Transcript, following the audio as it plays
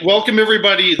Welcome,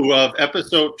 everybody, to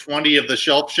episode 20 of the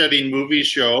Shelf Shedding Movie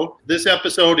Show. This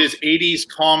episode is 80's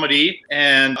comedy,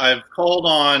 and I've called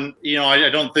on, I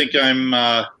don't think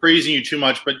I'm praising you too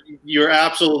much, but you're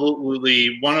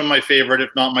absolutely one of my favorite, if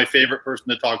not my favorite person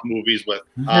to talk movies with.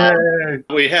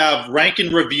 We have rank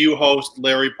and review host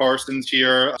Larry Parsons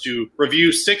here to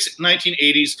review 6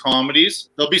 1980s comedies.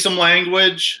 There'll be some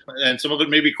language, and some of it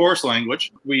may be coarse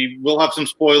language. We will have some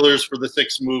spoilers for the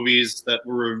 6 movies that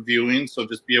we're reviewing, so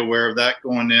just be aware of that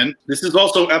going in. This is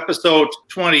also episode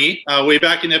 20. Way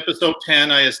back in episode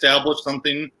 10, I established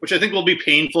something which I think will be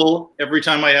painful every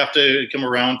time I have to come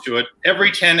around to it. Every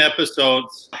 10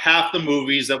 episodes, half the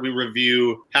movies that we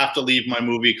review have to leave my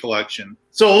movie collection.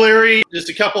 So, Larry, just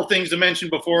a couple things to mention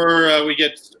before we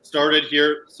get started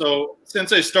here. So,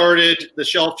 since I started the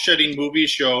Shelf Shedding Movie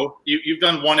Show, you've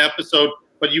done 1 episode,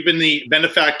 but you've been the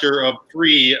benefactor of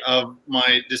 3 of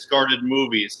my discarded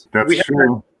movies. That's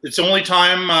true. It's the only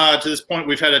time to this point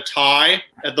we've had a tie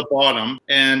at the bottom.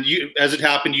 And as it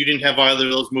happened, you didn't have either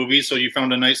of those movies, so you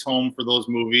found a nice home for those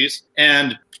movies.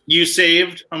 And you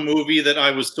saved a movie that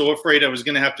I was so afraid I was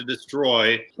going to have to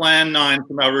destroy, Plan 9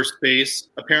 from Outer Space,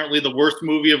 apparently the worst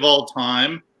movie of all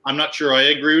time. I'm not sure I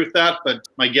agree with that, but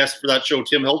my guest for that show,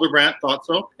 Tim Hildebrandt, thought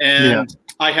so. And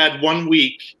I had 1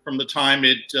 week from the time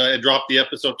it dropped the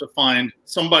episode to find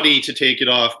somebody to take it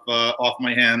off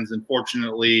my hands. And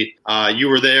fortunately, you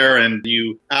were there, and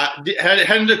you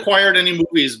hadn't acquired any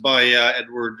movies by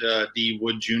Edward D.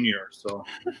 Wood Jr. So,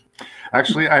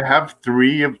 actually, I have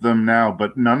 3 of them now,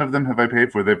 but none of them have I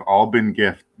paid for. They've all been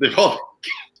gift.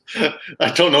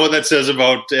 I don't know what that says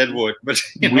about Ed Wood, but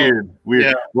weird.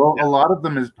 Yeah. Well, a lot of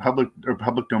them is public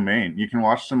domain. You can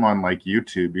watch them on like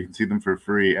YouTube. You can see them for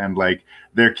free, and like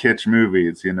they're kitsch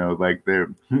movies. They're.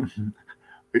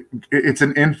 It's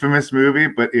an infamous movie,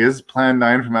 but is Plan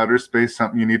 9 from Outer Space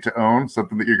something you need to own?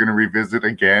 Something that you're going to revisit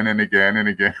again and again and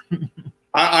again?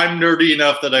 I'm nerdy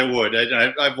enough that I would.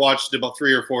 I've watched it about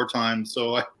 3 or 4 times.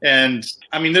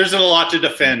 There's a lot to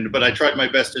defend, but I tried my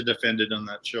best to defend it on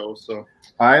that show. So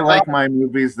I like my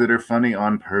movies that are funny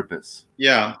on purpose.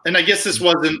 Yeah, and I guess this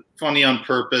wasn't funny on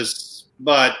purpose,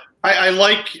 but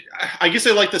I guess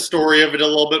I like the story of it a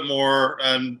little bit more.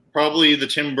 Probably the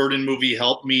Tim Burton movie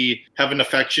helped me have an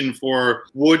affection for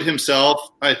Wood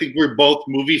himself. I think we're both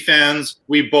movie fans.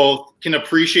 We both can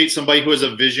appreciate somebody who has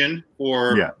a vision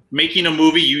for making a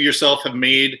movie. You yourself have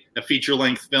made a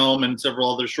feature-length film and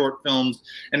several other short films,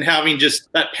 and having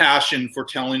just that passion for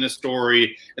telling a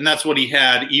story. And that's what he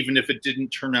had, even if it didn't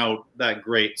turn out that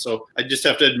great. So I just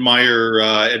have to admire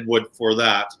Ed Wood for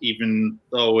that, even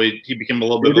though he became a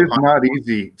little bit of a... It is not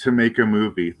easy to make a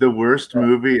movie. The worst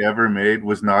movie ever made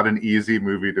was not an easy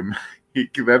movie to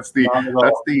make. That's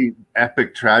the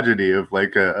epic tragedy of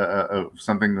like a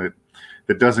something that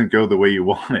doesn't go the way you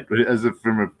want it,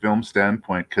 from a film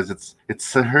standpoint, because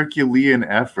it's a Herculean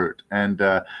effort. And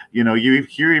you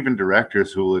hear even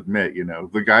directors who will admit,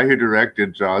 the guy who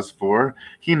directed Jaws 4,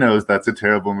 he knows that's a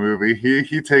terrible movie.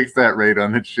 He takes that right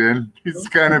on the chin. He's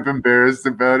kind of embarrassed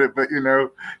about it, but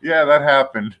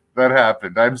that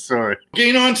happened. I'm sorry.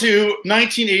 Getting on to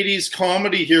 1980s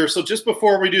comedy here. So just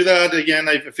before we do that, again,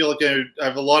 I feel like I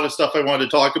have a lot of stuff I wanted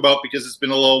to talk about because it's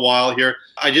been a little while here.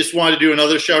 I just wanted to do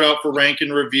another shout out for Rank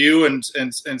and Review and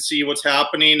see what's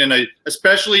happening. And I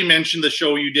especially mentioned the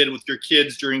show you did with your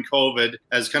kids during COVID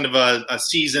as kind of a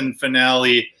season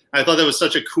finale. I thought that was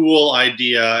such a cool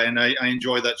idea, and I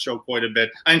enjoy that show quite a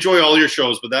bit. I enjoy all your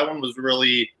shows, but that one was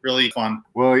really, really fun.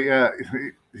 Well, yeah,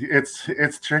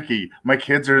 it's tricky. My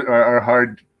kids are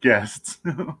hard guests.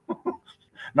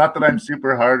 Not that I'm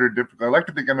super hard or difficult. I like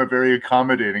to think I'm a very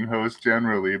accommodating host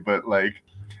generally, but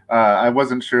I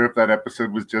wasn't sure if that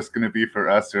episode was just going to be for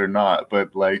us or not.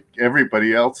 But like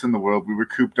everybody else in the world, we were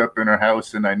cooped up in our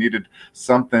house, and I needed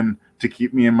something to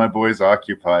keep me and my boys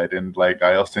occupied. And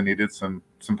I also needed some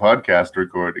podcast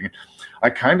recording. I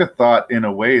kind of thought in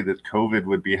a way that COVID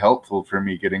would be helpful for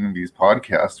me getting these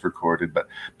podcasts recorded, but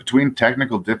between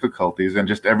technical difficulties and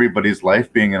just everybody's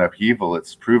life being in upheaval,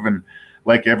 it's proven,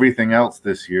 like everything else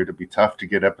this year, to be tough to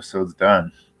get episodes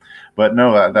done. But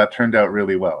no, that turned out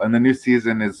really well. And the new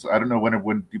season is, I don't know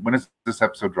when is this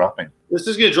episode dropping? This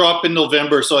is going to drop in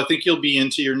November, so I think you'll be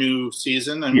into your new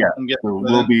season. And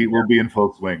we'll be in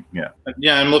full swing.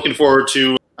 Yeah, I'm looking forward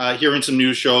to hearing some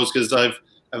new shows because I've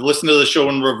listened to the show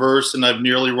in reverse, and I've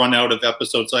nearly run out of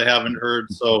episodes I haven't heard.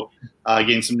 So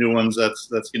getting some new ones,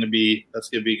 that's gonna be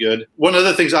good. One of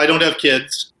the things, I don't have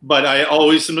kids, but I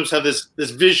always sometimes have this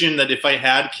vision that if I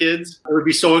had kids, it would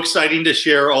be so exciting to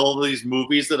share all of these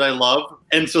movies that I love.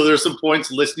 And so there's some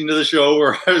points listening to the show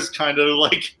where I was kind of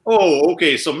like, oh,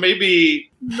 okay, so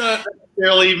maybe not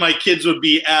necessarily my kids would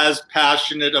be as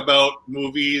passionate about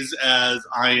movies as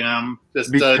I am.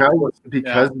 Just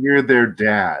because you're their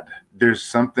dad. There's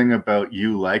something about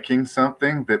you liking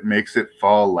something that makes it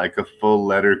fall like a full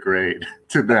letter grade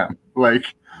to them. Like,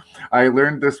 I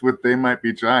learned this with They Might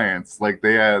Be Giants. Like,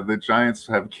 the Giants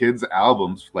have kids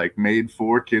albums like made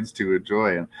for kids to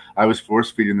enjoy, and I was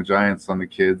force feeding the Giants on the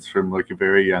kids from like a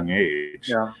very young age.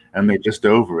 Yeah. And they're just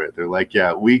over it. They're like,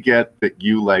 yeah, we get that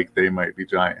you like They Might Be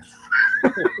Giants.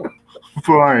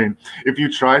 Fine. If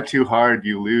you try too hard,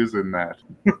 you lose in that.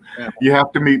 Yeah. You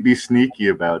have to be sneaky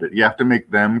about it. You have to make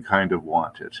them kind of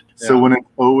want it. Yeah. So when it's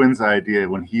Owen's idea,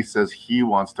 when he says he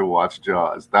wants to watch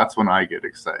Jaws, that's when I get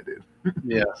excited.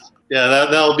 Yeah,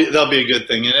 that'll be a good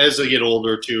thing. And as they get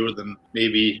older too, then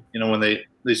maybe when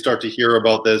they start to hear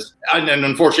about this. And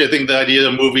unfortunately, I think the idea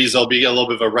of movies will be a little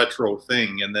bit of a retro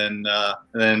thing, and then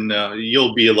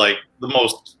you'll be like the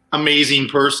most amazing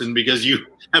person because you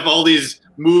have all these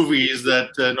movies that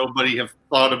nobody have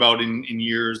thought about in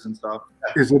years and stuff.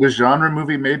 Is it a genre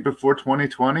movie made before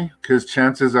 2020? Because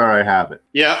chances are I have it.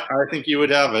 Yeah, I think you would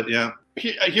have it, yeah.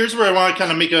 Here's where I want to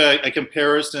kind of make a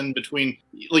comparison between,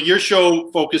 like, your show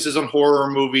focuses on horror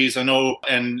movies, I know,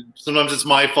 and sometimes it's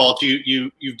my fault.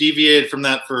 You've deviated from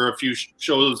that for a few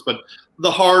shows, but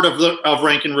the heart of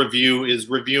Rank and Review is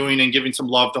reviewing and giving some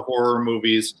love to horror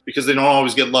movies because they don't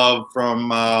always get love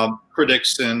from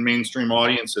critics and mainstream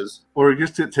audiences. Or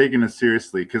just taking it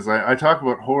seriously, because I talk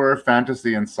about horror,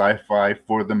 fantasy, and sci-fi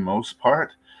for the most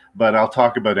part. But I'll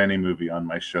talk about any movie on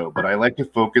my show. But I like to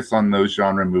focus on those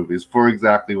genre movies for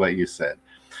exactly what you said.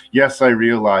 Yes, I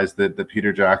realize that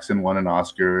Peter Jackson won an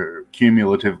Oscar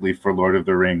cumulatively for Lord of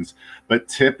the Rings. But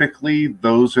typically,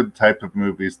 those are the type of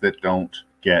movies that don't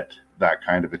get that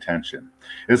kind of attention.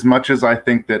 As much as I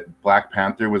think that Black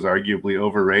Panther was arguably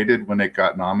overrated when it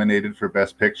got nominated for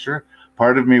Best Picture,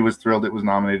 part of me was thrilled it was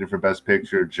nominated for Best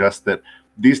Picture, just that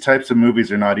these types of movies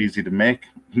are not easy to make.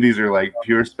 These are like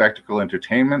pure spectacle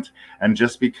entertainment. And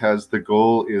just because the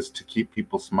goal is to keep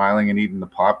people smiling and eating the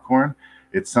popcorn,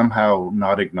 it's somehow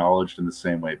not acknowledged in the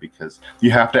same way because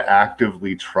you have to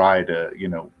actively try to,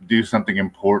 do something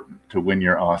important to win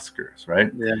your Oscars, right?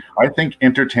 Yeah. I think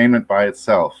entertainment by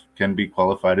itself can be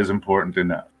qualified as important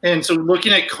enough. And so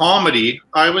looking at comedy,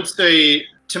 I would say,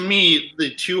 to me,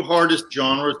 the two hardest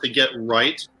genres to get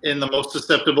right and the most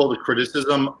susceptible to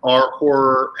criticism are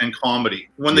horror and comedy.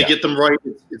 When they get them right,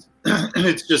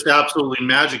 it's just absolutely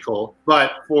magical.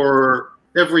 But for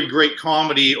every great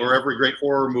comedy or every great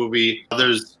horror movie,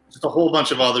 there's just a whole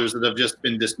bunch of others that have just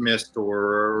been dismissed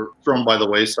or thrown by the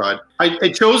wayside. I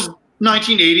chose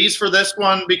 1980s for this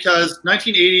one because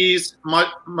 1980s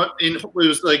it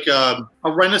was like a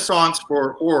renaissance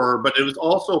for horror, but it was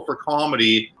also for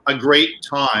comedy a great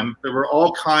time. There were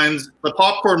all kinds. The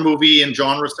popcorn movie and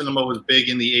genre cinema was big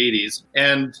in the 80s,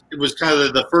 and it was kind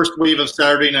of the first wave of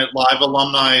Saturday Night Live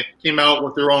alumni came out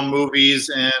with their own movies,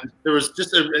 and there was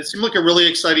just it seemed like a really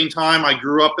exciting time. I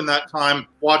grew up in that time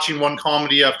watching one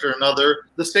comedy after another.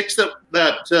 The six that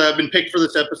have been picked for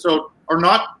this episode are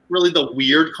not really the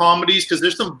weird comedies because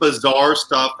there's some bizarre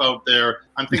stuff out there.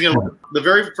 I'm thinking of the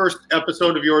very first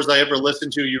episode of yours I ever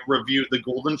listened to. You reviewed The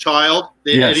Golden Child,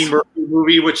 the Eddie Murphy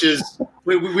movie, which is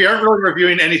we aren't really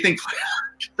reviewing anything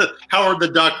Howard the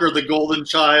Duck or The Golden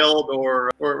Child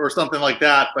or something like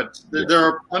that. But there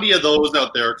are plenty of those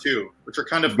out there too, which are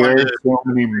kind of fun. There's so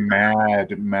many mad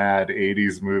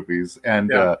 80s movies.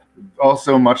 And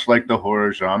also much like the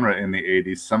horror genre in the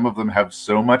 80s, some of them have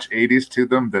so much 80s to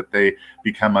them that they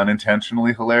become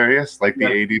unintentionally hilarious. Like the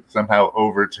 80s somehow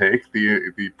overtake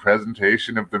the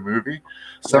presentation of the movie.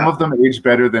 Some of them age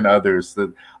better than others.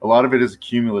 A lot of it is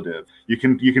cumulative. You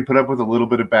can put up with a little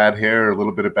bit of bad hair, or a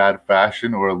little bit of bad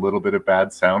fashion, or a little bit of bad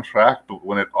soundtrack, but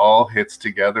when it all hits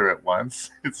together at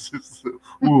once, it's just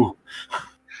ooh.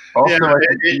 Also, I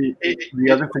think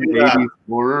the other thing 80s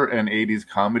horror and 80s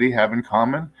comedy have in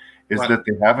common is that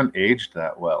they haven't aged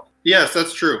that well. Yes,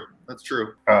 that's true. That's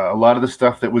true. A lot of the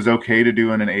stuff that was okay to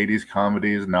do in an 80s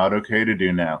comedy is not okay to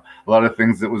do now. A lot of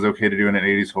things that was okay to do in an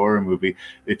 80s horror movie,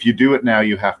 if you do it now,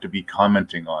 you have to be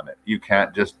commenting on it. You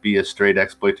can't just be a straight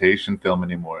exploitation film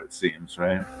anymore, it seems,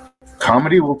 right?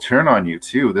 Comedy will turn on you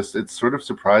too. It sort of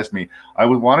surprised me. I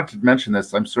wanted to mention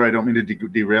this. I'm sorry, I don't mean to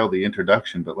derail the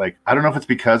introduction, but I don't know if it's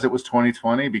because it was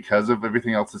 2020, because of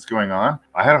everything else that's going on.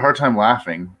 I had a hard time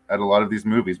laughing at a lot of these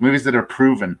movies that are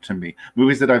proven to me,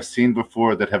 movies that I've seen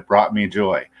before that have brought me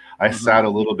joy. I sat a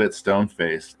little bit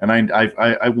stone-faced, and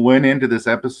I went into this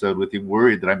episode with you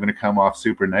worried that I'm going to come off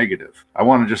super negative. I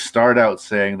want to just start out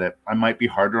saying that I might be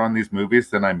harder on these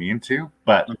movies than I mean to,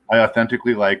 but I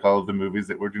authentically like all of the movies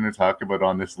that we're going to talk about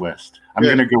on this list. I'm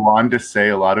going to go on to say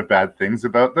a lot of bad things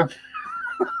about them.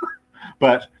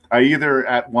 But I either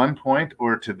at one point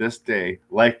or to this day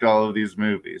liked all of these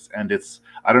movies. And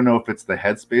I don't know if it's the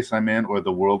headspace I'm in or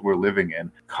the world we're living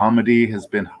in. Comedy has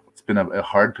been a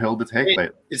hard pill to take.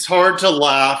 It's hard to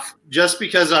laugh just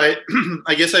because I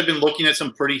guess I've been looking at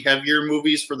some pretty heavier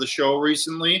movies for the show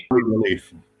recently.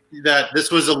 Relief. That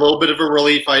this was a little bit of a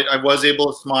relief. I was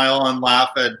able to smile and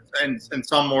laugh at and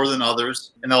some more than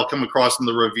others, and that'll come across in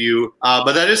the review.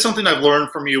 But that is something I've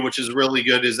learned from you, which is really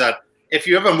good, is that if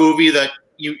you have a movie that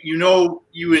you know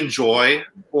you enjoy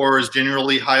or is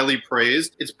generally highly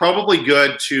praised, it's probably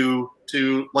good to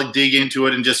like dig into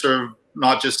it and just sort of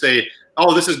not just say,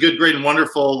 oh, this is good, great, and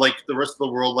wonderful, like the rest of the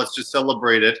world, let's just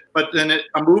celebrate it. But then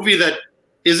a movie that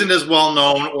isn't as well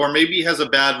known or maybe has a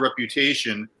bad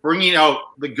reputation, bringing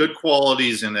out the good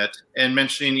qualities in it and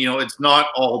mentioning, it's not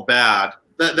all bad,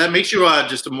 that makes you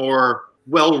just a more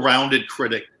well-rounded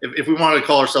critic, if we want to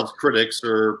call ourselves critics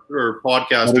or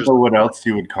podcasters. I don't know what else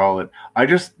you would call it.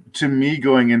 To me,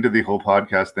 going into the whole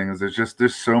podcast thing, is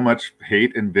there's so much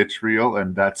hate and vitriol,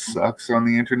 and that sucks on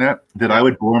the internet, that I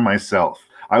would bore myself.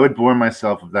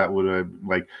 If that would have,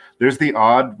 there's the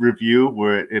odd review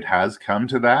where it has come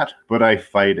to that, but I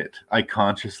fight it. I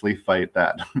consciously fight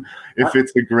that. If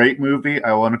it's a great movie,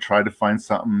 I want to try to find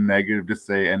something negative to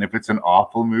say. And if it's an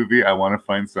awful movie, I want to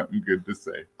find something good to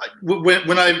say.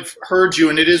 When I've heard you,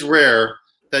 and it is rare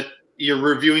that you're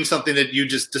reviewing something that you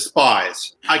just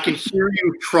despise, I can hear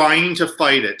you trying to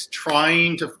fight it,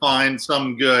 trying to find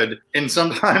some good. And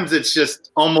sometimes it's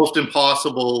just almost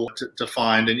impossible to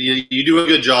find. And you do a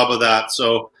good job of that.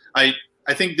 So I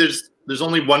think there's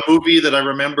only one movie that I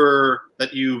remember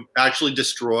that you actually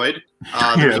destroyed.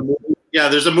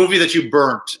 There's a movie that you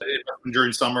burnt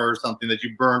during summer or something that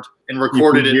you burnt and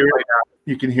recorded it.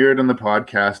 You can hear it on the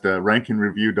podcast,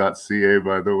 rankandreview.ca,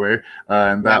 by the way.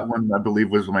 And that one, I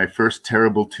believe, was my first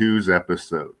Terrible 2s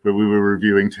episode, where we were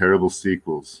reviewing terrible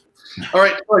sequels. All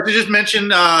right. So to just mention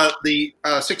the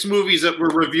 6 movies that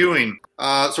we're reviewing.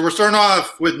 So we're starting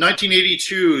off with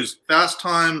 1982's Fast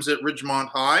Times at Ridgemont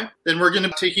High. Then we're going to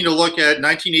be taking a look at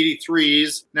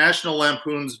 1983's National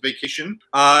Lampoon's Vacation.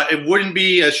 It wouldn't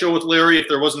be a Show with Larry if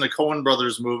there wasn't a Coen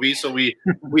Brothers movie. So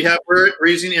we have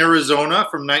Raising Arizona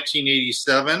from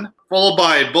 1987, followed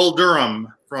by Bull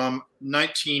Durham from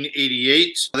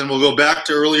 1988. Then we'll go back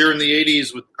to earlier in the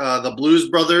 80s with the Blues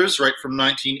Brothers, right, from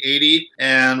 1980.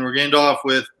 And we're going to end off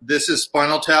with This Is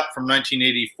Spinal Tap from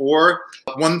 1984.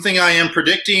 One thing I am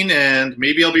predicting, and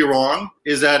maybe I'll be wrong,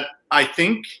 is that I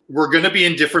think we're going to be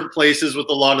in different places with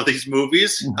a lot of these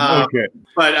movies. Okay.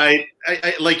 But I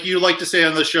like you like to say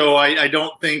on the show, I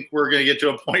don't think we're going to get to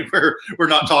a point where we're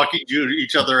not talking to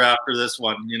each other after this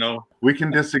one, We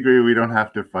can disagree. We don't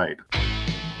have to fight.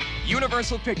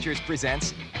 Universal Pictures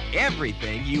presents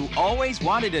everything you always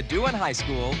wanted to do in high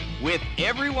school with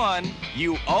everyone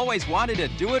you always wanted to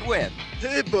do it with.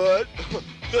 Hey, bud,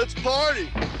 let's party.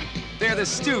 They're the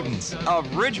students of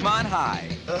Ridgemont High.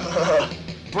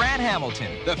 Brad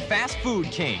Hamilton, the fast food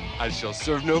king. I shall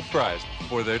serve no fries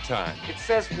before their time. It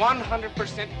says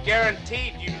 100%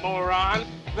 guaranteed, you moron.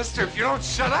 Mister, if you don't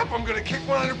shut up, I'm gonna kick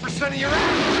 100% of your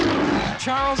ass.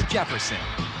 Charles Jefferson,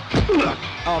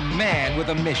 a man with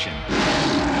a mission.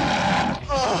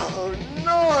 Oh,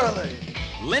 gnarly.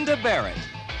 Linda Barrett,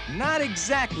 not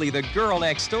exactly the girl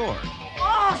next door.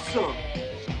 Awesome.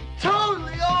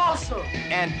 Totally awesome.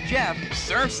 And Jeff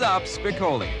Surfs Up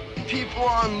Spicoli. People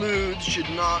on moods should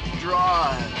not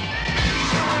drive.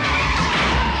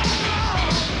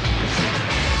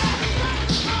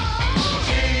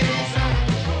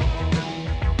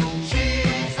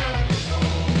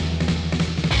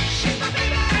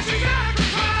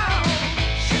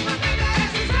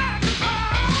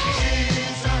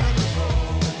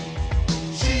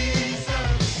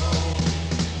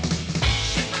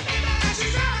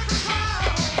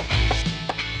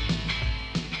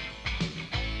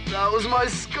 That was my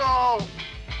skull.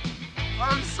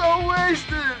 I'm so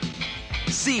wasted.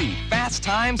 See Fast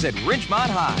Times at Ridgemont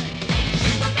High.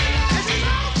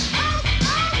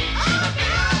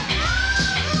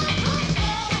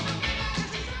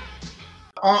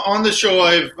 On the show,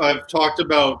 I've talked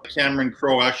about Cameron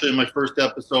Crowe. Actually, in my first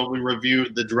episode, we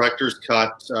reviewed the director's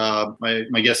cut.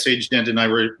 My guest Sage Dent and I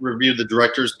reviewed the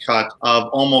director's cut of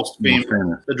Almost Famous.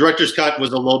 The director's cut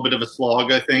was a little bit of a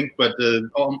slog, I think, but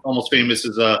Almost Famous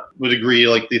would agree.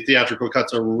 Like the theatrical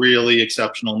cut's a really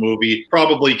exceptional movie.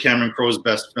 Probably Cameron Crowe's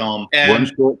best film.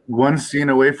 And one scene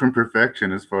away from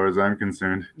perfection, as far as I'm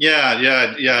concerned. Yeah.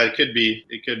 It could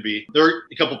be. There are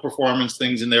a couple performance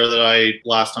things in there that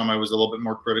last time I was a little bit more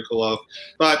more critical of.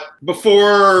 But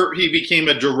before he became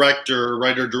a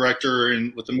writer-director,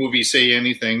 and with the movie Say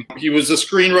Anything, he was a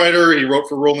screenwriter. He wrote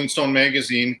for Rolling Stone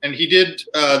magazine, and he did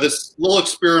this little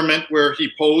experiment where he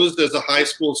posed as a high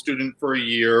school student for a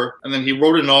year, and then he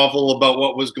wrote a novel about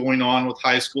what was going on with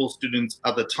high school students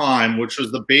at the time, which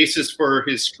was the basis for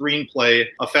his screenplay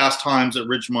of Fast Times at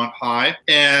Ridgemont High.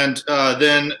 And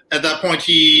then at that point,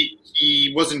 he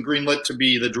wasn't greenlit to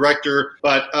be the director,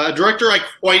 but a director I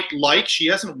quite like. She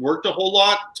hasn't worked a whole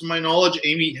lot, to my knowledge,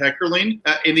 Amy Heckerling.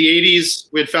 In the 80s,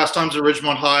 we had Fast Times at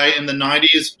Ridgemont High. In the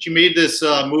 90s, she made this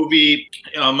movie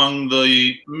among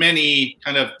the many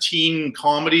kind of teen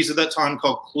comedies at that time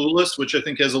called Clueless, which I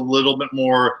think has a little bit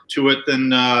more to it than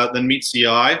meets the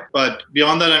eye. But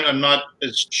beyond that, I'm not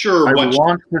as sure. I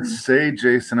want to say,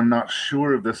 Jason, I'm not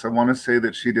sure of this. I want to say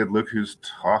that she did Look Who's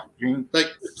Talking.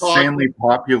 Insanely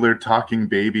popular talking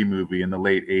baby movie in the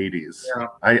late 80s. Yeah.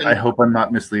 I hope I'm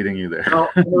not misleading you there. No,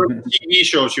 there was a TV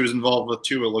show she was involved with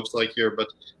too, it looks like here. But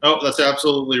no, that's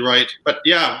absolutely right. But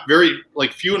yeah, very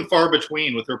few and far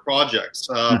between with her projects.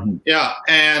 Yeah,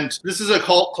 and this is a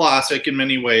cult classic in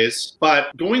many ways.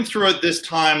 But going through it this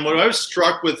time, what I was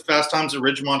struck with Fast Times at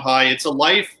Ridgemont High, it's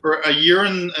a year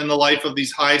in the life of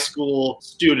these high school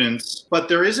students, but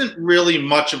there isn't really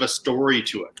much of a story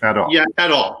to it. At all. Yeah,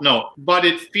 at all. No. But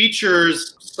it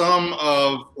features some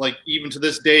of, even to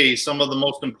this day, some of the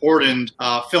most important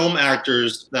film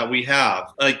actors that we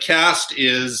have. Cast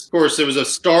is, of course, there was a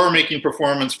star-making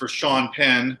performance for Sean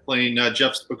Penn playing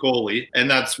Jeff Spicoli, and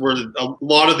that's where a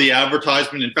lot of the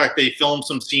advertisement, in fact, they filmed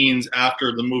some scenes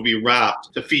after the movie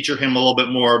wrapped to feature him a little bit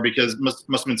more, because must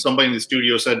have been somebody in the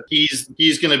studio said,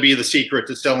 he's going to be the secret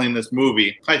to selling this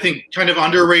movie. I think kind of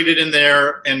underrated in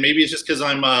there, and maybe it's just because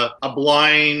I'm a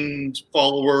blind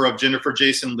follower of Jennifer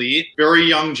Jason Leigh. Very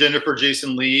young Jennifer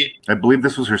Jason Leigh. I believe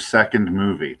this was her second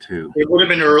movie, too. It would have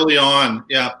been early on,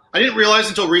 yeah. I didn't realize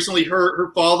until recently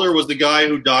her father was the guy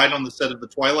who died on the set of the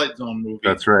Twilight Zone movie.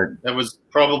 That's right. That was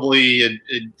probably a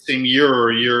same year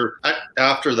or a year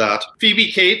after that.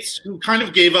 Phoebe Cates, who kind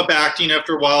of gave up acting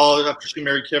after a while after she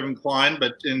married Kevin Kline,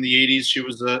 but in the 80s she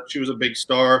was a big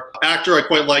star. Actor I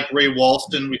quite like, Ray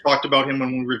Walston. We talked about him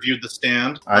when we reviewed The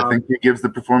Stand. I think he gives the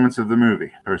performance of the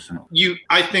movie, personally.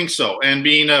 I think so. And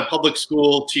being a public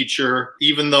school teacher,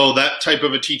 even though that type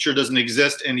of a teacher doesn't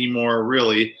exist anymore,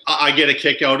 really, I get a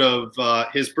kick out of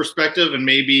his perspective. And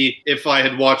maybe if I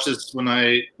had watched this when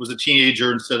I was a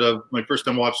teenager instead of my first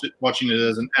time watching it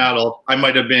as an adult, I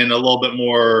might have been a little bit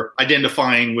more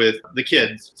identifying with the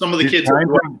kids. Some of the kids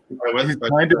he's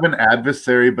kind of an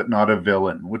adversary, but not a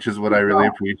villain, which is what I really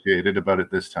appreciated about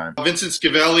it this time. Vincent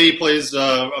Schiavelli plays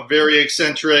a very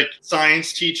eccentric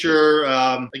science teacher.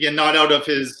 Again, not out of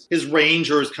his range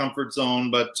or his comfort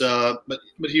zone, but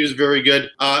he was very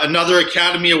good. Another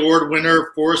Academy Award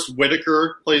winner, Forrest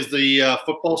Whitaker, plays the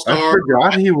football star. I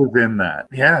forgot he was in that.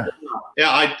 Yeah.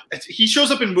 Yeah, he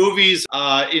shows up in movies.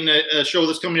 In a show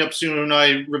that's coming up soon,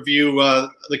 I review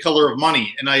The Color of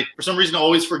Money, and I, for some reason,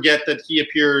 always forget that he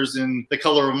appears in The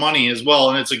Color of Money as well,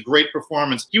 and it's a great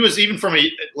performance. He was, even from a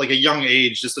young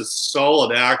age, just a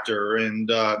solid actor,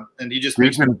 and he just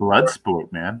makes in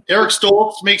Bloodsport, man. Eric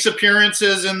Stoltz makes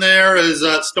appearances in there as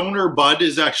Stoner Bud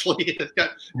is actually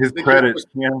his credits.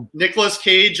 Yeah. Nicolas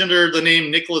Cage under the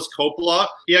name Nicholas Coppola.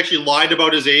 He actually lied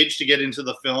about his age to get into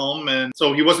the film, and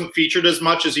so he wasn't featured as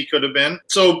much as he could have been.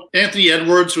 So Anthony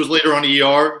Edwards, who was later on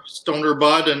ER, Stoner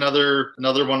Bud, another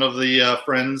one of the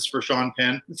friends for Sean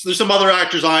Penn. There's some other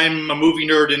actors I'm a movie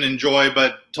nerd and enjoy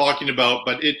talking about,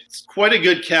 but it's quite a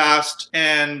good cast,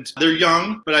 and they're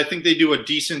young, but I think they do a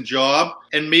decent job.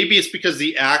 And maybe it's because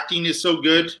the acting is so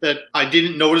good that I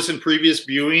didn't notice in previous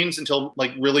viewings until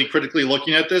really critically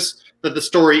looking at this, that the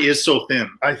story is so thin.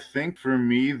 I think for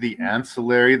me, the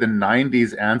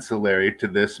 90s ancillary to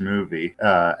this movie,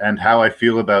 and how I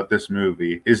feel about this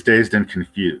movie, is Dazed and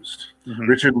Confused. Mm-hmm.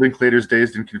 Richard Linklater's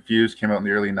Dazed and Confused came out in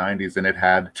the early 90s, and it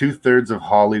had 2/3 of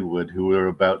Hollywood who were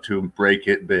about to break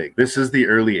it big. This is the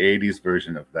early 80s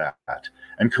version of that.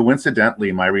 And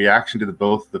coincidentally, my reaction to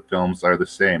both the films are the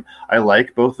same. I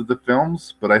like both of the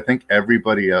films, but I think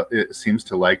everybody else seems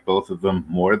to like both of them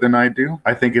more than I do.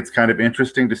 I think it's kind of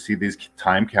interesting to see these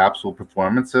time capsule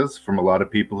performances from a lot of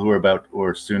people who are about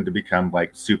or soon to become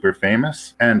super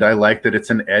famous. And I like that it's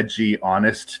an edgy,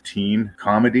 honest teen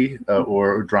comedy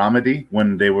or dramedy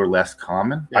when they were less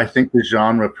common. Yes. I think the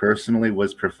genre personally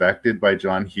was perfected by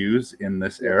John Hughes in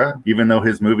this era, even though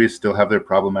his movies still have their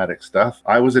problematic stuff.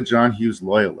 I was a John Hughes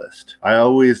loyalist. I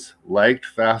always liked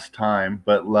Fast Time,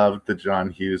 but loved the John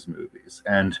Hughes movies.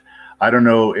 And I don't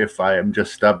know if I am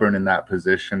just stubborn in that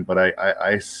position, but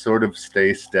I sort of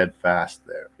stay steadfast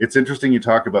there. It's interesting you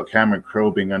talk about Cameron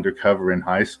Crowe being undercover in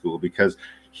high school, because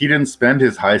he didn't spend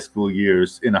his high school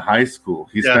years in a high school.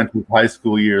 He spent his high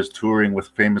school years touring with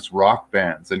famous rock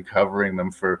bands and covering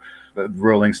them for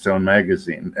Rolling Stone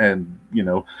magazine, and, you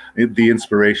know, the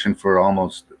inspiration for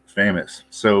Almost Famous.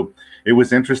 So it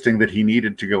was interesting that he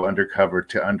needed to go undercover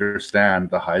to understand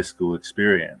the high school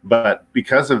experience. But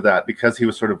because of that, because he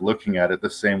was sort of looking at it the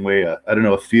same way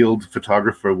a field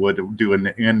photographer would do a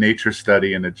nature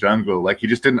study in a jungle, like he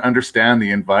just didn't understand the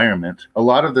environment. A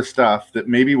lot of the stuff that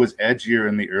maybe was edgier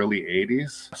in the early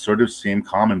 80s sort of seemed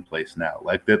commonplace now,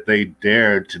 like that they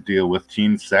dared to deal with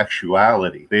teen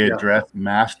sexuality. They address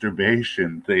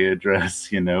masturbation. They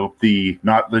address, you know,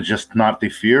 not the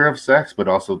fear of sex, but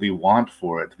also the want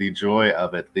for it, the joy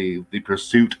of it, the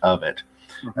pursuit of it.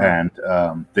 And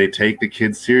they take the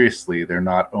kids seriously. They're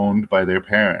not owned by their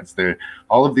parents.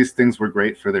 All of these things were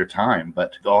great for their time,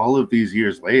 but all of these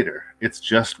years later, it's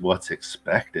just what's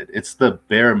expected. It's the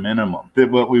bare minimum that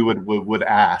what we would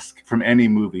ask from any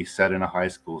movie set in a high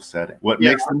school setting. What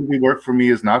makes the movie work for me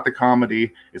is not the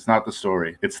comedy, it's not the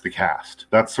story, it's the cast.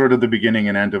 That's sort of the beginning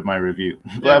and end of my review.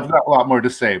 I've got a lot more to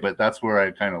say, but that's where I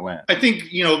kind of land. I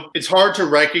think, you know, it's hard to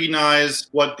recognize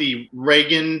what the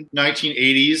Reagan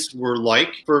 1980s were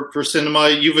like for cinema.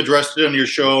 You've addressed it on your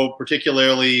show,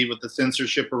 particularly with the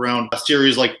censorship around a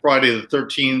series like Friday the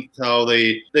 13th, how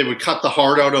they would cut the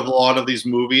heart out of a lot of these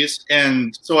movies.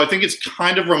 And so I think it's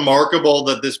kind of remarkable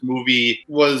that this movie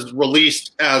was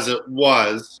released as it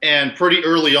was, and pretty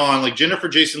early on. Like Jennifer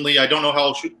Jason Leigh, I don't know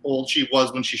how old she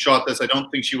was when she shot this. I don't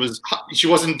think she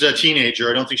wasn't a teenager.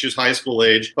 I don't think she was high school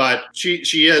age, but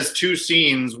she has two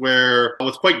scenes where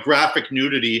with quite graphic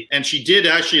nudity, and she did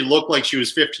actually look like she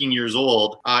was 15 years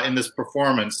old in this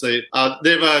performance. They have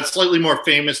a slightly more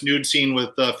famous nude scene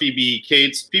with Phoebe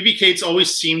Cates. Phoebe Cates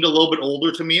always seemed a little bit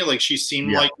older to me. Like she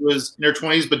seemed like she was in her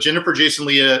 20s, but Jennifer Jason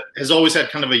Leigh has always had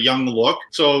kind of a young look.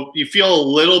 So you feel a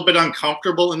little bit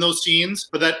uncomfortable in those scenes,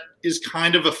 but that is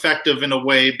kind of effective in a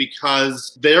way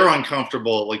because they're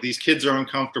uncomfortable. Like these kids are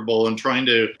uncomfortable and trying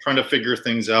to figure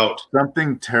things out.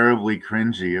 Something terribly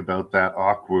cringy about that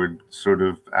awkward sort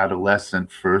of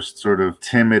adolescent first sort of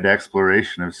timid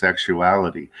exploration of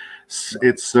sexuality.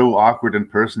 It's so awkward and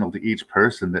personal to each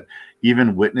person that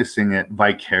even witnessing it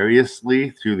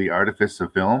vicariously through the artifice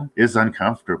of film is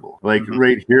uncomfortable. Like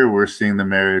right here, we're seeing the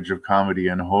marriage of comedy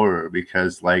and horror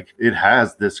because like it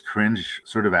has this cringe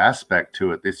sort of aspect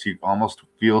to it. This almost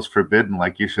feels forbidden,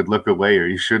 like you should look away or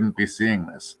you shouldn't be seeing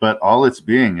this. But all it's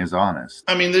being is honest.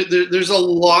 I mean, there's a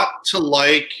lot to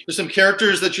like. There's some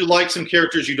characters that you like, some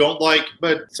characters you don't like,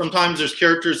 but sometimes there's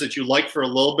characters that you like for a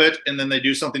little bit and then they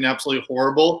do something absolutely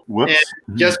horrible. Whoops.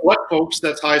 And guess what, folks?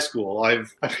 That's high school.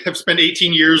 I've spent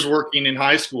 18 years working in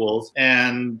high schools,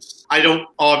 and I don't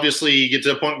obviously get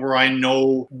to a point where I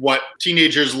know what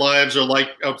teenagers' lives are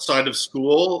like outside of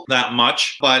school that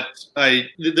much, but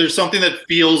there's something that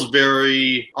feels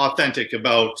very authentic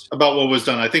about what was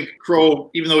done. I think Crowe,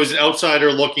 even though he's an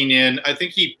outsider looking in, I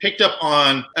think he picked up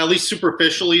on, at least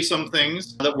superficially, some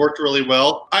things that worked really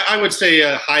well. I would say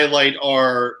a highlight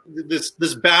are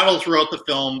this battle throughout the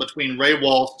film between Ray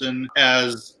Walston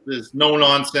as this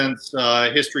no-nonsense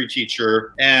history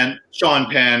teacher and Sean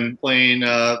Penn playing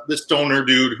this stoner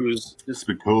dude who's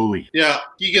Spicoli. Yeah,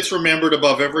 he gets remembered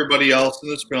above everybody else in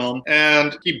this film,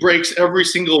 and he breaks every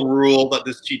single rule that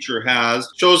this teacher has,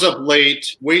 shows up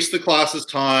late, wastes the class's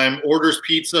time, orders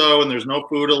pizza when there's no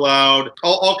food allowed,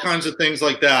 all kinds of things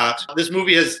like that. This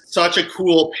movie has such a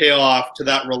cool payoff to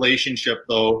that relationship,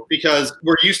 though, because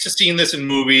we're used to seeing this in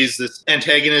movies, this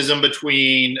antagonism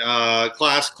between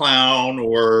class clown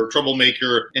or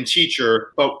troublemaker and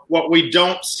teacher, but what we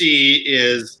don't see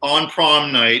is on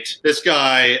prom night, this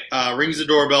guy rings the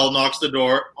doorbell, knocks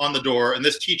on the door, and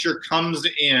this teacher comes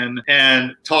in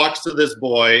and talks to this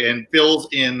boy and fills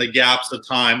in the gaps of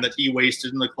time that he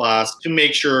wasted in the class to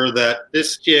make sure that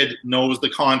this kid knows the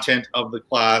content of the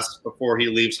class before he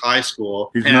leaves high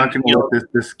school. He's not going to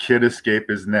let this kid escape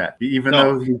his net. Even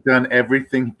though he's done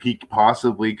everything he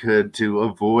possibly could to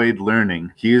avoid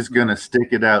learning, he is going to stick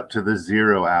it out to the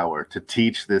 0 hour to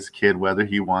teach this kid whether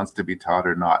he wants to be taught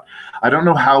or not. I don't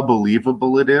know how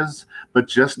believable it is, but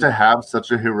just to have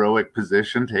such a heroic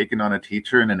position taken on a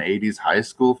teacher in an 80s high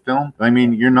school film, I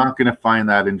mean, you're not going to find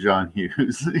that in John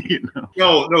Hughes. You know?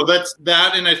 No, that's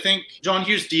that, and I think John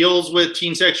Hughes deals with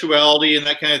teen sexuality and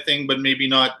that kind of thing, but maybe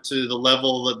not to the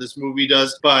level that this movie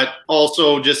does. But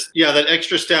also just, that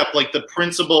extra step, like the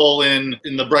principal in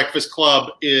The Breakfast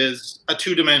Club is a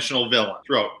two-dimensional villain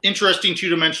throughout. Interesting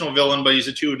two-dimensional villain, but he's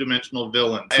a two-dimensional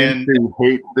villain. And to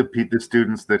hate the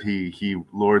students that he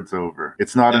lords over.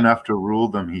 It's not enough to rule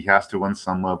them. He has to, on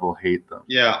some level, hate them.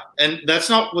 Yeah, and that's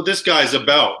not what this guy's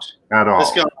about. At all.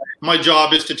 This guy, my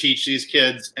job is to teach these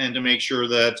kids and to make sure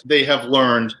that they have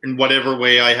learned in whatever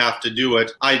way I have to do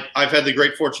it. I've had the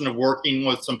great fortune of working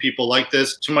with some people like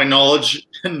this. To my knowledge,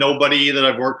 nobody that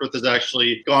I've worked with has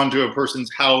actually gone to a person's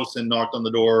house and knocked on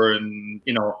the door and,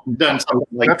 done something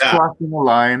like that. That's crossing the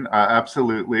line,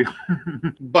 absolutely.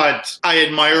 But I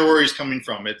admire where he's coming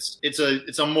from. It's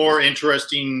a more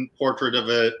interesting portrait of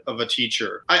a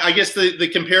teacher. I guess the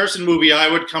comparison movie I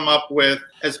would come up with,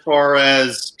 as far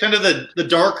as kind of the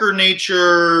darker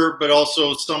nature, but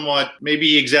also somewhat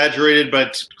maybe exaggerated,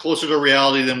 but closer to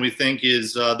reality than we think,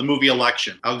 is the movie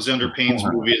Election, Alexander Payne's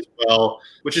movie as well,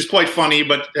 which is quite funny,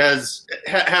 but has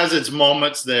its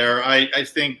moments there. I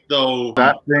think, though,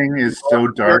 that thing is so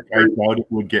dark, I doubt it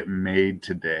would get made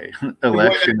today.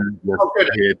 Election is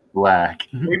just pitch black.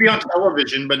 Maybe on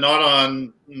television, but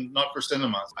not for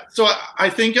cinemas. So I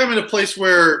think I'm in a place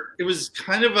where it was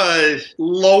kind of a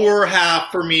lower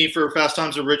half for me for Fast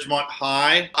Times at Ridgemont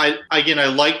High. I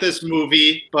like this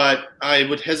movie, but I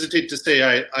would hesitate to say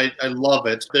I love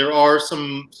it. There are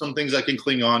some things I can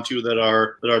cling on to that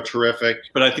are terrific,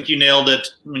 but I think you nailed it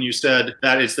when you said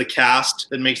that it's the cast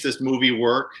that makes this movie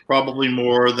work, probably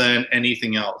more than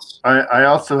anything else. I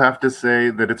also have to say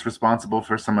that it's responsible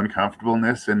for some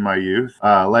uncomfortableness in my youth.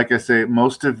 Like I say,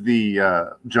 most of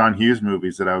the John Hughes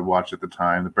movies that I would watch at the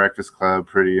time, The Breakfast Club,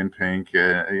 Pretty in Pink,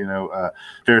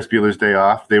 Ferris Bueller's Day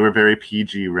Off, they were very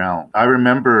PG realm. I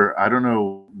remember, I don't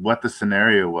know what the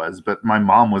scenario was, but my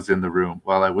mom was in the room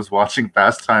while I was watching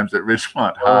Fast Times at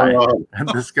Ridgemont High, and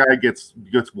this guy gets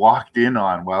walked in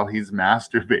on while he's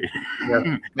masturbating.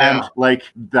 And like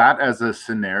that as a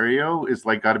scenario is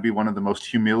like got to be one of the most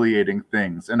humiliating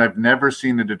things, and I've never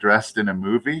seen it addressed in a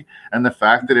movie, and the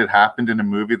fact that it happened in a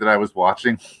movie that I was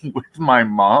watching with my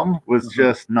mom was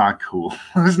just not cool.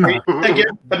 It was not cool. I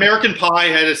guess American Pie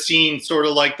had a scene sort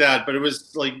of like that, but it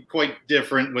was like quite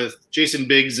different with Jason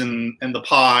Biggs and the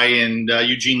pie and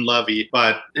Eugene Levy.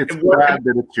 But it's bad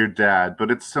that it's your dad, but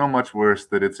it's so much worse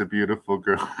that it's a beautiful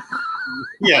girl.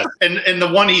 Yes, and the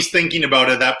one he's thinking about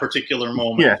at that particular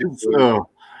moment. Yeah,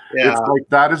 it's like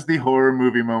that is the horror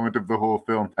movie moment of the whole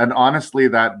film. And honestly,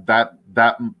 that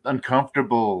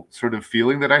uncomfortable sort of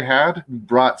feeling that I had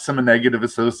brought some negative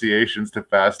associations to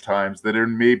Fast Times that are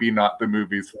maybe not the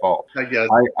movie's fault. I guess.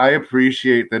 I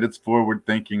appreciate that it's forward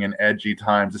thinking and edgy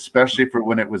times, especially for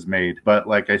when it was made. But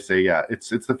like I say, it's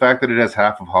the fact that it has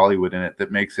half of Hollywood in it that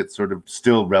makes it sort of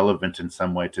still relevant in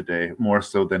some way today, more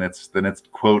so than its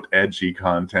quote edgy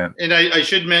content. And I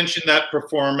should mention that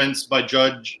performance by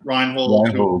Judge Reinhold.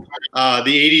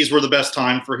 The 80s were the best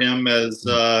time for him, as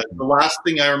the last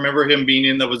thing I remember him being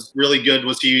in that was really good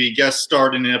was he guest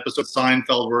starred in an episode of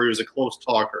Seinfeld where he was a close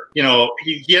talker.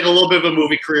 He had a little bit of a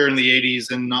movie career in the 80s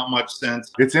and not much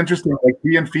since. It's interesting, like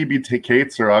he and Phoebe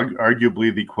Cates are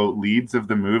arguably the quote leads of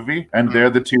the movie, and they're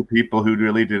the two people who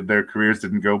really their careers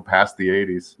didn't go past the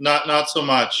 80s. Not so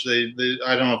much. They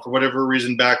I don't know, for whatever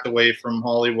reason backed away from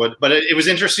Hollywood. But it was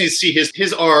interesting to see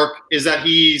his arc is that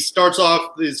he starts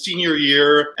off his senior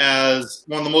year as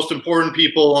one of the most important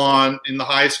people in the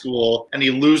high school, and he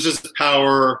loses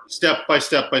power step by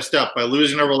step by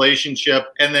losing a relationship,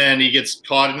 and then he gets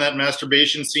caught in that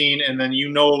masturbation scene, and then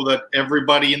that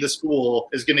everybody in the school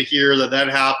is going to hear that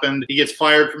happened. He gets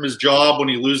fired from his job when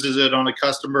he loses it on a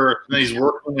customer, and then he's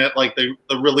working at like the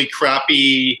really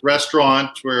crappy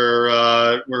restaurant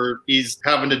where he's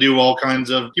having to do all kinds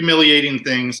of humiliating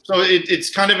things. So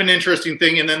it's kind of an interesting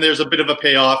thing, and then there's a bit of a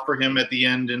payoff for him at the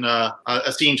end in a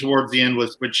scene towards the end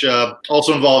which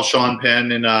also involves Sean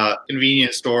Penn in a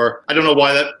convenience store. I don't know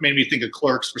why that made me think of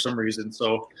Clerks for some reason.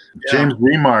 So James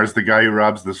Remar is the guy who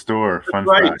robs the store. Fun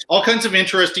fact. All kinds of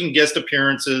interesting guest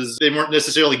appearances. They weren't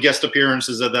necessarily guest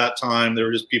appearances at that time. They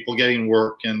were just people getting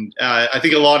work. And I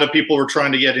think a lot of people were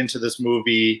trying to get into this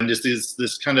movie, and just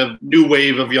this kind of new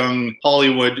wave of young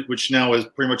Hollywood, which now is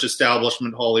pretty much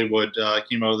establishment Hollywood,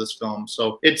 came out of this film.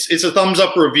 So it's a thumbs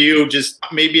up review. Just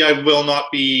maybe I will not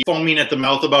be foaming at the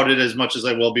mouth about it as much as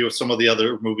I will be with some of the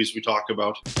other movies we talk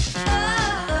about.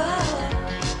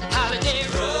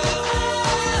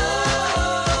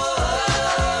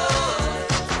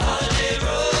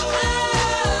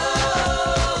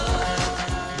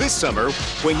 This summer,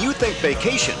 when you think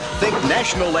vacation, think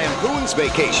National Lampoon's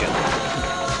Vacation.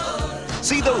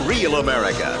 See the real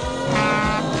America.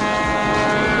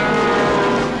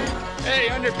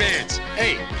 underpants.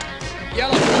 Hey,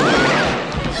 yellow.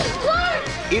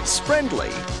 It's friendly.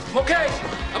 Okay,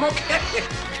 I'm okay.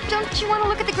 Don't you want to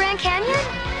look at the Grand Canyon?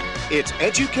 It's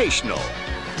educational.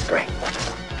 Great.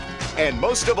 And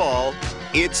most of all,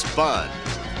 it's fun.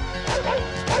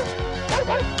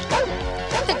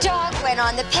 The dog went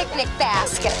on the picnic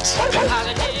basket.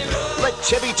 Like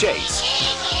Chevy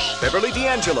Chase, Beverly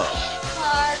D'Angelo,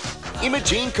 Clark.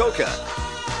 Imogene Coca,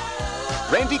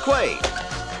 Randy Quaid,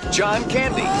 John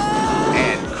Candy,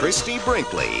 and Christy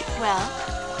Brinkley. Well,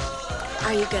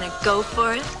 are you gonna go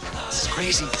for it? This is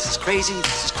crazy. This is crazy.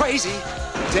 This is crazy.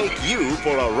 Take you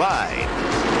for a ride.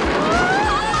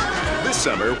 This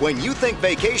summer, when you think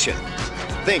vacation,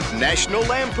 think National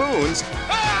Lampoon's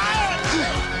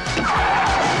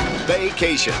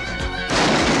Vacation.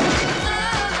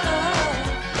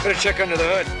 Better check under the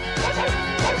hood.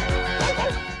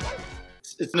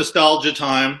 It's nostalgia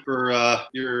time for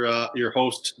your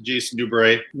host, Jason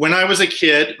Dubray. When I was a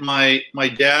kid, my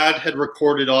dad had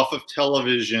recorded off of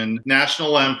television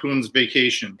National Lampoon's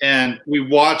Vacation, and we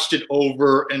watched it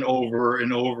over and over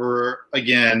and over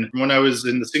again when I was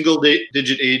in the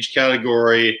single-digit age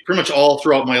category pretty much all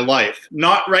throughout my life,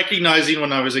 not recognizing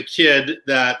when I was a kid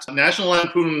that National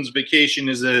Lampoon's Vacation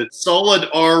is a solid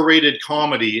R-rated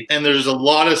comedy, and there's a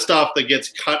lot of stuff that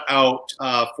gets cut out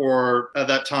for at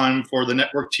that time for the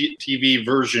network TV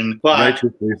version, but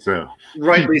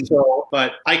rightly so.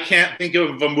 But I can't think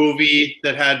of a movie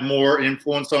that had more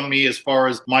influence on me as far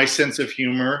as my sense of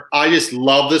humor. I just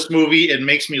love this movie. It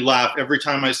makes me laugh every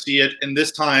time I see it. And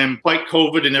this time, quite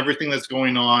COVID and everything that's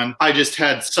going on, I just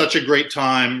had such a great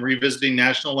time revisiting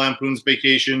National Lampoon's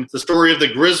Vacation. It's the story of the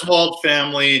Griswold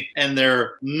family and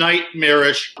their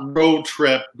nightmarish road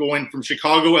trip going from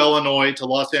Chicago, Illinois to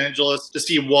Los Angeles to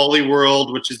see Wally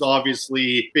World, which is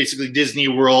obviously basically Disney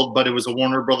World, but it was a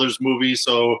Warner Brothers movie,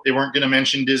 so they weren't going to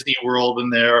mention Disney World in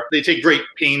there. They take great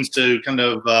pains to kind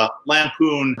of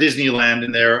lampoon Disneyland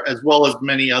in there, as well as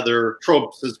many other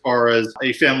tropes as far as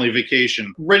a family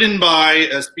vacation. Written by,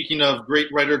 speaking of great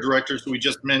writer-directors who we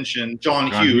just mentioned,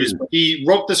 John Hughes. He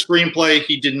wrote the screenplay.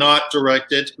 He did not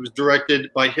direct it. It was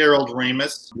directed by Harold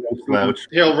Ramis.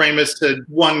 Harold Ramis had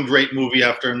one great movie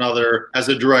after another as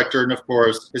a director, and of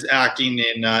course, his acting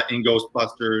in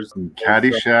Ghostbusters.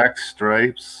 Caddyshack,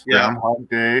 Stripes, Groundhog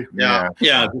Day.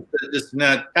 This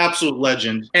absolute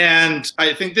legend. And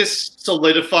I think this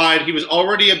solidified, he was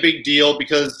already a big deal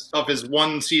because of his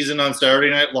one season on Saturday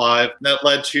Night Live. That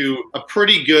led to a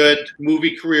pretty good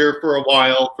movie career for a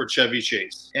while for Chevy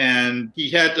Chase. And he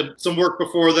had some work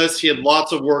before this. He had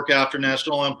lots of work after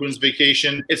National Lampoon's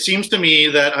Vacation. It seems to me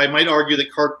that I might argue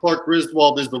that Clark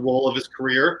Griswold is the role of his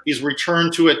career. He's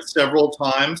returned to it several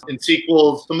times in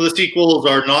sequels. Some of the sequels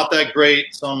are not that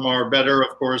great. Some are better.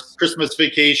 Of course, Christmas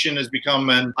Vacation has become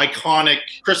an iconic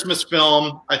Christmas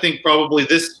film. I think probably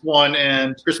this one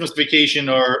and Christmas Vacation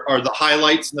are the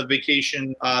highlights in the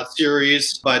Vacation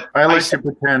series. But I like to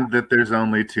pretend that there's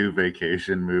only two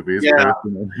Vacation movies. Yeah,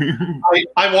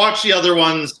 I watched the other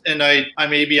ones, and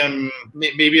maybe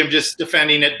I'm just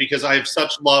defending it because I have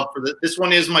such love for this. This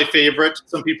one is my favorite.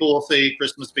 Some people will say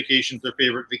Christmas Vacation is their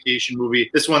favorite vacation movie.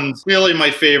 This one's really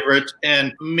my favorite,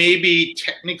 and maybe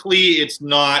technically it's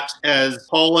not as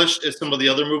polished as some of the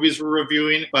other movies we're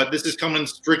reviewing, but this is coming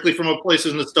strictly from a place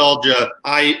of nostalgia.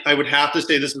 I would have to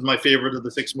say this is my favorite of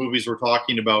the 6 movies we're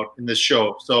talking about in this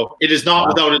show. So it is not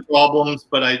without its problems,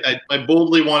 but I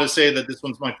boldly want to say that this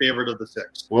one's my favorite of the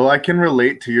 6. Well, I can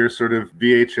relate to your sort of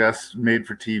VHS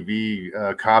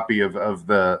made-for-TV copy of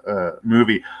the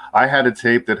movie. I had a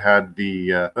tape that had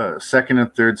the second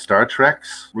and third Star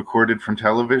Treks recorded from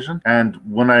television, and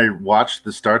when I watched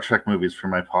the Star Trek movies for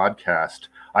my podcast,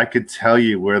 I could tell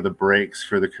you where the breaks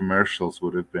for the commercials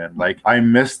would have been. Like, I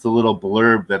missed the little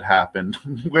blurb that happened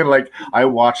when, like, I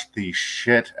watched the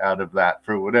shit out of that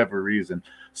for whatever reason.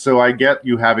 So I get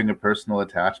you having a personal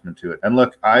attachment to it. And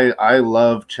look, I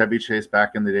love Chevy Chase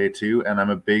back in the day too, and I'm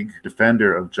a big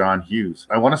defender of John Hughes.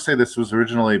 I want to say this was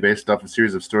originally based off a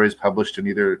series of stories published in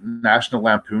either National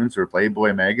Lampoon's or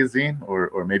Playboy magazine,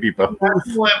 or maybe both.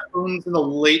 National Lampoon's in the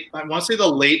late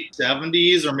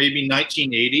 70s or maybe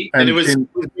 1980. And it was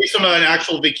based on an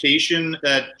actual vacation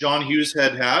that John Hughes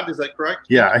had. Is that correct?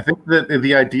 Yeah, I think that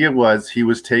the idea was he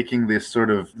was taking this sort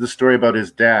of the story about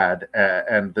his dad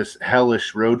and this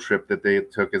hellish road trip that they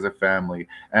took as a family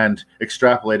and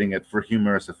extrapolating it for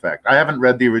humorous effect. I haven't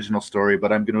read the original story,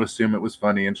 but I'm going to assume it was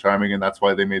funny and charming, and that's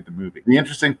why they made the movie. The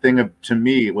interesting thing to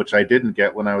me, which I didn't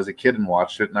get when I was a kid and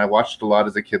watched it, and I watched a lot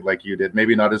as a kid like you did,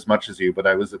 maybe not as much as you, but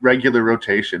I was a regular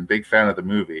rotation, big fan of the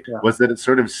movie, was that it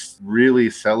sort of really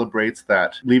celebrates that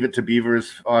that Leave It to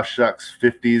Beaver's aw shucks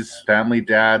 50s family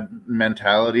dad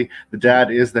mentality. The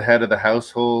dad is the head of the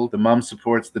household. The mom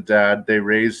supports the dad. They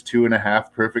raise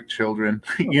 2.5 perfect children.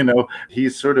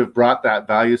 He's sort of brought that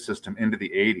value system into the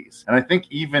 80s. And I think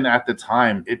even at the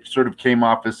time, it sort of came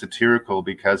off as satirical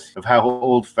because of how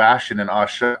old-fashioned and aw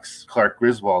shucks Clark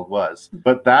Griswold was.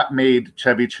 But that made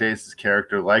Chevy Chase's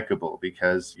character likable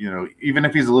because, even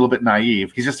if he's a little bit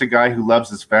naive, he's just a guy who loves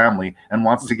his family and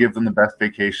wants to give them the best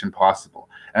vacation possible.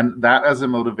 And that as a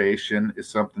motivation is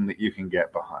something that you can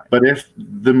get behind. But if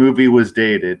the movie was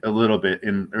dated a little bit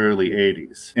in early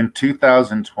 80s, in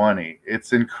 2020,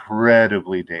 it's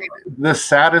incredibly dated. The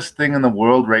saddest thing in the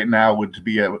world right now would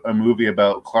be a movie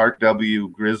about Clark W.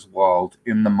 Griswold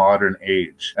in the modern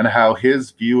age and how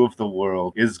his view of the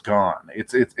world is gone.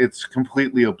 It's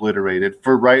completely obliterated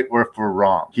for right or for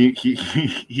wrong.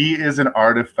 He is an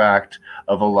artifact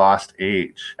of a lost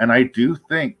age. And I do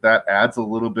think that adds a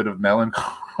little bit of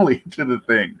melancholy to the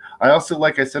thing. I also,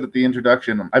 like I said at the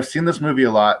introduction, I've seen this movie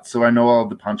a lot, so I know all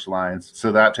the punchlines,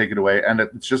 so that take it away, and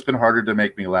it's just been harder to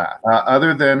make me laugh.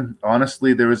 Other than,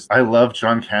 honestly, I love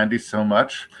John Candy so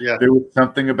much. Yeah. There was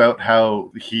something about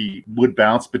how he would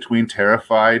bounce between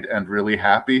terrified and really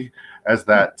happy as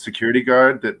that security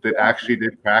guard that actually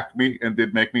did crack me and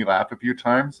did make me laugh a few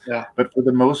times. Yeah. But for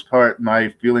the most part, my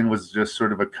feeling was just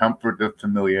sort of a comfort of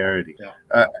familiarity. Yeah.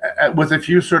 With a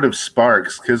few sort of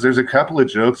sparks, because there's a couple of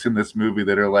jokes in this movie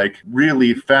that are like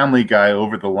really Family Guy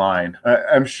over the line.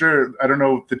 I'm sure, I don't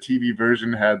know if the TV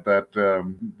version had that,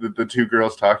 the two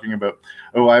girls talking about,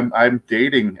 oh, I'm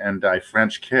dating and I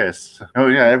French kiss. Oh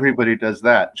yeah, everybody does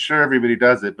that. Sure, everybody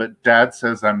does it, but Dad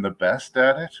says I'm the best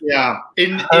at it. Yeah.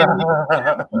 In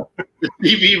the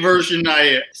TV version,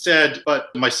 I said, but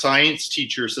my science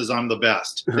teacher says I'm the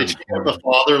best. They take out the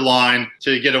father line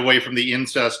to get away from the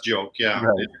incest joke. Yeah.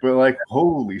 Right. But like,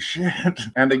 holy shit.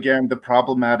 And again, the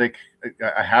problematic,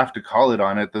 I have to call it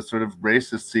on it, the sort of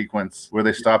racist sequence where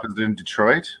they stop in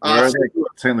Detroit.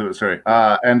 St. Louis, sorry.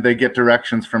 And they get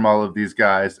directions from all of these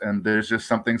guys. And there's just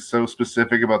something so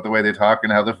specific about the way they talk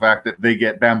and how the fact that they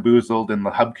get bamboozled and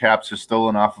the hubcaps are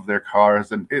stolen off of their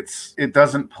cars. And it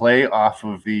doesn't play off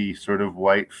of the sort of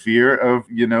white fear of,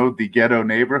 the ghetto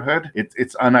neighborhood.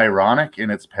 It's unironic in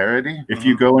its parody. If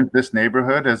you go into this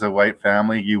neighborhood as a white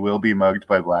family, you will be mugged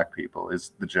by black people,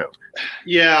 is the joke.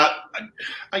 Yeah.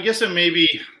 I guess I may be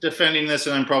defending this,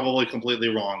 and I'm probably completely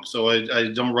wrong. So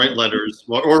I don't write letters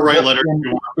or write letters.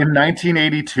 In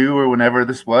 1982 or whenever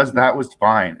this was, that was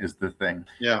fine, is the thing.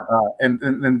 Yeah.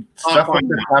 And stuff like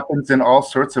that happens in all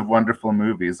sorts of wonderful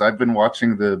movies. I've been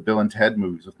watching the Bill and Ted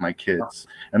movies with my kids,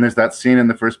 and there's that scene in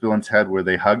the first Bill and Ted where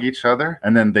they hug each other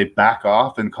and then they back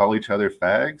off and call each other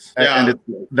fags. Yeah. And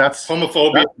that's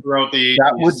homophobia throughout the 80s.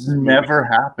 That would never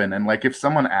happen. And like, if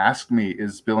someone asked me,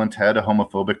 is Bill and Ted a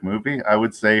homophobic movie? I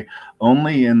would say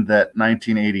only in that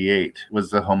 1988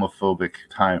 was a homophobic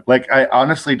time. Like, I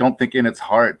honestly don't think in its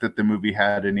heart that the movie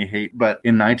had any hate, but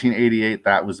in 1988,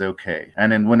 that was okay.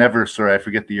 And in I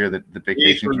forget the year that the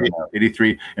Vacation came out, 83.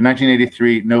 In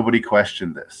 1983, nobody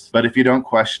questioned this. But if you don't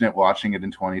question it watching it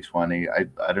in 2020,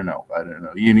 I don't know.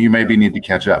 You maybe need to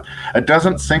catch up. It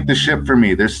doesn't sink the ship for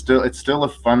me. It's still a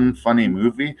fun, funny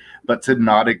movie, but to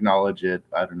not acknowledge it,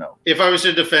 I don't know. If I was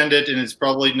to defend it, and it's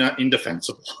probably not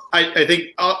indefensible, I think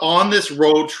on this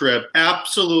road trip,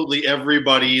 absolutely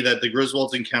everybody that the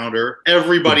Griswolds encounter,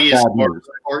 everybody is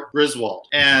Clark Griswold.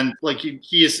 And like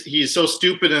he is so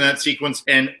stupid in that sequence,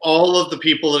 and all of the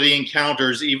people that he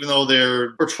encounters, even though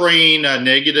they're portraying a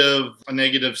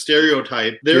negative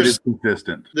stereotype, they're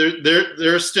consistent.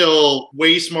 They're still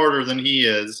way smarter than he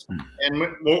is, and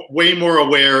way more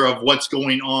aware of what's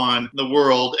going on in the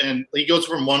world. And he goes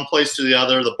from one place to the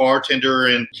other. The bartender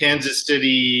in Kansas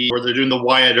City, where they're doing the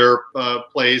Wyatt Earp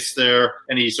place there,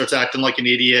 and he starts acting like an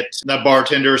idiot. That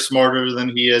bartender is smarter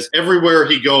than he is. Everywhere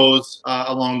he goes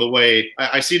along the way,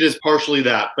 I see it as partially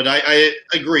that. But I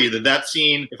agree that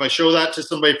scene, if I show that to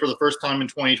somebody for the first time in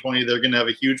 2020, they're going to have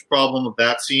a huge problem with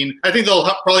that scene. I think they'll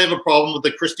probably have a problem with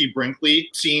the Christy Brinkley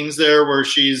scenes there, where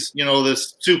she's,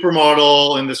 this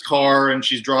supermodel in this car, and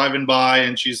she's driving by,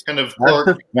 and she's kind of... That's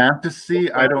a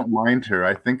fantasy. I don't mind her.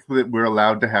 I think that we're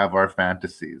allowed to have our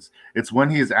fantasies. It's when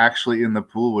he's actually in the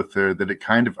pool with her that it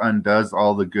kind of of undoes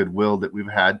all the goodwill that we've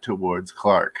had towards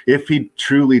Clark. If he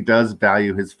truly does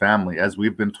value his family, as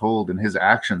we've been told, and his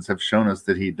actions have shown us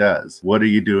that he does, what are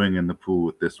you doing in the pool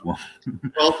with this woman?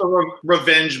 Also a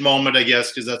revenge moment, I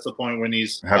guess, because that's the point when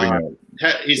he's having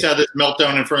he's had this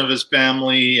meltdown in front of his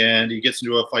family, and he gets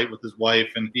into a fight with his wife,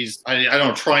 and he's I don't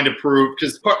know, trying to prove,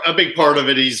 because a big part of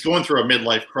it, he's going through a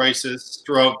midlife crisis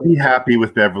throughout. Be happy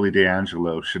with Beverly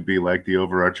D'Angelo should be like the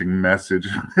overarching message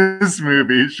of this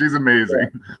movie. She's amazing.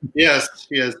 Yes,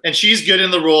 she is, and she's good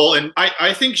in the role, and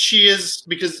I think she is,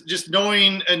 because just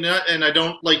knowing, and I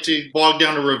don't like to bog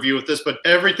down a review with this, but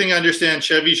everything I understand,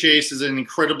 Chevy Chase is an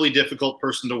incredibly difficult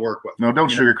person to work with. No, don't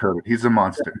sugarcoat it. He's a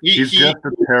monster. He's just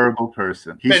a terrible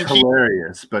person. He's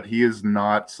hilarious, but he is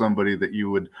not somebody that you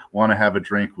would want to have a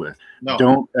drink with. No.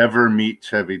 Don't ever meet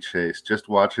Chevy Chase. Just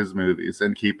watch his movies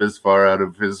and keep as far out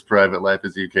of his private life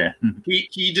as you can.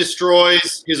 He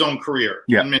destroys his own career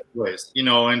in many ways,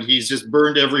 and he's just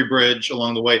burned every bridge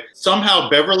along the way. Somehow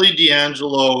Beverly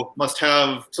D'Angelo must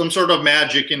have some sort of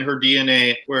magic in her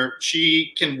DNA where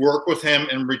she can work with him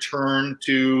and return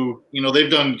to,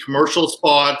 they've done commercial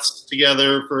spots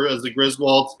together as the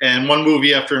Griswolds, and one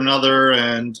movie after another.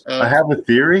 And I have a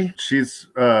theory. She's,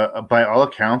 by all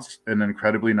accounts, an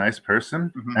incredibly nice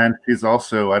person. Mm-hmm. And she's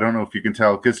also, I don't know if you can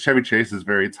tell, because Chevy Chase is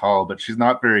very tall, but she's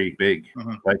not very big.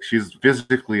 Mm-hmm. Like, she's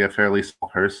physically a fairly small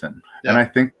person. Yeah. And I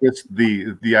think it's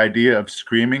the idea of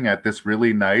screaming at this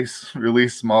really nice, really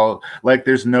small, like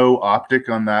there's no optic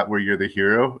on that where you're the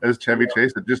hero as Chevy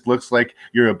Chase. It just looks like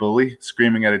you're a bully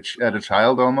screaming at a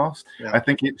child almost. Yeah. I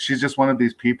think she's just one of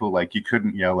these people like you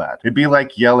couldn't yell at. It'd be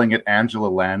like yelling at Angela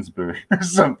Lansbury or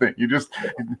something. You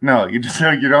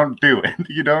don't do it.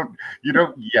 You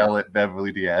don't yell at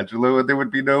Beverly D'Angelo. There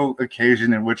would be no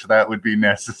occasion in which that would be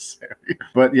necessary.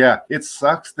 But yeah, it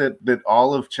sucks that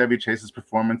all of Chevy Chase's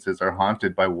performances are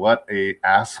haunted by what a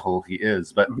asshole he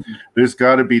is. But there's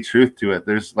got to be truth to it.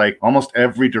 There's like almost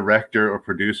every director or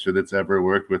producer that's ever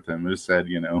worked with him who said,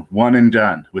 one and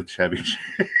done with Chevy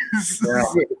Chase.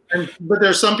 Yeah. But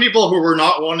there's some people who were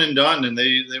not one and done, and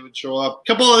they would show up.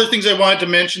 A couple other things I wanted to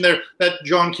mention there. That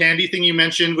John Candy thing you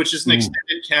mentioned, which is an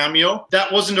extended cameo,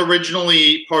 that wasn't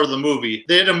originally part of the movie.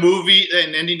 They had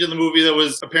an ending to the movie that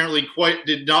was apparently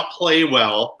did not play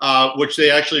well, which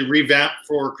they actually revamped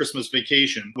for Christmas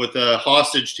Vacation with a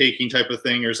hostage taking type of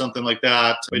thing or something like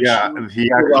that.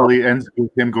 He actually ends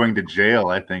with him going to jail,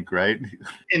 I think, right?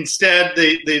 Instead,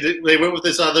 they went with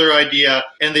this other idea,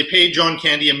 and they paid John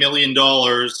Candy $1 million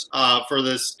for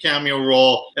this cameo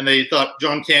role, and they thought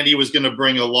John Candy was going to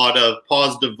bring a lot of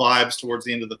positive vibes towards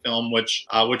the end of the film, which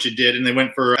it did, and they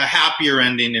went for a happier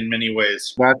ending in many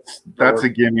ways. That's a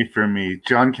gimme for me.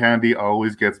 John Candy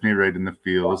always gets me right in the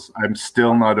feels. I'm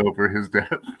still not over his death.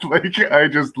 Like, I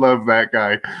just love that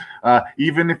guy.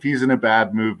 Even if he's in a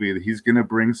bad movie, he's going to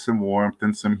bring some warmth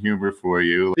and some humor for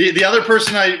you. The other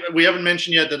person we haven't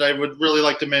mentioned yet that I would really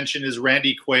like to mention is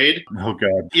Randy Quaid. Oh,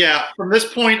 God. Yeah, from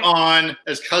this point on,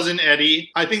 as Cousin Eddie,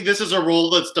 I think this is a role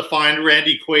that's defined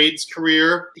Randy Quaid's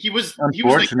career. He was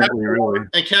an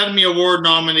Academy Award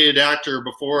nominated actor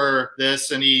before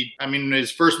this, and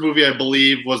his first movie, I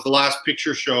believe, was The Last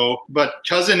Picture Show. But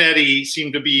Cousin Eddie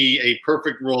seemed to be a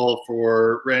perfect role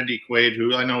for Randy Quaid,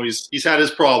 who I know he's had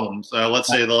his problems, let's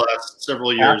say, the last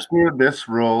several years. After this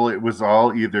role, it was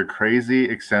all either crazy,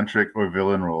 eccentric, or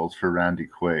villain roles for Randy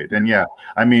Quaid. And yeah,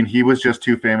 he was just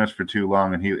too famous for too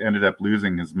long, and he ended up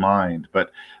losing his mind.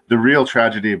 But the real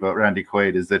tragedy about Randy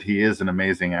Quaid is that he is an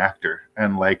amazing actor.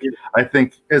 And I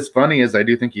think, as funny as I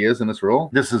do think he is in this role,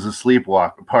 this is a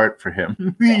sleepwalk apart for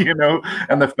him,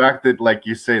 and the fact that, like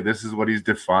you say, this is what he's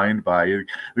defined by.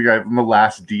 The guy from The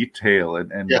Last Detail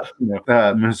and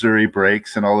Missouri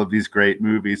Breaks and all of these great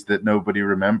movies that nobody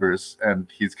remembers. And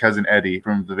he's Cousin Eddie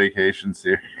from the Vacation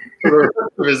series. For the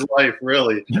rest of his life,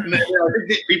 really. And I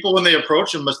think people, when they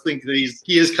approach him, must think that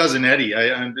he is Cousin Eddie.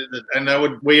 And that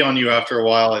would weigh on you after a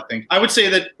while, I think. I would say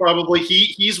that probably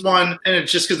he's one, and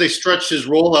it's just because they stretched his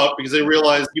role out because they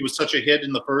realized he was such a hit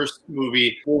in the first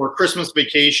movie. For Christmas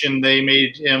Vacation, they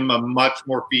made him a much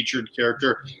more featured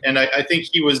character, and I think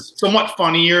he was somewhat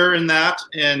funnier in that.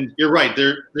 And you're right,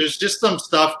 there's just some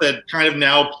stuff that kind of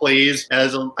now plays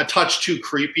as a touch too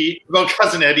creepy about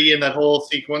Cousin Eddie in that whole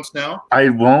sequence now. I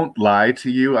won't lie to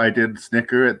you, I did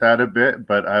snicker at that a bit,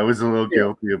 but I was a little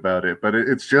guilty about it. But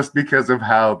it's just because of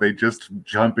how they just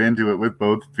jump into it with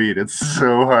both both feet. It's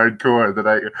so hardcore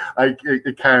that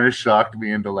it kind of shocked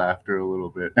me into laughter a little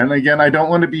bit. And again, I don't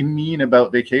want to be mean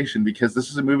about Vacation because this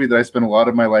is a movie that I spent a lot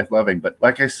of my life loving. But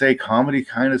like I say, comedy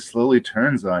kind of slowly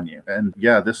turns on you. And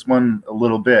yeah, this one a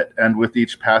little bit. And with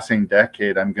each passing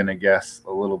decade, I'm going to guess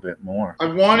a little bit more. I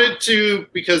wanted to,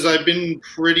 because I've been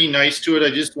pretty nice to it,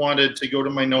 I just wanted to go to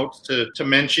my notes to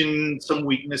mention some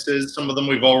weaknesses. Some of them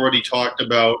we've already talked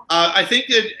about. I think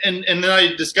that, and then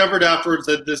I discovered afterwards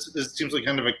that this seems like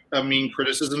kind of a mean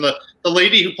criticism. The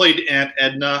lady who played Aunt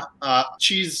Edna,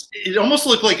 it almost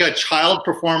looked like a child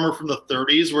performer from the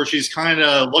 30s where she's kind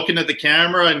of looking at the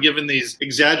camera and giving these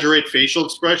exaggerated facial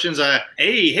expressions.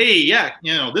 Hey, yeah,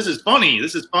 this is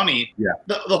funny. Yeah.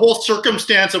 The whole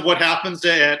circumstance of what happens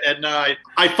to Aunt Edna,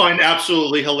 I find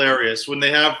absolutely hilarious when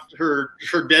they have her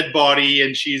dead body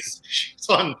and she's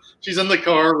on the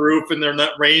car roof and they're in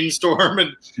that rainstorm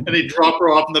and they drop her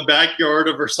off in the backyard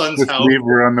of her son's house. Leave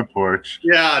her on the porch.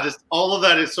 Yeah, just all of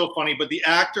that is so funny. But the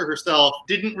actor herself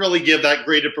didn't really give that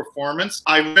great a performance.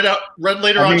 I read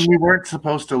later on. We weren't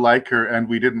supposed to like her and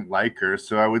we didn't like her,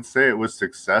 so I would say it was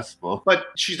successful. But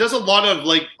she does a lot of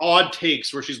like odd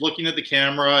takes where she's looking at the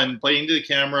camera and playing to the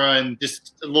camera and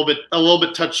just a little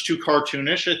bit touched too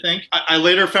cartoonish, I think. I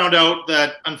later found out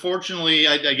that unfortunately,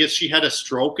 I guess she had a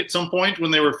stroke at some point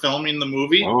when they were filming the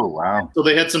movie. Oh, wow. So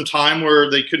they had some time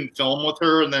where they couldn't film with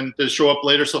her and then to show up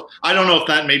later. So I don't know if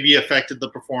that maybe affected the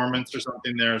performance or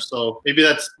something there. So maybe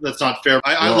that's not fair.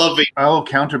 I love it. I'll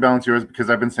counterbalance yours because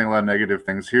I've been saying a lot of negative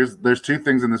things. There's two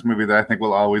things in this movie that I think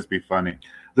will always be funny.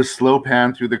 The slow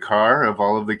pan through the car of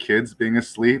all of the kids being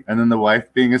asleep and then the wife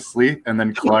being asleep and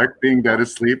then Clark being dead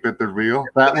asleep at the reel.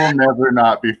 That will never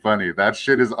not be funny. That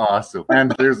shit is awesome.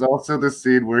 And there's also the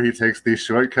scene where he takes the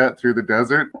shortcut through the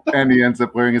desert and he ends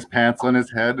up wearing his pants on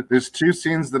his head. There's two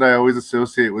scenes that I always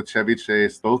associate with Chevy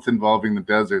Chase, both involving the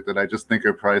desert, that I just think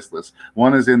are priceless.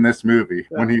 One is in this movie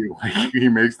when he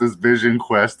makes this vision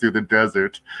quest through the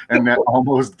desert and that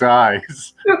almost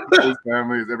dies. His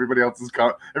family, everyone else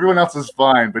is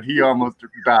fine. But he almost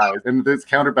dies. And this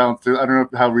counterbalance to, I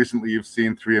don't know how recently you've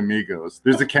seen Three Amigos.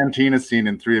 There's a cantina scene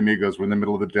in Three Amigos. We're in the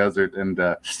middle of the desert, and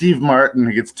Steve Martin,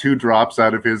 he gets 2 drops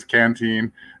out of his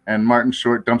canteen, and Martin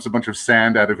Short dumps a bunch of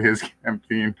sand out of his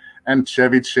canteen. And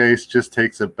Chevy Chase just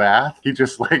takes a bath. He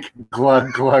just like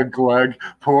glug, glug, glug,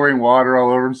 pouring water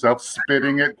all over himself,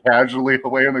 spitting it casually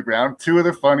away on the ground. 2 of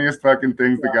the funniest fucking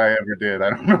things the guy ever did. I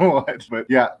don't know what. But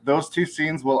yeah, those 2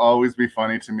 scenes will always be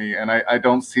funny to me. And I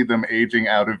don't see them aging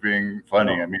out of being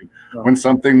funny. I mean, when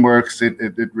something works, it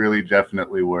really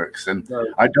definitely works. And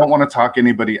I don't want to talk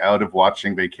anybody out of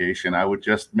watching Vacation. I would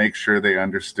just make sure they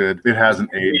understood it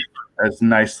hasn't aged as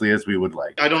nicely as we would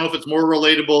like. I don't know if it's more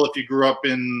relatable if you grew up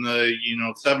in the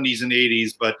 70s and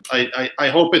 80s, but I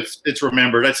hope it's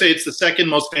remembered. I'd say it's the second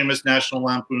most famous National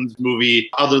Lampoon's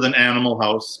movie other than Animal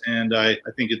House, and I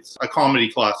think it's a comedy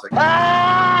classic.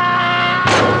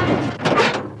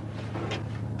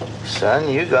 Son,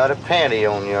 you got a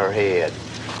panty on your head.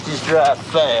 Just drive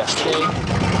fast, eh?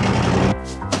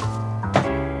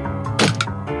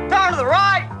 Turn to the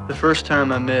right! The first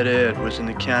time I met Ed was in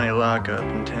the county lockup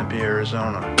in Tempe,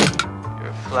 Arizona. You're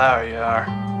a flower, you are.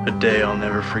 A day I'll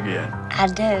never forget. I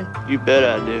do. You bet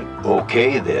I do.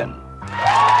 Okay, then.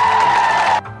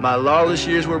 My lawless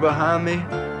years were behind me.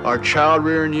 Our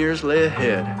child-rearing years lay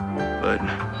ahead. But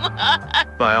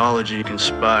biology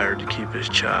conspired to keep us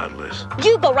childless.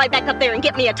 You go right back up there and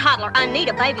get me a toddler. I need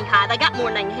a baby hide. I got more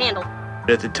than I can handle.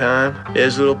 At the time,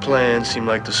 Ed's little plan seemed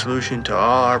like the solution to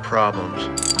all our problems.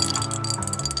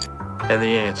 And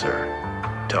the answer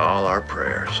to all our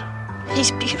prayers.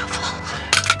 He's beautiful.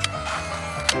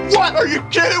 What? Are you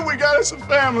kidding? We got us a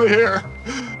family here.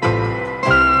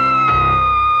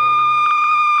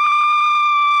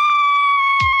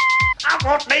 I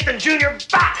want Nathan Jr.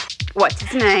 back! What's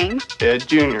his name? Ed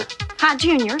Jr. Hi,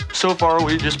 Junior. So far,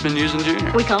 we've just been using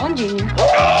Junior. We call him Junior.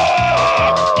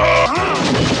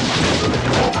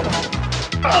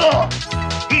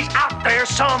 He's out there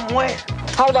somewhere.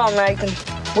 Hold on, Nathan.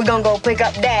 We're gonna go pick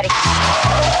up Daddy.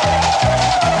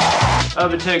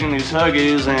 I've been taking these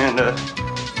Huggies and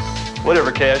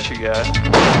whatever cash you got.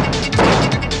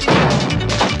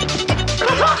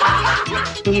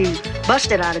 You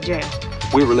busted out of jail.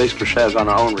 We released ourselves on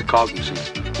our own recognizance.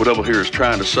 What Double here is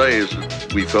trying to say is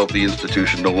that we felt the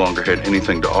institution no longer had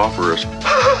anything to offer us.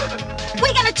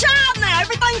 We got a child now.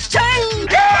 Everything's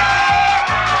changed.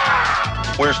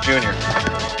 Where's Junior?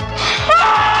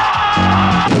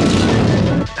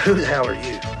 Who the hell are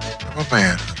you? I'm a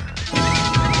man.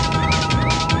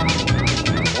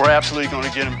 We're absolutely going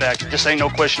to get him back. Just ain't no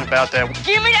question about that.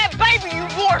 Give me that baby, you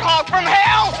warthog from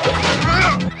hell!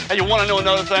 Hey, you want to know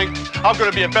another thing? I'm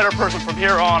gonna be a better person from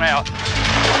here on out.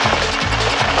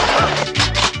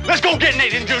 Let's go get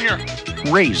Nathan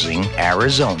Jr. Raising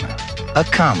Arizona, a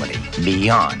comedy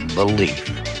beyond belief.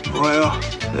 Well,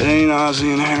 it ain't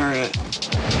Ozzie and Harriet.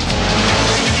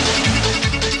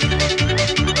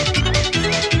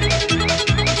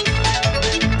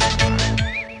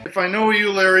 If I know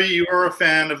you, Larry, you are a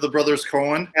fan of the Brothers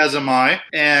Coen, as am I.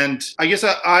 And I guess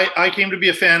I came to be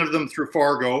a fan of them through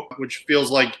Fargo, which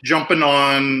feels like jumping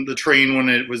on the train when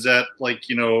it was at, like,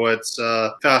 you know, its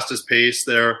fastest pace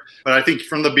there. But I think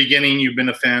from the beginning, you've been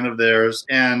a fan of theirs.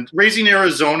 And Raising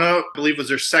Arizona, I believe, was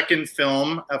their second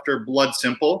film after Blood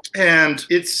Simple. And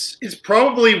it's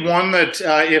probably one that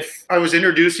if I was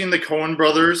introducing the Coen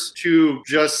brothers to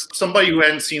just somebody who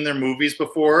hadn't seen their movies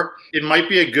before, it might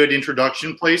be a good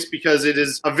introduction place, because it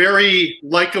is a very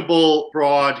likable,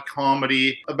 broad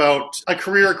comedy about a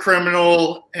career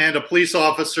criminal and a police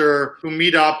officer who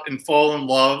meet up and fall in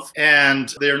love,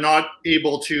 and they're not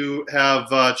able to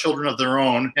have children of their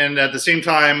own. And at the same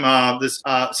time, this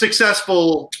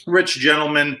successful rich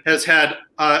gentleman has had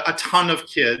a ton of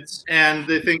kids, and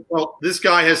they think, well, this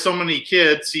guy has so many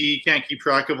kids, he can't keep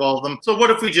track of all of them. So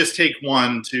what if we just take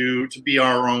one to be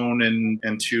our own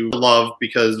and to love,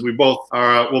 because we both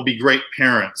will be great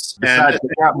parents. Besides,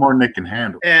 they got more than they can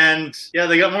handle. And yeah,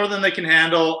 they got more than they can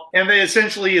handle, and they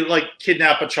essentially like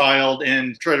kidnap a child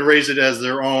and try to raise it as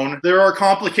their own. There are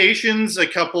complications. A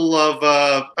couple of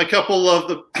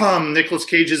the Nicolas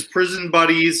Cage's prison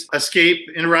buddies escape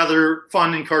in a rather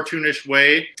fun and cartoonish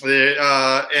way.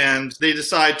 And they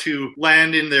decide to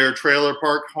land in their trailer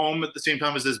park home at the same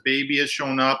time as this baby has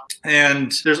shown up.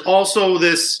 And there's also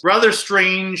this rather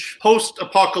strange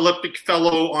post-apocalyptic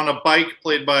fellow on a bike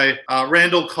played by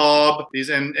Randall Cobb.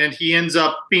 And he ends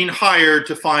up being hired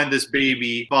to find this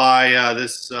baby by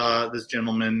this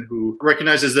gentleman who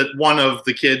recognizes that one of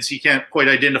the kids, he can't quite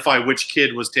identify which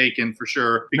kid was taken for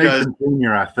sure, because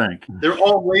Jr., I think. They're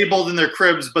all labeled in their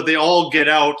cribs, but they all get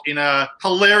out in a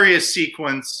hilarious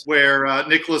sequence where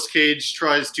Nicolas Cage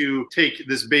tries to take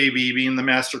this baby, being the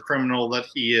master criminal that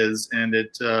he is, and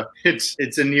it's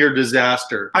a near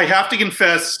disaster. I have to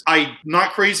confess, I'm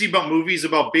not crazy about movies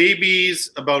about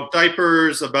babies, about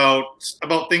diapers, about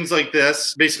things like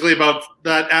this, basically about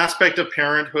that aspect of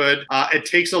parenthood. It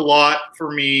takes a lot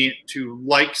for me to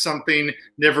like something,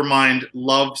 never mind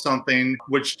love something,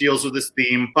 which deals with this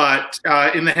theme. But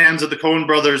in the hands of the Coen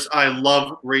brothers, I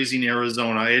love Raising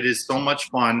Arizona. It is so much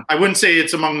fun. I wouldn't say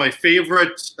it's among my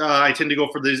favorite. I tend to go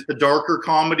for the darker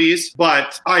comedies,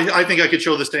 but I think I could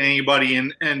show this to anybody,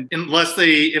 and unless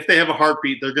if they have a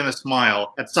heartbeat, they're going to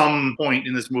smile at some point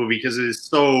in this movie, because it is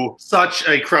such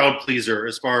a crowd pleaser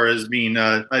as far as being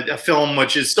a film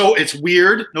which is it's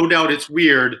weird. No doubt it's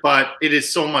weird, but it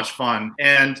is so much fun.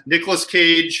 And Nicolas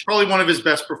Cage, probably one of his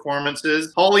best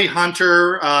performances. Holly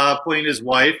Hunter playing his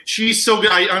wife. She's so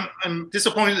good. I'm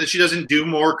disappointed that she doesn't do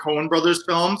more Coen brothers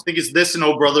films. I think it's this and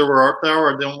Oh Brother, Where Art Thou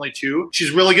are the only two.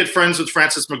 She's really good friends with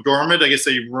Frances McDormand. I guess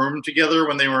they roomed together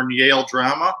when they were in Yale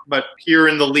Drama. But here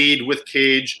in the lead with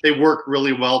Cage, they work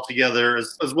really well together,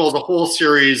 as well as a whole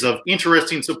series of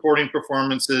interesting supporting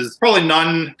performances. Probably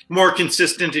none more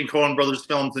consistent in Coen brothers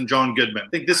films than John Goodman. I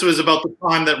think this was about the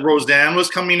time that Roseanne was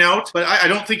coming out, but I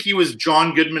don't think he was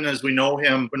John Goodman as we know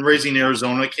him when Raising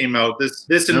Arizona came out.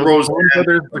 This and Roseanne.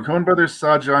 The Coen brothers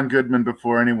saw John Goodman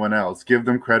before anyone else. Give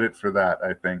them credit for that,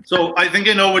 I think. So I think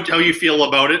I know how you feel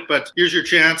about it, but here's your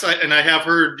chance. And I have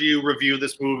heard you review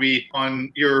this movie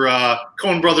on your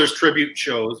Coen brothers tribute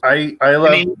shows. I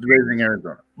love Raising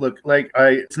Arizona. Look,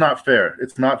 it's not fair.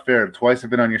 It's not fair. Twice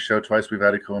I've been on your show. Twice we've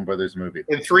had a Coen brothers movie.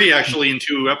 And 3 actually in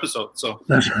 2 episodes. So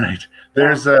that's right.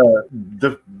 There's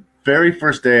the very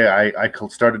first day I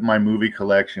started my movie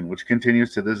collection, which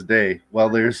continues to this day, while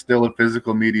there's still a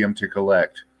physical medium to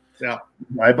collect. Yeah.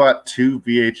 I bought 2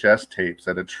 VHS tapes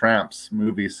at a Tramps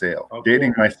movie sale,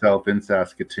 dating myself in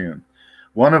Saskatoon.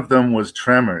 One of them was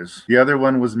Tremors. The other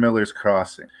one was Miller's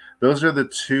Crossing. Those are the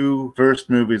 2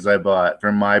 first movies I bought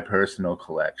from my personal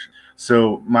collection.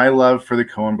 So my love for the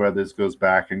Coen brothers goes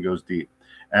back and goes deep.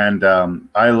 And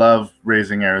I love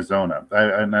Raising Arizona.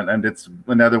 And it's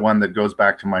another one that goes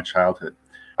back to my childhood.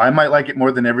 I might like it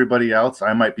more than everybody else.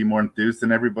 I might be more enthused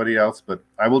than everybody else, but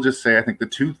I will just say I think the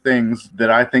 2 things that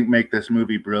I think make this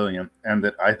movie brilliant and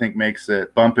that I think makes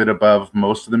it bump it above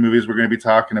most of the movies we're going to be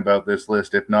talking about this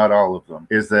list, if not all of them,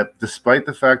 is that despite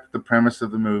the fact that the premise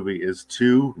of the movie is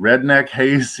 2 redneck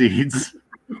hayseeds,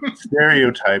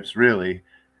 stereotypes really,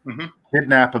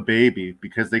 kidnap a baby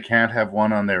because they can't have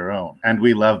one on their own, and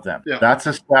we love them. Yeah. That's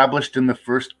established in the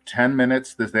first 10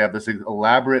 minutes. They have this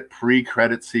elaborate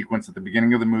pre-credit sequence at the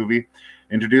beginning of the movie,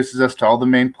 introduces us to all the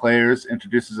main players,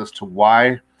 introduces us to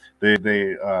why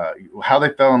how they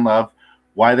fell in love,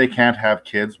 why they can't have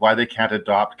kids, why they can't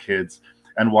adopt kids,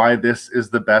 and why this is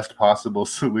the best possible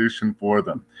solution for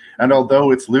them. And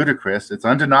although it's ludicrous, it's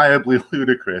undeniably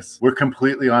ludicrous, we're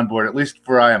completely on board, at least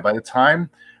for I am. By the time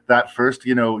that first,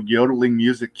 yodeling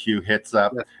music cue hits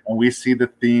up and we see the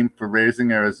theme for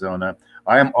Raising Arizona,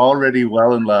 I am already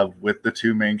well in love with the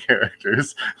two main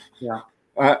characters. Yeah.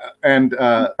 And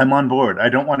I'm on board. I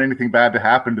don't want anything bad to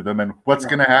happen to them. And what's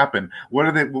going to happen? What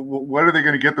are they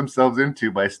going to get themselves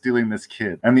into by stealing this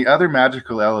kid? And the other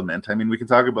magical element, I mean, we can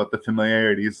talk about the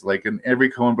familiarities. Like in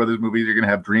every Coen Brothers movie, you're going to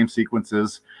have dream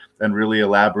sequences and really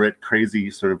elaborate,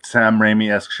 crazy sort of Sam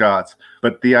Raimi-esque shots.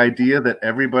 But the idea that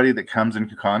everybody that comes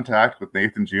into contact with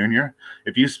Nathan Jr.,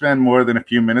 if you spend more than a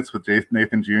few minutes with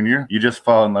Nathan Jr., you just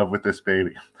fall in love with this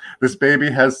baby. This baby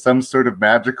has some sort of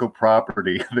magical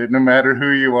property that no matter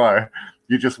who you are,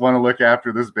 you just want to look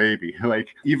after this baby. Like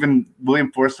even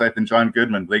William Forsythe and John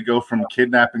Goodman, they go from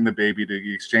kidnapping the baby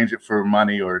to exchange it for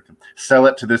money or sell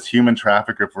it to this human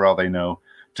trafficker for all they know,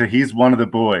 to he's one of the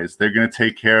boys. They're going to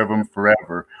take care of him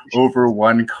forever over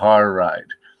one car ride.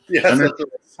 Yes, and there's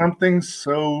something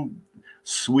so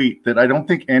sweet that I don't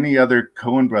think any other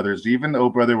Coen brothers, even Oh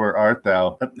Brother Where Art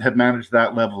Thou, have managed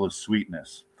that level of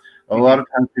sweetness. A lot of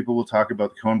times people will talk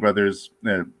about the Coen brothers,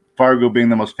 Fargo being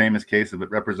the most famous case of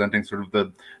it, representing sort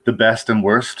of the best and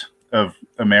worst of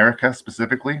America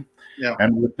specifically. Yeah.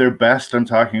 And with their best, I'm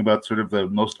talking about sort of the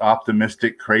most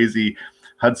optimistic, crazy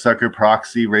Hudsucker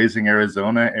Proxy, Raising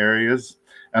Arizona areas.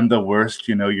 And the worst,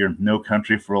 your No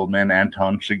Country for Old Men,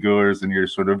 Anton Chigurh's, and your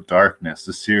sort of darkness,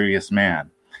 the serious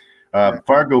man.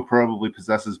 Fargo probably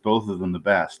possesses both of them the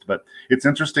best, but it's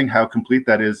interesting how complete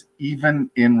that is, even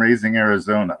in Raising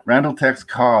Arizona. Randall Tex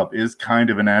Cobb is kind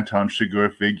of an Anton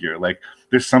Chigurh figure. Like,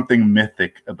 there's something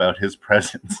mythic about his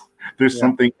presence. There's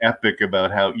something epic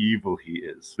about how evil he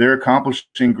is. They're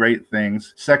accomplishing great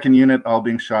things. Second Unit, all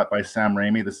being shot by Sam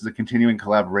Raimi. This is a continuing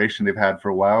collaboration they've had for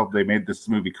a while. They made this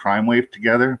movie Crime Wave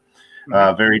together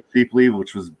very cheaply,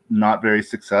 which was not very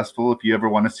successful. If you ever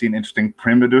want to see an interesting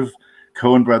primitive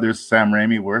Coen Brothers Sam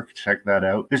Raimi work, check that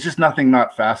out. There's just nothing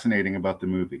not fascinating about the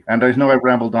movie. And I know I've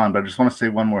rambled on, but I just want to say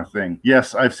one more thing.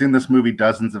 Yes, I've seen this movie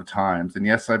dozens of times, and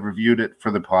yes, I've reviewed it for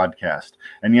the podcast.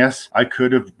 And yes, I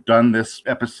could have done this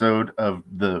episode of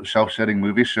the Shelf Shedding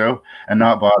Movie Show and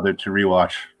not bothered to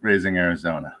rewatch Raising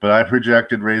Arizona. But I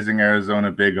projected Raising Arizona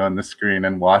big on the screen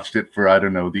and watched it for,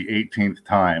 the 18th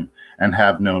time and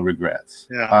have no regrets.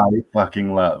 Yeah. I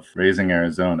fucking love Raising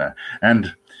Arizona.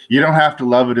 And you don't have to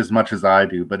love it as much as I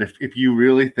do, but if you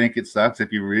really think it sucks,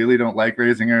 if you really don't like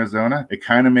Raising Arizona, it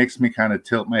kind of makes me kind of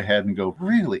tilt my head and go,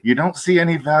 really? You don't see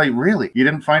any value? Really? You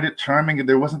didn't find it charming?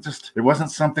 There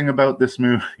wasn't something about this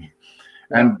movie.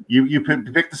 And you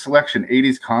pick the selection,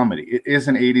 80s comedy. It is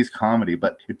an 80s comedy,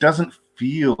 but it doesn't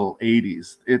feel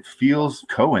 80s. It feels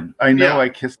Coen. I know I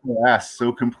kiss their ass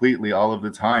so completely all of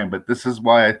the time, but this is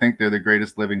why I think they're the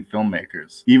greatest living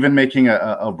filmmakers. Even making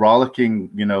a rollicking,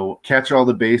 catch all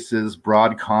the bases,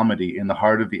 broad comedy in the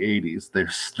heart of the 80s, they're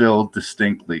still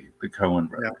distinctly the Coen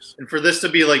brothers. And for this to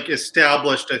be like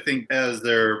established, I think as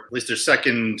their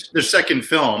second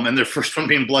film, and their first one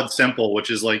being Blood Simple,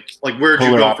 which is like where'd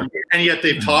you go from here? And yet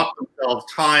they've topped themselves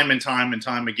time and time and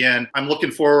time again. I'm looking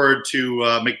forward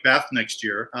to Macbeth next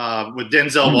year with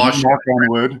Denzel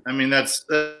Washington. I mean, that's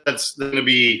going to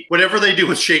be whatever they do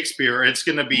with Shakespeare. It's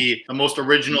going to be the most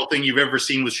original thing you've ever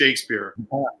seen with Shakespeare.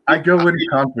 I go in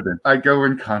confident.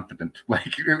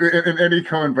 Like in any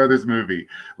Coen Brothers movie.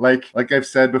 Like I've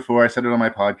said before, I said it on my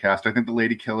podcast. I think The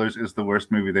Lady Killers is the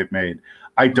worst movie they've made.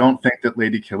 I don't think that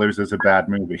Lady Killers is a bad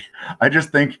movie. I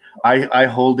just think I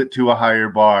hold it to a higher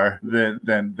bar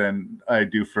than I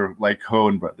do for like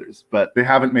Coen Brothers. But they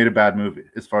haven't made a bad movie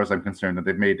as far as I'm concerned.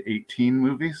 They've made 18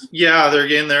 movies. Yeah, they're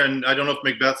getting there, and I don't know if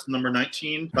Macbeth's number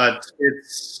 19, but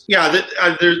it's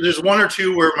there's one or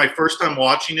two where my first time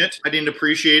watching it, I didn't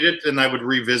appreciate it, and I would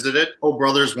revisit it. Oh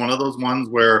Brother's one of those ones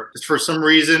where just for some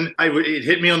reason it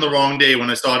hit me on the wrong day when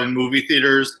I saw it in movie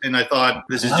theaters, and I thought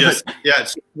this is just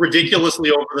it's ridiculously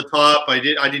over the top.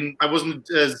 I wasn't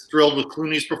as thrilled with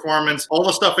Clooney's performance. All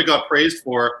the stuff it got praised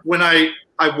for. When I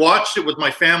watched it with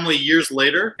my family years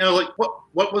later, and I was like,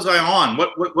 what was I on?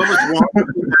 What was wrong with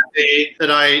that day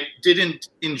that I didn't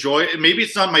enjoy it? Maybe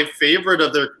it's not my favorite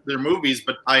of their movies,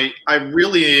 but I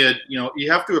really,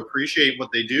 you have to appreciate what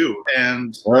they do.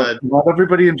 And not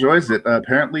everybody enjoys it.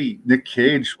 Apparently, Nick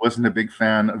Cage wasn't a big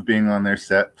fan of being on their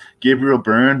set. Gabriel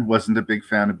Byrne wasn't a big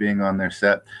fan of being on their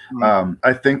set.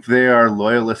 I think they are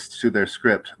loyalists to their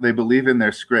script. They believe in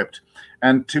their script.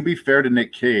 And to be fair to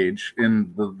Nick Cage,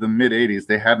 in the mid 80s,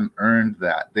 they hadn't earned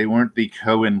that. They weren't the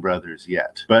Coen brothers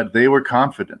yet, but they were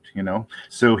confident, you know?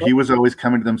 So he was always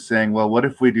coming to them saying, well, what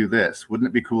if we do this? Wouldn't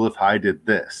it be cool if I did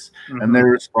this? Mm-hmm. And their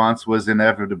response was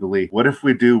inevitably, what if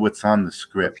we do what's on the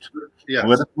script? Yes.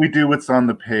 What if we do what's on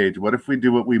the page? What if we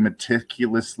do what we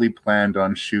meticulously planned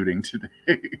on shooting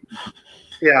today?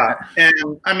 Yeah, and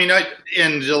I mean,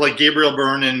 like Gabriel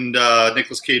Byrne and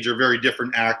Nicolas Cage are very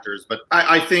different actors, but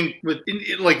I think with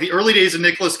like the early days of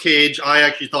Nicolas Cage, I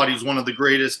actually thought he was one of the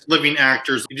greatest living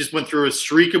actors. He just went through a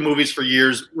streak of movies for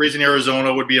years. Raising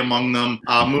Arizona would be among them.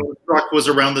 Moonstruck was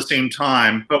around the same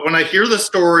time. But when I hear the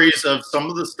stories of some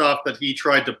of the stuff that he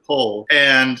tried to pull,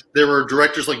 and there were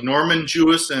directors like Norman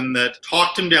Jewison that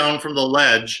talked him down from the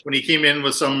ledge when he came in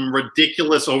with some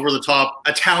ridiculous, over-the-top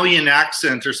Italian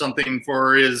accent or something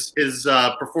for his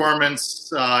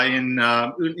performance in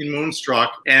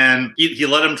Moonstruck, and he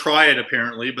let him try it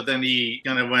apparently, but then he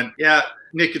kind of went, yeah,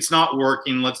 Nick, it's not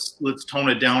working. Let's tone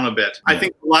it down a bit. I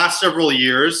think the last several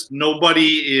years,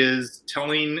 nobody is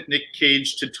telling Nick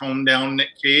Cage to tone down Nick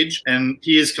Cage, and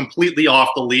he is completely off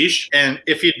the leash. And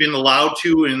if he'd been allowed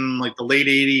to in like the late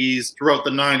 80s, throughout the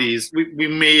 90s, we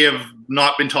may have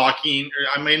not been talking,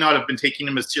 or I may not have been taking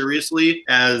him as seriously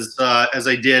as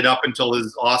I did up until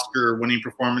his Oscar-winning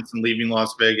performance in Leaving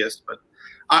Las Vegas. But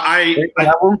I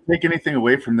won't take anything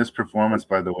away from this performance,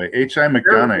 by the way. H.I.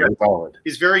 McDonough is solid.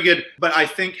 He's very good, but I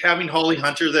think having Holly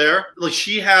Hunter there, like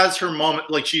she has her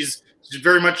moment, like she's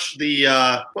very much the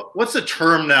what's the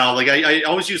term now? Like I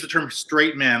always use the term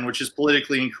straight man, which is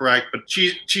politically incorrect, but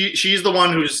she's the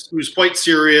one who's quite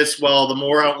serious, while the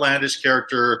more outlandish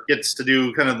character gets to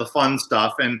do kind of the fun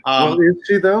stuff. And well, is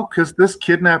she though? Because this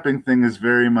kidnapping thing is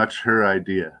very much her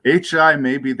idea. H.I.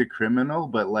 may be the criminal,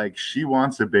 but like she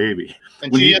wants a baby.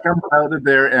 And when he comes out of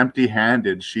there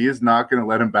empty-handed, she is not going to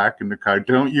let him back in the car.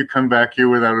 Don't you come back here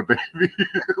without a baby?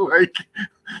 Like.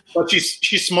 But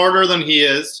she's smarter than he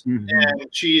is, and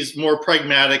she's more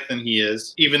pragmatic than he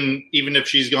is, even if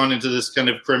she's gone into this kind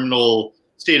of criminal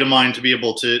state of mind to be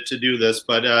able to do this.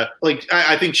 But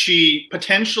I think she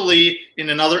potentially, in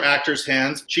another actor's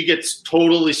hands, she gets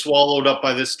totally swallowed up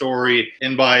by this story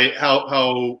and by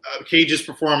how Cage's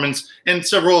performance and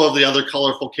several of the other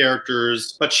colorful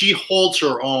characters. But she holds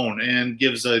her own and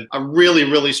gives a really,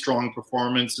 really strong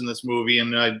performance in this movie.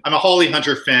 And I'm a Holly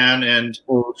Hunter fan. And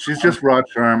she's just raw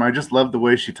charm. I just love the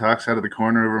way she talks out of the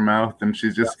corner of her mouth, and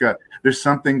she's just there's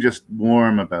something just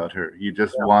warm about her. You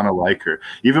just want to like her.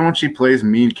 Even when she plays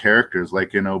mean characters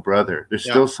like in Oh Brother, there's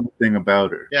still something about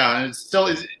her. Yeah, and it's still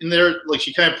in there, like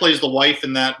she kind of plays the wife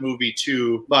in that movie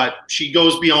too, but she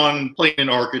goes beyond playing an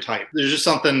archetype. There's just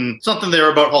something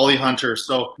there about Holly Hunter.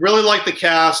 So really like the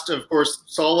cast, of course,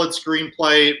 solid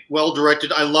screenplay, well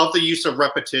directed. I love the use of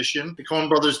repetition. The Coen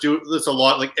brothers do this a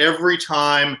lot. Like every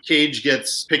time Cage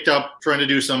gets picked up trying to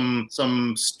do some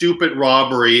stupid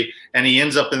robbery, and he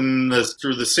ends up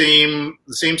through the same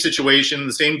situation,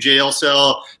 the same jail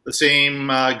cell, the same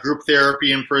group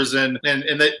therapy in prison, and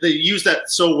they use that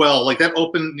so well. Like that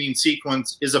opening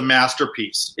sequence is a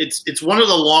masterpiece. It's one of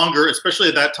the longer, especially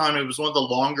at that time, it was one of the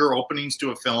longer openings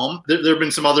to a film. There have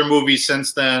been some other movies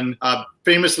since then.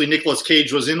 Famously, Nicolas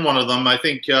Cage was in one of them. I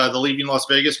think the Leaving Las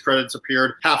Vegas credits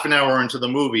appeared half an hour into the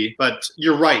movie. But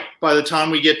you're right. By the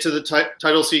time we get to the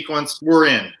title sequence, we're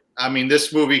in. I mean,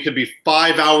 this movie could be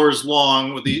 5 hours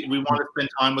long. We want to spend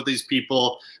time with these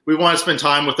people. We want to spend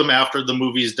time with them after the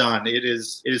movie's done. It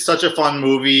is such a fun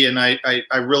movie, and I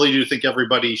really do think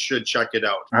everybody should check it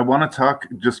out. I want to talk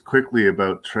just quickly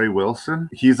about Trey Wilson.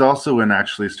 He's also in,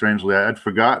 actually, strangely, I'd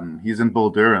forgotten. He's in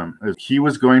Bull Durham. He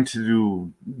was going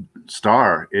to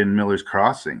star in Miller's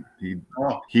Crossing.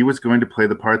 He was going to play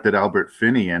the part that Albert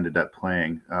Finney ended up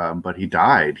playing, but he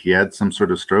died. He had some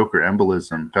sort of stroke or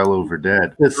embolism, fell over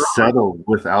dead. It settled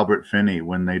with Albert Finney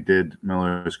when they did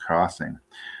Miller's Crossing.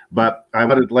 But I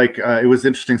would it was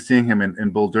interesting seeing him in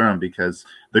Bull Durham, because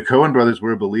the Coen brothers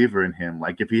were a believer in him.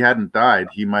 Like if he hadn't died,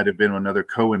 he might have been another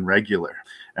Coen regular.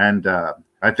 And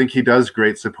I think he does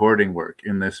great supporting work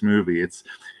in this movie.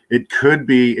 It could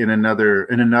be in another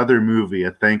movie,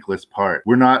 a thankless part.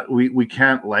 We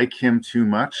can't like him too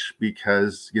much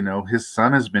because, his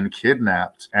son has been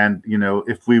kidnapped. And,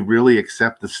 if we really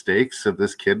accept the stakes of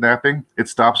this kidnapping, it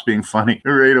stops being funny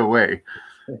right away.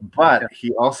 But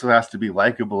he also has to be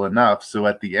likable enough. So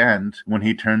at the end, when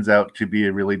he turns out to be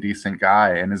a really decent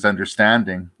guy and is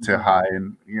understanding to high,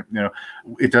 and,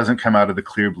 it doesn't come out of the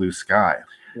clear blue sky.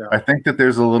 Yeah. I think that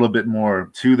there's a little bit more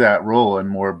to that role and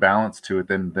more balance to it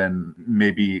than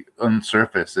maybe on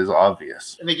surface is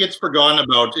obvious. And it gets forgotten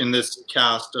about in this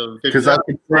cast of... Because I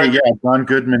could say, yeah, John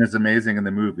Goodman is amazing in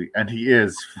the movie, and he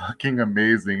is fucking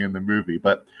amazing in the movie.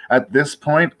 But at this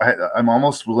point, I'm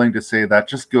almost willing to say that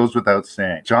just goes without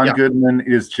saying. John Goodman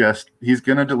is just, he's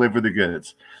going to deliver the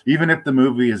goods. Even if the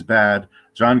movie is bad,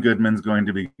 John Goodman's going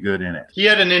to be good in it. He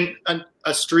had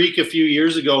a streak a few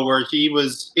years ago where he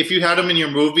was, if you had him in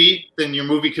your movie, then your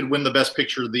movie could win the Best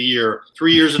Picture of the year.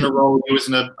 3 years in a row, he was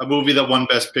in a movie that won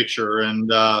Best Picture.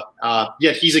 And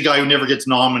yet he's a guy who never gets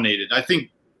nominated. I think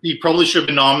he probably should have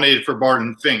been nominated for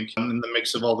Barton Fink in the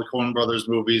mix of all the Coen Brothers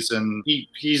movies. And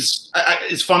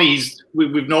it's funny,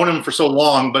 we've known him for so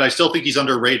long, but I still think he's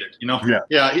underrated, you know?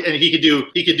 Yeah. And he could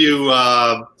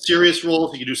do serious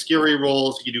roles, he could do scary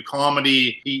roles, he could do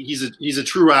comedy. He's a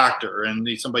true actor, and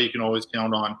he's somebody you can always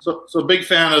count on. So big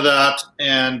fan of that.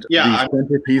 And yeah. The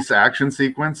centerpiece action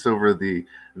sequence over the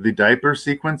diaper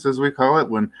sequence, as we call it,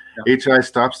 when H.I.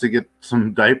 stops to get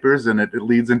some diapers and it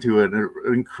leads into an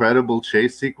incredible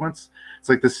chase sequence. It's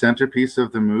like the centerpiece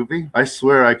of the movie. I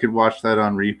swear I could watch that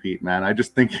on repeat, man. I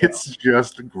just think it's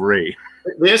just great.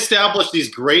 They established these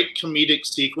great comedic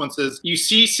sequences. You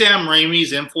see Sam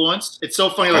Raimi's influence. It's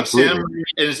so funny, like Sam Raimi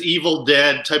and his Evil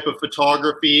Dead type of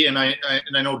photography. And I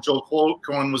know Joe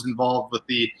Coen was involved with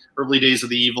the early days of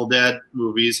the Evil Dead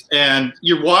movies. And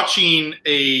you're watching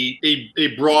a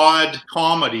broad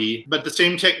comedy, but the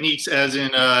same techniques as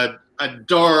in a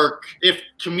dark, if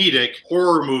comedic,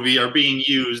 horror movie are being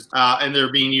used, and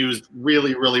they're being used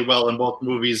really, really well in both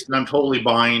movies, and I'm totally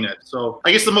buying it. So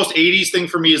I guess the most 80s thing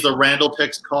for me is the Randall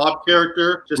Tex Cobb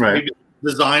character, just maybe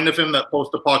the design of him, that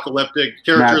post-apocalyptic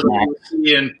character that we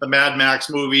see in the Mad Max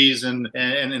movies and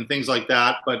things like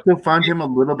that. But I still find him a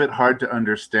little bit hard to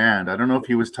understand. I don't know if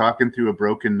he was talking through a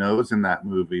broken nose in that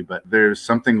movie, but there's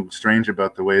something strange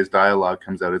about the way his dialogue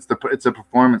comes out. It's a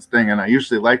performance thing, and I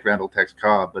usually like Randall Tex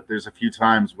Cobb, but there's a few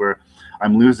times where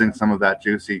I'm losing some of that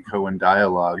juicy Coen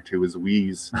dialogue to his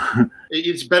wheeze.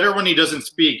 It's better when he doesn't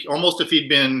speak. Almost if he'd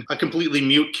been a completely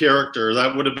mute character,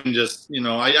 that would have been just,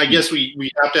 I guess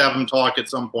we have to have him talk at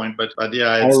some point. But yeah,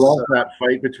 I love that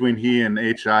fight between he and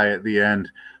H.I. at the end.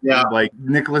 Yeah, like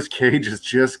Nicolas Cage is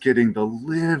just getting the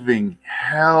living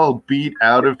hell beat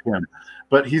out of him,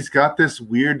 but he's got this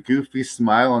weird, goofy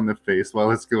smile on the face while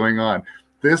it's going on.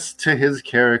 This to his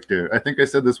character, I think I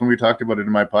said this when we talked about it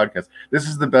in my podcast, this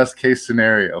is the best case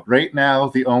scenario. Right now,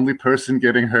 the only person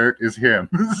getting hurt is him.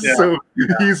 So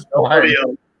he's fine.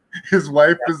 His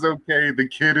wife is okay. The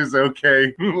kid is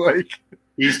okay.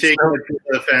 He's taking it to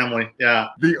the family. Yeah.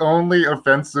 The only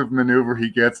offensive maneuver he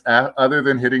gets, other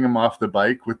than hitting him off the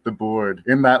bike with the board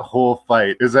in that whole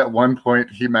fight, is at one point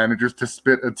he manages to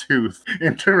spit a tooth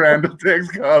into Randall Tex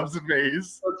Cobb's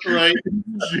face. That's right.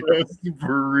 Just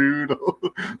brutal.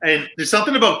 And there's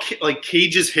something about like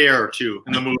Cage's hair too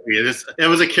in the movie. It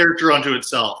was a character unto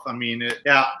itself. I mean,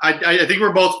 I think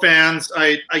we're both fans.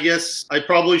 I guess I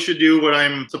probably should do what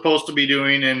I'm supposed to be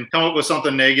doing and come up with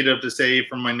something negative to say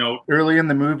from my note. Early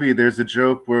in the movie, there's a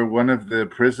joke where one of the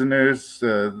prisoners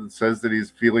says that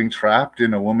he's feeling trapped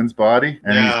in a woman's body,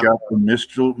 and he's got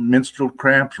the menstrual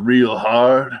cramps real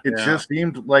hard. It just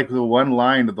seemed like the one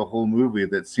line of the whole movie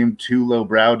that seemed too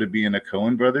lowbrow to be in a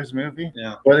Coen Brothers movie.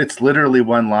 Yeah. But it's literally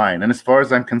one line, and as far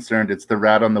as I'm concerned, it's the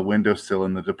rat on the windowsill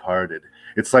in The Departed.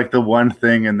 It's like the one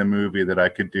thing in the movie that I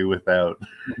could do without.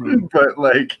 But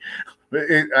like,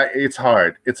 it's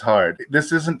hard. It's hard.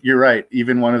 This isn't, you're right,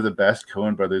 even one of the best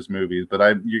Coen Brothers movies, but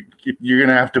you're going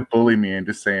to have to bully me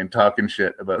into talking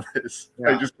shit about this.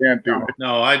 I just can't do it.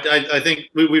 No, I think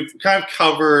we've kind of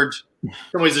covered, in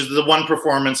some ways, there's the one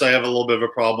performance I have a little bit of a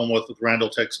problem with Randall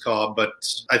Tex Cobb, but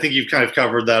I think you've kind of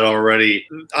covered that already.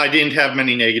 I didn't have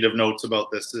many negative notes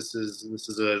about this. This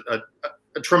is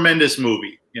a tremendous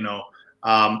movie,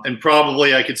 and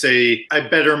probably I could say a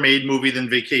better made movie than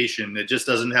Vacation. It just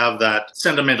doesn't have that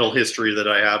sentimental history that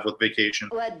I have with Vacation.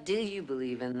 What do you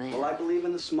believe in then? Well, I believe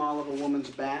in the small of a woman's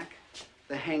back,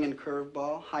 the hanging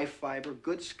curveball, high fiber,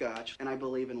 good scotch, and I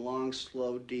believe in long,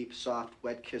 slow, deep, soft,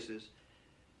 wet kisses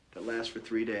that last for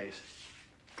 3 days.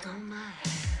 Oh, my.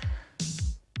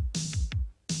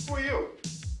 Who are you?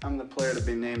 I'm the player to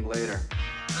be named later.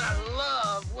 I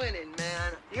love winning,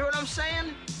 man. You hear what I'm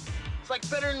saying? It's like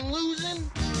better than losing.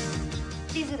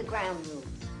 These are the ground rules.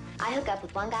 I hook up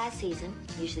with one guy a season.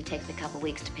 Usually takes me a couple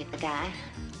weeks to pick the guy.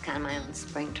 Kind of my own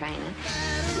spring training.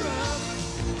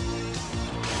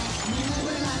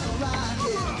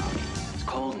 It's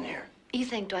cold in here. You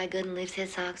think Dwight Gooden leaves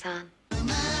his socks on?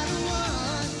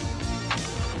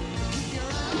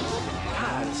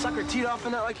 God, the sucker teed off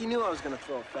in that like he knew I was going to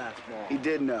throw a fastball. He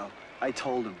did know. I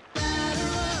told him.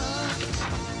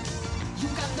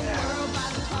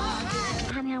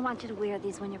 Honey, I want you to wear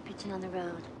these when you're pitching on the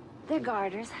road. They're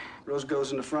garters. Rose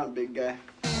goes in the front, big guy.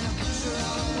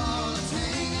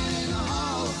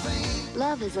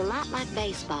 Love is a lot like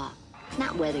baseball. It's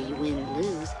not whether you win or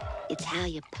lose. It's how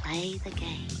you play the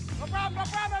game. No problem,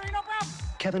 baby, no problem.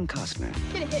 Kevin Costner.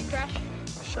 Get a hit, Crash.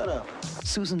 Shut up.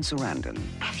 Susan Sarandon.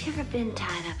 Have you ever been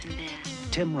tied up in bed?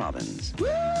 Tim Robbins.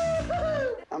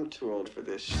 Woo-hoo! I'm too old for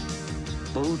this.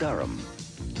 Bull Durham.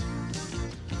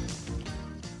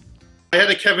 I had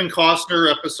a Kevin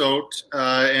Costner episode,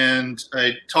 and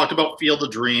I talked about Field of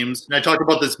Dreams, and I talked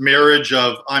about this marriage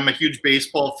of I'm a huge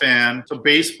baseball fan, so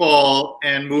baseball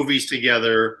and movies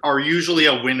together are usually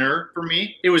a winner for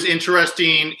me. It was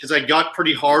interesting because I got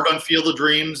pretty hard on Field of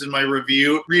Dreams in my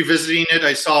review. Revisiting it,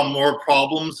 I saw more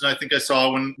problems than I think I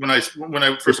saw when I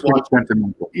first watched it.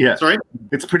 Sentimental. Yeah, sorry,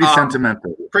 it's pretty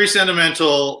sentimental. Pretty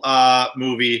sentimental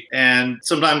movie, and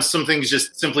sometimes some things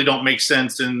just simply don't make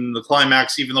sense in the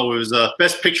climax, even though it was a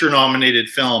Best Picture nominated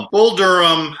film. Bull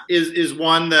Durham is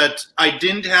one that I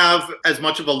didn't have as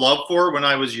much of a love for when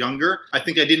I was younger. I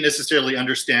think I didn't necessarily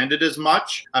understand it as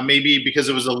much, maybe because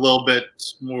it was a little bit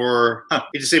more,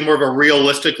 more of a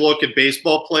realistic look at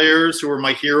baseball players who were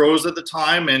my heroes at the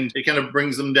time, and it kind of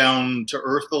brings them down to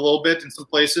earth a little bit in some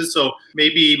places. So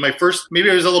maybe I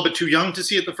was a little bit too young to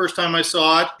see it the first time I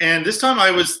saw it, and this time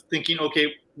I was thinking,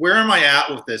 okay, where am I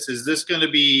at with this? Is this going to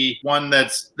be one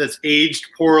that's aged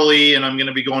poorly, and I'm going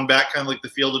to be going back kind of like the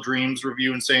Field of Dreams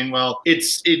review and saying, well,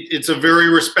 it's a very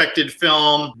respected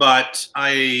film, but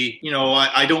I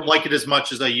don't like it as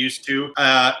much as I used to,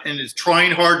 and it's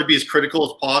trying hard to be as critical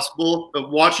as possible.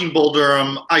 But watching Bull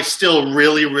Durham, I still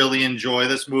really, really enjoy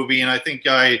this movie, and I think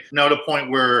I'm now at a point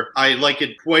where I like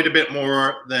it quite a bit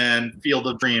more than Field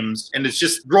of Dreams. And it's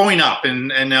just growing up and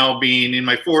now being in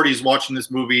my 40s watching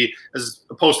this movie as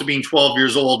opposed to being 12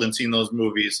 years old and seeing those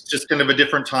movies. Just kind of a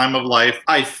different time of life.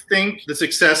 I think the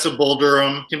success of Bull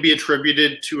Durham can be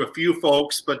attributed to a few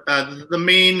folks, but the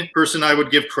main person I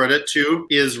would give credit to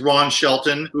is Ron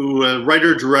Shelton, who,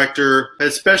 writer-director,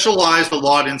 has specialized a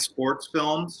lot in sports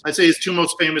films. I'd say his two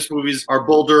most famous movies are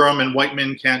Bull Durham and White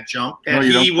Men Can't Jump. And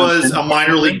he was a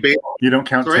minor league baseball. You don't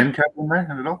count Tin Cup in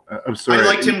there at all? I'm sorry. I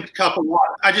like Tin Cup a lot.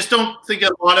 I just don't think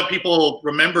a lot of people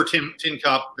remember Tin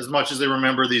Cup as much as they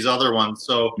remember these other ones.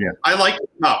 So yeah. I like Tin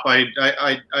Cup.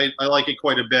 I like it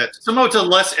quite a bit. Somehow it's a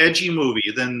less edgy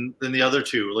movie than the other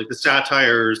two. Like the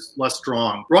satire is less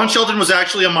strong. Ron Shelton was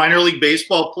actually a minor league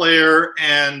baseball player,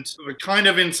 and kind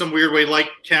of in some weird way, like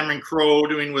Cameron Crowe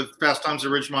doing with Fast Times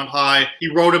at Ridgemont High,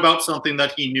 he wrote about something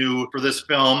that he knew for this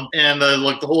film. And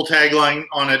the whole tagline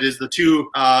on it is the two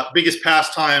biggest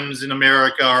pastimes in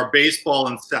America are baseball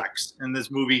and sex. And this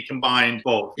movie combined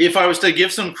both. If I was to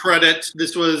give some credit,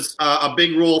 this was a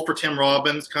big role for Tim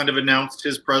Robbins, kind of announced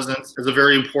his presence as a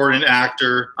very important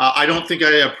actor. I don't think I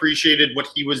appreciated what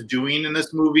he was doing in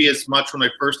this movie as much when I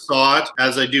first saw it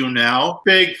as I do now.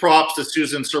 Big props to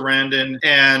Susan Sarandon,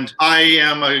 and I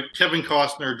am a Kevin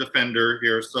Costner defender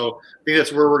here, so I think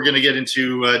that's where we're going to get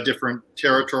into different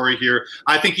territory here.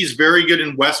 I think he's very good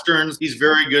in Westerns. He's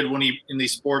very good when in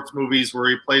these sports movies where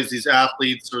he plays these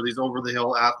athletes or these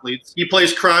over-the-hill athletes. He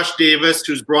plays Crash Davis,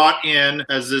 who's brought in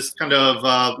as this kind of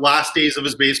last days of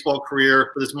his baseball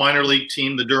career for this minor league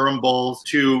team, the Durham Bulls,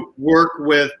 to work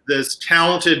with this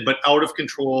talented but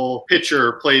out-of-control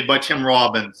pitcher played by Tim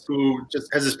Robbins, who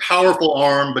just has this powerful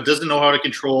arm but doesn't know how to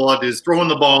control it, is throwing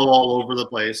the ball all over the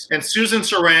place. And Susan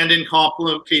Sarandon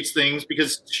complicates things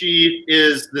because she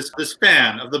is this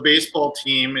fan of the baseball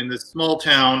team in this small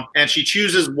town, and she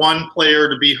chooses one player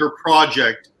to be her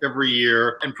project every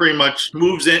year and pretty much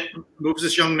moves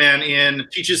this young man in,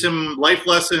 teaches him life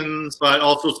lessons, but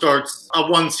also starts a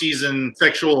one-season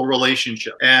sexual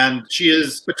relationship. And she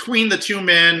is between the two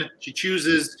men. She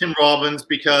chooses Tim Robbins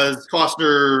because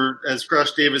Costner, as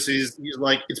Crash Davis, he's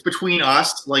like, it's between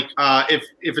us. Like, if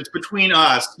it's between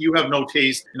us, you have no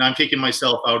taste, and I'm taking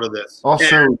myself out of this.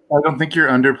 Also, I don't think you're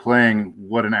underplaying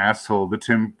what an asshole the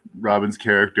Tim Robbins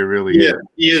character really is.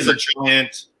 He is a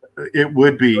giant. It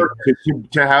would be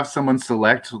to have someone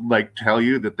tell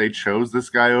you that they chose this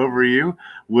guy over you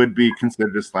would be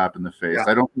considered a slap in the face. Yeah.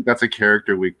 I don't think that's a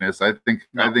character weakness. I think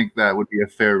that would be a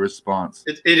fair response.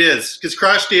 It is, because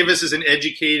Crash Davis is an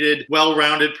educated,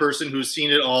 well-rounded person who's seen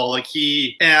it all.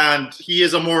 He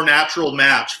is a more natural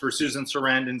match for Susan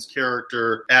Sarandon's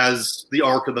character as the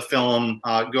arc of the film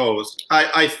goes.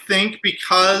 I think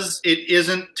because it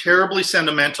isn't terribly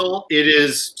sentimental, it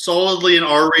is solidly an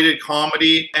R-rated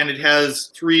comedy, and it has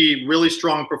 3 really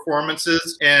strong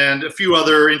performances and a few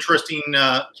other interesting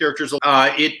characters.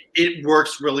 It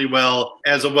works really well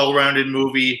as a well-rounded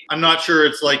movie. I'm not sure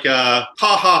it's like a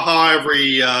ha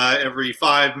every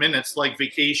 5 minutes like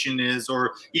Vacation is,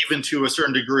 or even to a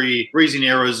certain degree Raising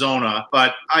Arizona.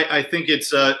 But I think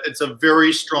it's a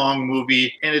very strong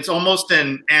movie, and it's almost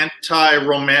an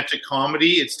anti-romantic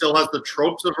comedy. It still has the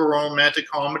tropes of a romantic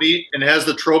comedy, and it has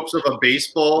the tropes of a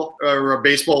baseball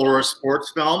or a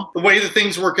sports film. The way that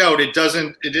things work out, it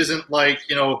isn't like,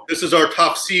 this is our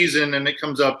tough season and it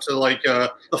comes up to like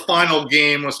the final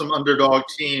game with some underdog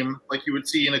team like you would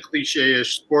see in a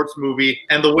cliche-ish sports movie.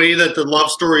 And the way that the love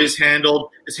story is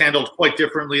handled quite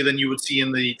differently than you would see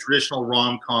in the traditional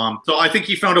rom-com. So I think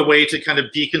he found a way to kind of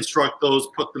deconstruct those,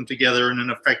 put them together in an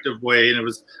effective way, and it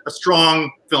was a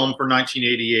strong film for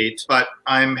 1988. But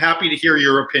I'm happy to hear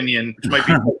your opinion, which might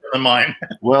be different than mine.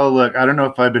 Well, look, I don't know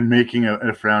if I've been making a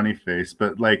frowny face,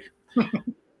 but like,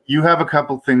 you have a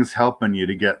couple things helping you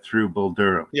to get through Bull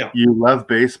Durham. Yeah. You love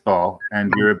baseball,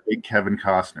 and you're a big Kevin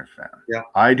Costner fan. Yeah.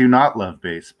 I do not love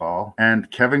baseball, and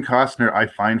Kevin Costner I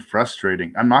find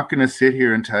frustrating. I'm not going to sit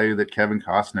here and tell you that Kevin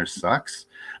Costner sucks,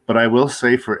 but I will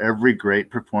say for every great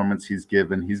performance he's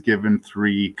given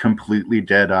 3 completely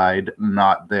dead-eyed,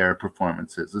 not there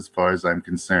performances as far as I'm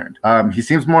concerned. He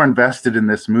seems more invested in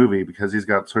this movie because he's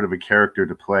got sort of a character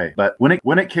to play. But when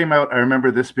it came out, I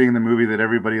remember this being the movie that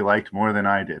everybody liked more than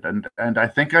I did. And I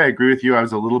think I agree with you. I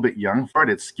was a little bit young for it.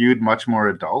 It skewed much more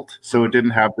adult, so it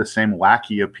didn't have the same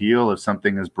wacky appeal of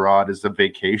something as broad as a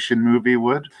Vacation movie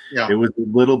would. Yeah. It was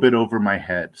a little bit over my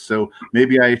head. So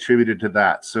maybe I attributed to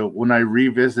that. So when I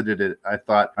revisited it, I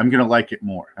thought I'm going to like it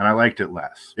more, and I liked it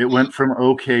less. It went from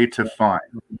okay to fine.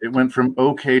 It went from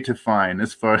okay to fine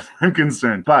as far as I'm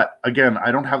concerned. But again,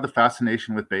 I don't have the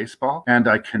fascination with baseball, and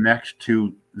I connect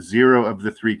to 0 of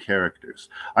the 3 characters.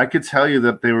 I could tell you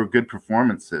that they were good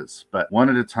performances, but one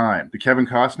at a time. The Kevin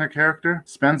Costner character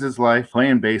spends his life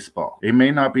playing baseball. It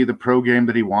may not be the pro game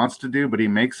that he wants to do, but he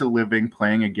makes a living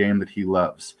playing a game that he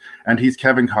loves. And he's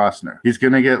Kevin Costner. He's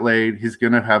going to get laid. He's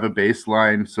going to have a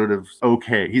baseline sort of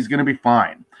okay. He's going to be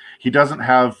fine. He doesn't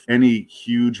have any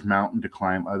huge mountain to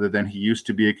climb other than he used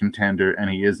to be a contender and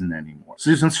he isn't anymore.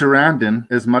 Susan Sarandon,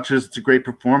 as much as it's a great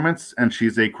performance and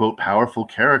she's a, quote, powerful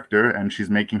character and she's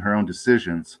making her own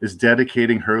decisions, is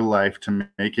dedicating her life to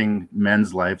making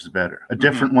men's lives better. A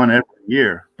different one every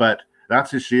year, but that's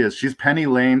who she is. She's Penny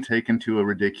Lane taken to a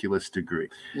ridiculous degree.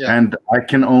 Yeah. And I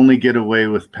can only get away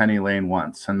with Penny Lane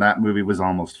once, and that movie was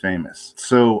Almost Famous.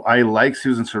 So I like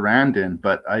Susan Sarandon,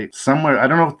 but I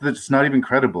don't know if it's not even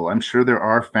credible. I'm sure there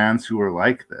are fans who are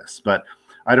like this, but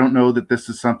I don't know that this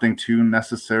is something to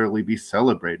necessarily be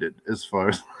celebrated as far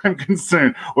as I'm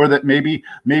concerned, or that maybe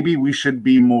we should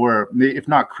be more, if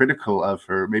not critical of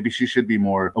her, maybe she should be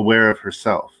more aware of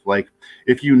herself. Like,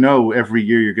 if you know every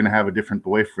year you're going to have a different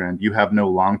boyfriend, you have no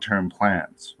long-term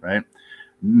plans, right?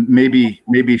 Maybe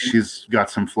she's got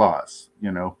some flaws,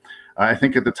 I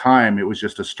think at the time it was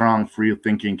just a strong,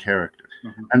 free-thinking character.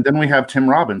 Mm-hmm. And then we have Tim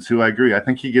Robbins, who I agree. I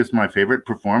think he gives my favorite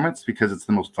performance because it's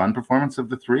the most fun performance of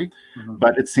the 3. Mm-hmm.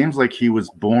 But it seems like he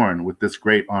was born with this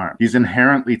great arm. He's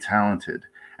inherently talented,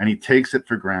 and he takes it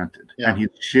for granted. Yeah. And he's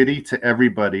shitty to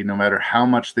everybody, no matter how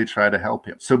much they try to help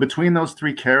him. So between those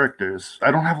 3 characters,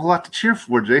 I don't have a lot to cheer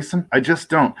for, Jason. I just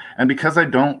don't. And because I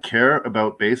don't care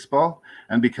about baseball,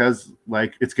 and because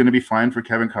it's going to be fine for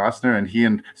Kevin Costner and he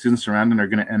and Susan Sarandon are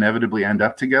going to inevitably end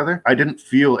up together, I didn't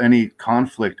feel any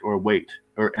conflict or weight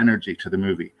or energy to the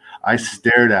movie. I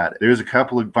stared at it. There's a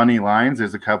couple of funny lines.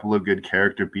 There's a couple of good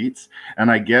character beats. And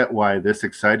I get why this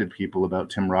excited people about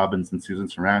Tim Robbins and Susan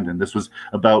Sarandon. This was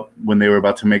about when they were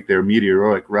about to make their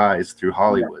meteoric rise through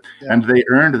Hollywood. Yeah. And they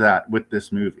earned that with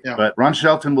this movie. Yeah. But Ron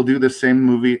Shelton will do this same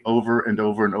movie over and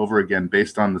over and over again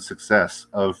based on the success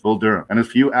of Bull Durham. And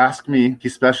if you ask me, he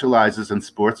specializes in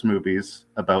sports movies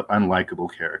about unlikable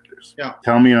characters. Yeah.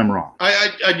 Tell me I'm wrong.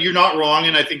 You're not wrong,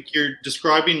 and I think you're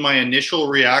describing my initial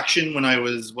reaction when I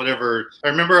was whatever. I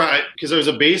remember because I was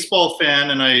a baseball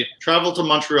fan and I traveled to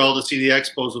Montreal to see the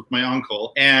Expos with my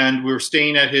uncle, and we were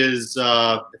staying at his,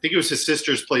 I think it was his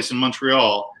sister's place in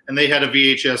Montreal, and they had a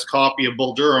VHS copy of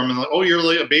Bull Durham, and like, oh, you're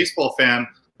like a baseball fan.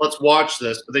 Let's watch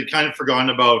this. But they'd kind of forgotten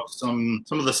about some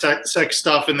of the sex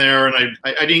stuff in there. And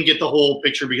I didn't get the whole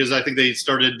picture because I think they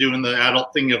started doing the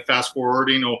adult thing of fast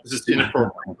forwarding. Oh, is this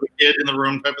inappropriate kid in the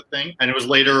room type of thing? And it was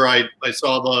later I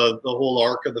saw the whole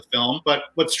arc of the film. But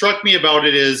what struck me about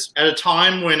it is at a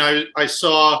time when I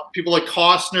saw people like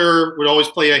Costner would always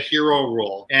play a hero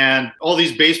role. And all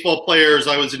these baseball players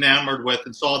I was enamored with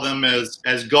and saw them as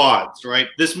gods, right?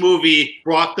 This movie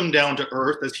brought them down to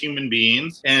earth as human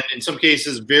beings. And in some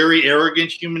cases, very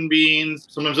arrogant human beings.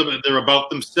 Sometimes they're about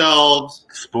themselves.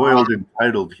 Spoiled,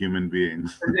 entitled human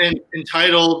beings. And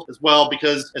entitled as well,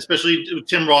 because especially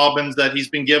Tim Robbins, that he's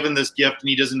been given this gift and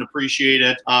he doesn't appreciate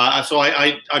it. So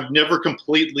I've never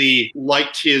completely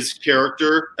liked his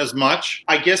character as much.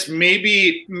 I guess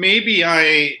maybe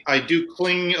I do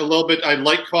cling a little bit. I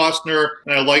like Costner,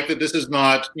 and I like that this is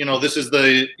not, this is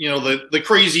the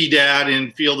crazy dad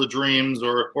in Field of Dreams,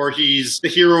 or he's the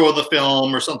hero of the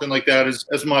film or something like that,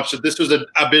 as much. That this was a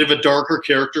bit of a darker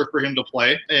character for him to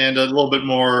play and a little bit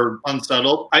more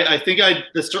unsettled. I think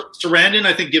Sarandon,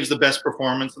 I think, gives the best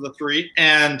performance of the three.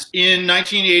 And in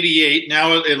 1988,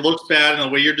 now it looks bad in the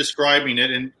way you're describing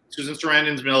it, and Susan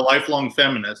Sarandon's been a lifelong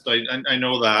feminist. I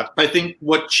know that. I think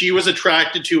what she was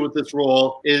attracted to with this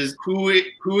role is who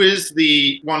is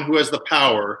the one who has the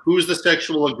power, who's the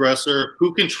sexual aggressor,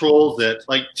 who controls it.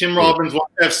 Like Tim Robbins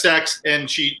wants to have sex, and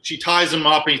she ties him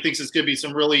up, and he thinks it's going to be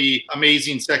some really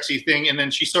amazing, sexy thing, and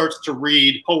then she starts to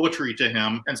read poetry to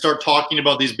him and start talking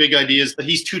about these big ideas that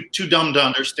he's too dumb to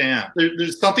understand.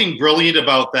 There's something brilliant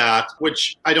about that,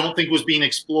 which I don't think was being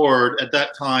explored at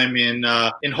that time in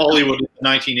Hollywood in the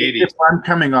 1980s. If I'm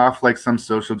coming off like some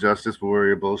social justice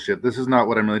warrior bullshit, this is not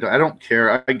what I'm really doing. I don't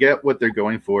care. I get what they're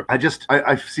going for.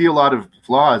 I see a lot of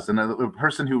flaws, and a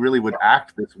person who really would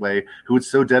act this way, who would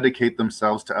so dedicate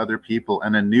themselves to other people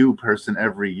and a new person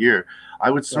every year,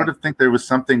 I would sort of think there was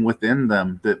something within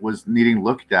them that was needing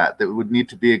looked at, that would need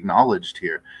to be acknowledged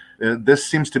here. This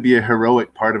seems to be a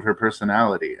heroic part of her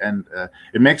personality, and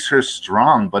it makes her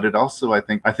strong. But it also, I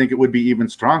think it would be even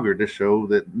stronger to show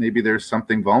that maybe there's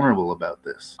something vulnerable about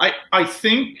this. I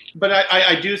think, but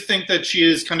I do think that she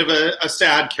is kind of a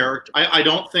sad character. I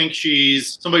don't think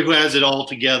she's somebody who has it all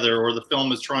together, or the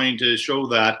film is trying to show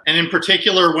that. And in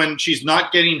particular, when she's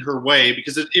not getting her way,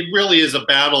 because it really is a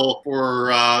battle for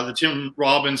the Tim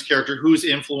Robbins character, who's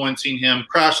influencing him.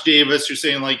 Crash Davis, who's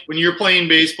saying, like, when you're playing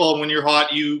baseball, when you're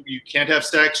hot, you can't have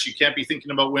sex, you can't be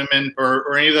thinking about women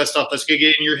or any of that stuff. That's gonna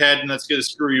get in your head, and that's gonna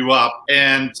screw you up.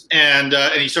 And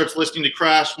he starts listening to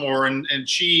Crash more, and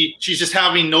she's just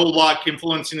having no luck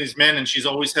influencing these men, and she's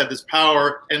always had this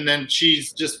power, and then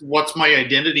she's just, what's my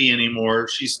identity anymore?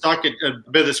 She's stuck at a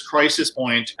bit of this crisis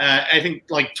point. I think,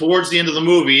 like, towards the end of the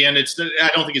movie, and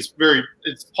I don't think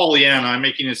it's Pollyanna. I'm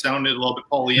making it sound a little bit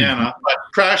Pollyanna, but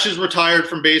Crash is retired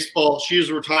from baseball. She's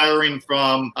retiring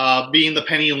from being the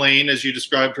Penny Lane, as you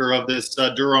described her, of this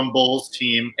Durham Bulls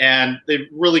team, and they've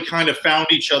really kind of found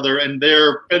each other, and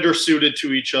they're better suited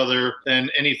to each other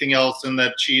than anything else, and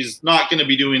that she's not going to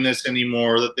be doing this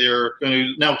anymore, that they're going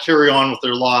to now carry on with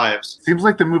their lives. Seems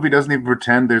like the movie doesn't even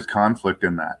pretend there's conflict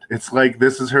in that. It's like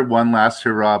this is her one last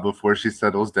hurrah before she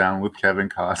settles down with Kevin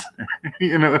Costner.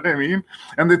 You know what I mean?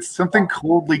 And it's something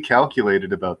coldly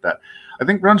calculated about that. I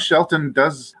think Ron Shelton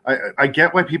does. I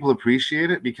get why people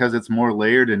appreciate it, because it's more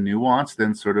layered and nuanced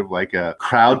than sort of like a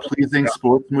crowd-pleasing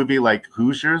sports movie like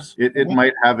Hoosiers. It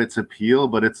might have its appeal,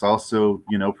 but it's also,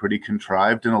 pretty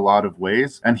contrived in a lot of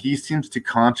ways. And he seems to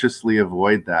consciously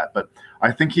avoid that. But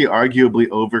I think he arguably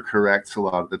overcorrects a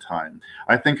lot of the time.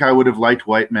 I think I would have liked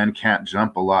White Men Can't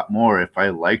Jump a lot more if I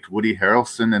liked Woody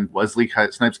Harrelson and Wesley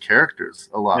Snipes'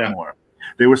 characters a lot more.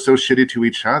 They were so shitty to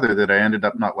each other that I ended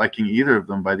up not liking either of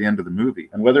them by the end of the movie.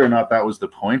 And whether or not that was the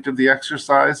point of the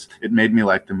exercise, it made me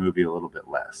like the movie a little bit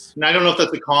less. And I don't know if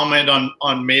that's a comment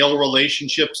on male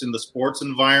relationships in the sports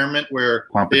environment, where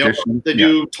they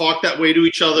do talk that way to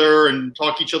each other and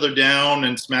talk each other down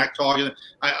and smack talk.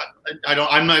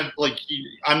 I'm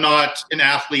not an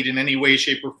athlete in any way,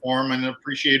 shape, or form. I'm an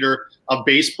appreciator of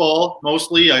baseball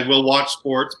mostly. I will watch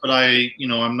sports, but I'm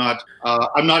not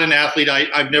an athlete.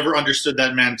 I've never understood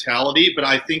that mentality, but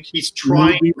I think he's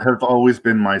trying. Movies have always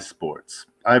been my sports.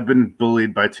 I've been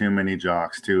bullied by too many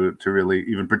jocks to really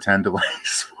even pretend to like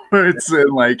sports, and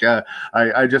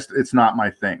I just, it's not my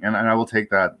thing, and I will take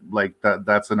that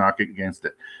that's a knock against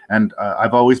it. And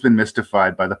I've always been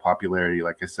mystified by the popularity,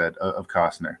 like I said, of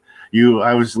Costner.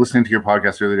 I was listening to your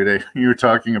podcast earlier today. You were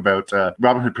talking about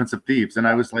Robin Hood, Prince of Thieves, and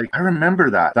I was like, I remember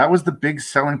that. That was the big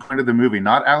selling point of the movie.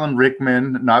 Not Alan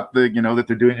Rickman, not that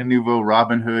they're doing a nouveau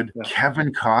Robin Hood. Yeah.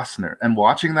 Kevin Costner. And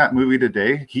watching that movie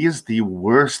today, he is the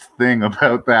worst thing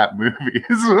about that movie,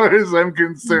 as far as I'm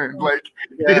concerned.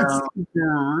 It's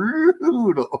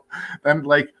brutal. And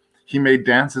he made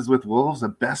Dances with Wolves a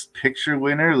Best Picture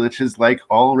winner, which is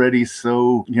already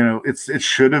so, it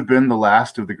should have been the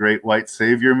last of the great white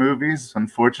savior movies.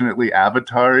 Unfortunately,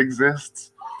 Avatar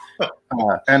exists.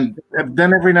 And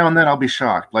then every now and then I'll be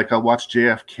shocked. I'll watch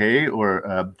JFK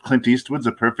or Clint Eastwood's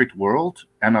A Perfect World,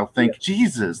 and I'll think,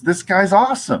 Jesus, this guy's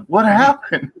awesome. What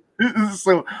happened?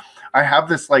 So I have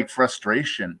this like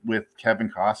frustration with Kevin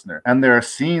Costner, and there are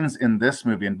scenes in this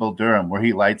movie in Bull Durham where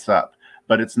he lights up,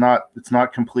 but it's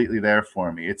not completely there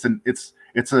for me. It's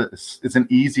an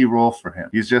easy role for him.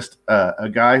 He's just a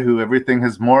guy who everything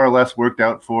has more or less worked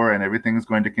out for, and everything is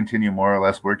going to continue more or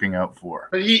less working out for.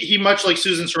 But he much like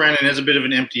Susan Sarandon, has a bit of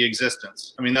an empty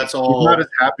existence. I mean, that's all. He's not as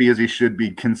happy as he should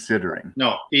be considering.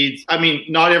 No,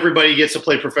 not everybody gets to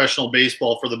play professional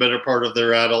baseball for the better part of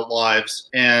their adult lives,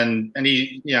 and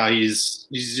he's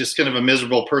just kind of a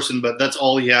miserable person. But that's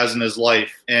all he has in his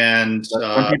life. And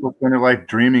some people spend their life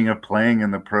dreaming of playing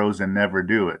in the pros and never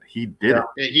do it. He did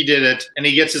it. He did it. And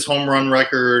he gets his home run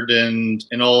record and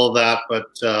all of that,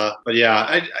 but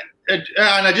yeah,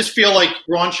 and I just feel like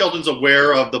Ron Shelton's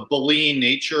aware of the bullying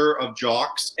nature of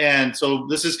jocks, and so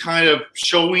this is kind of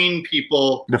showing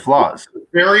people the flaws.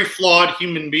 Very flawed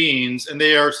human beings, and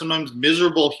they are sometimes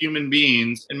miserable human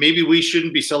beings, and maybe we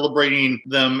shouldn't be celebrating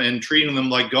them and treating them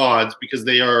like gods because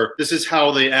this is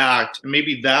how they act, and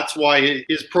maybe that's why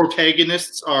his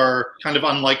protagonists are kind of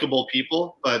unlikable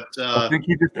people. But I think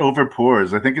he just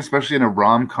overpours. I think especially in a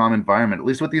rom-com environment, at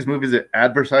least what these movies that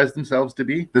advertise themselves to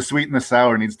be, the sweet and the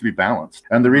sour needs to be balanced.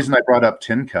 And the reason I brought up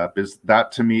Tin Cup is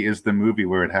that to me is the movie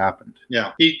where it happened.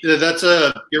 Yeah,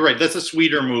 you're right. That's a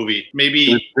sweeter movie.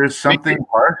 Maybe there's something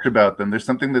harsh about them. There's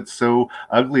something that's so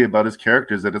ugly about his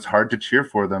characters that it's hard to cheer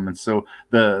for them. And so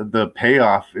the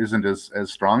payoff isn't as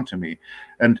strong to me.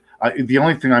 And the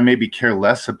only thing I maybe care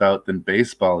less about than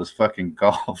baseball is fucking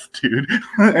golf, dude.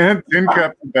 And Tin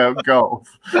Cup's about golf.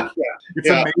 It's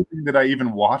amazing that I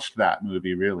even watched that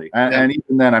movie, really. And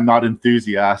even then, I'm not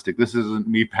enthusiastic. This isn't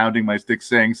me pounding my stick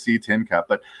saying, see Tin Cup.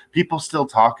 But people still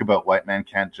talk about White Man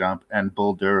Can't Jump and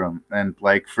Bull Durham. And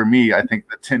like, for me, I think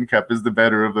that Tin Cup is the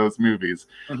better of those movies.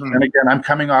 Mm-hmm. And again, I'm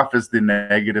coming off as the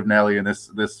negative Nelly in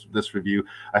this review.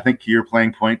 I think you're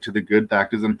playing point to the good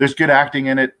actors. And there's good acting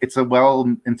in it. It's a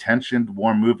well-intentioned,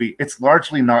 warm movie. It's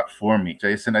largely not for me,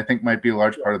 Jason. I think might be a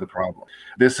large part of the problem.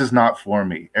 This is not for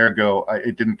me. Ergo,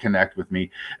 it didn't connect with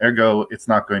me. Ergo, it's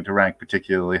not going to rank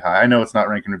particularly high. I know it's not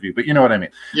ranked in review, but you know what I mean.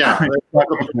 Yeah.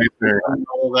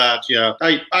 All that, yeah.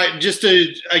 I just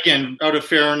again, out of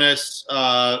fairness,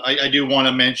 I do want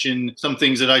to mention some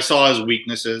things that I saw as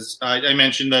weaknesses. I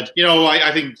mentioned that,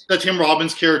 I think that Tim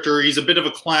Robbins' character, he's a bit of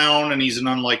a clown, and he's an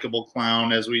unlikable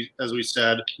clown, as we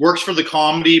said. Works for the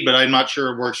comedy, but I'm not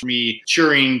sure it works for me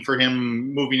cheering for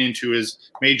him moving into his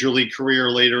major league career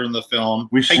later in the film.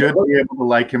 We should be able to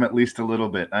like him at least a little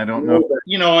bit. I don't know.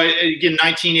 Again,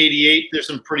 1988, there's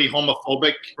some pretty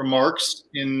homophobic remarks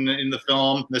in the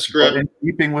film, the script. But in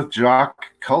keeping with jock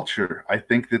culture, I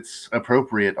think that's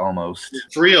appropriate almost.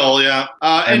 It's real, yeah.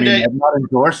 I'm not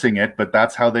endorsing it, but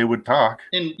that's how they would talk.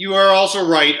 And you are also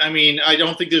right. I mean, I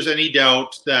don't think there's any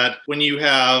doubt that when you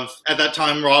have, at that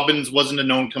time, Robbins wasn't a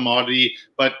known commodity,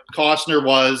 but Costner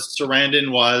was,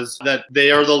 Sarandon was, that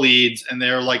they are the leads, and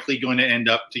they're likely going to end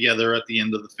up together at the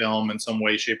end of the film in some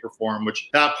way, shape, or form, which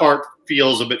that part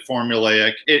feels a bit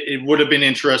formulaic. It would have been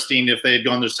interesting if they had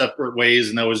gone their separate ways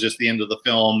and that was just the end of the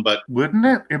film, but wouldn't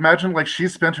it? Imagine like she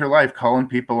spent her life calling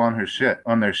people on their shit.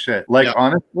 Like,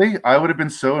 honestly, I would have been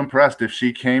so impressed if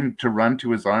she came to run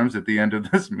to his arms at the end of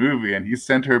this movie and he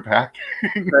sent her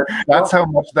packing. That's how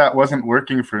much that wasn't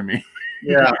working for me.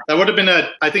 Yeah, that would have been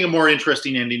I think a more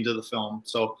interesting ending to the film.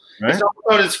 So It's not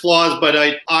about its flaws, but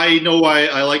I know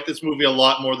I like this movie a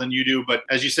lot more than you do. But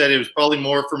as you said, it was probably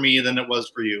more for me than it was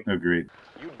for you. Agreed.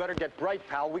 You'd better get bright,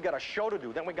 pal. We got a show to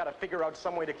do. Then we got to figure out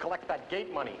some way to collect that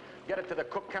gate money. Get it to the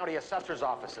Cook County Assessor's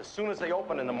office as soon as they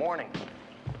open in the morning.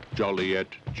 Joliet,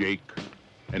 Jake,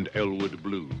 and Elwood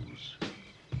Blues.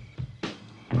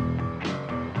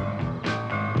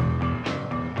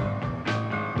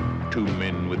 Two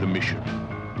men with a mission,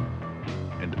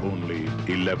 and only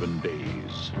 11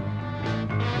 days.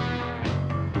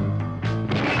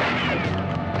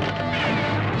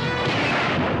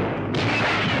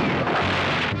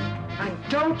 And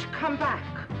don't come back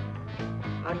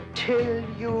until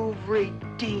you've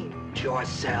redeemed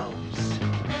yourselves.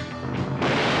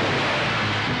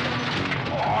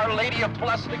 Our Lady of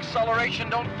Blessed Acceleration,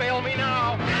 don't fail me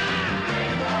now.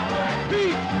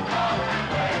 Beat!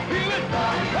 Feel it!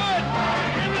 Cut!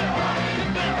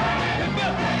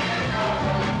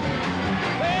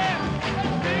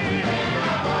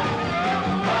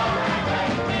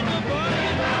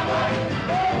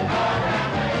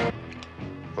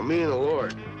 For me and the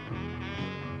Lord,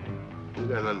 we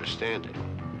got an understanding.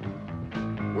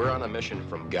 We're on a mission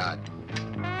from God.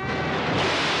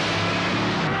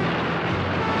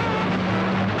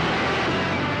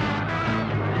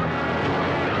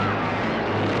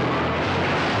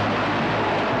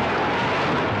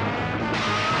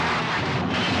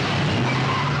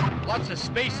 lots of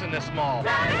space in this mall.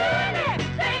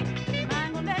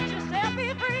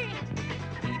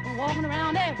 Walking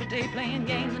around every day playing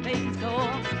games and taking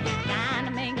scores. Trying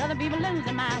to make other people lose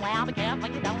their mind. Well, be careful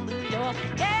you don't lose yours.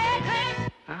 Yeah,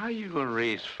 how are you going to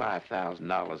raise $5,000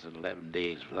 in 11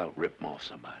 days without ripping off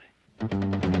somebody?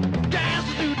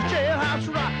 Dance to the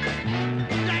jailhouse rock.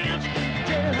 Dance to the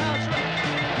jailhouse rock.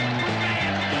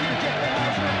 Dance to the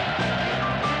jailhouse rock.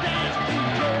 Dance to the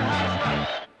jailhouse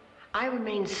rock. I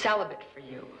remain celibate for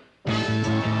you.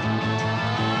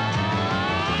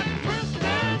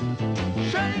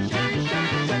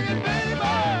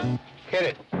 Hit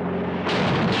it. My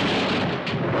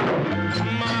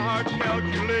heart's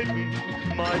calculating.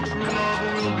 My true love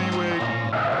will be waiting.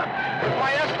 If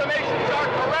my estimations are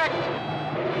correct,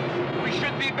 we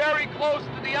should be very close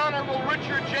to the Honorable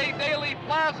Richard J. Daley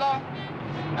Plaza.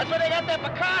 That's where they got that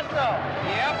Picasso.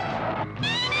 Yep.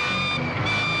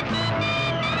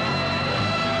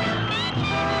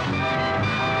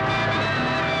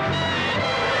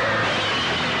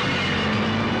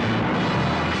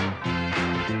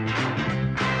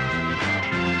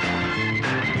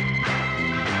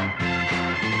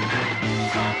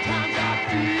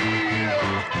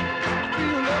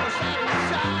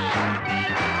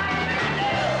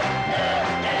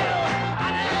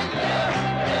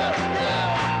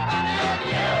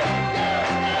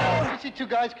 Two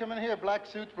guys come in here, black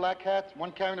suits, black hats,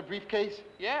 one carrying a briefcase?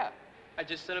 Yeah, I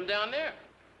just sent him down there.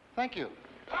 Thank you.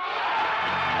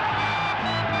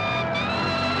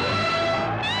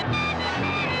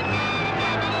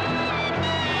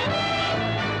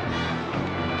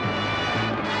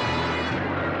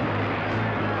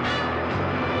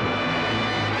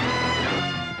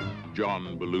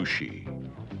 John Belushi.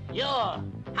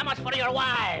 How much for your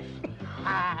wife?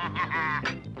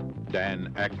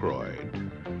 Dan Aykroyd.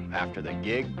 After the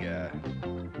gig,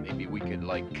 maybe we could,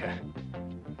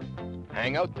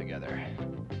 hang out together.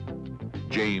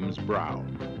 James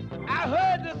Brown. I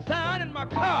heard the sound in my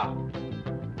car.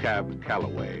 Cab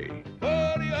Calloway.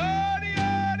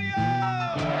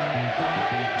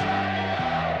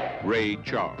 Ray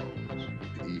Charles.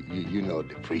 You know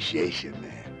depreciation,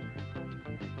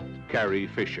 man. Carrie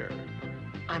Fisher.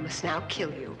 I must now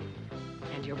kill you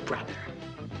and your brother.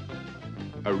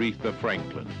 Aretha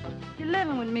Franklin. You're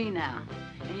living with me now,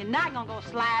 and you're not gonna go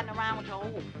sliding around with your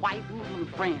old white woman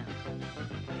friends.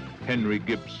 Henry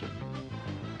Gibson.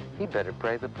 He better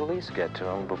pray the police get to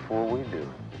him before we do.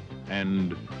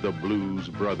 And the Blues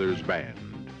Brothers Band.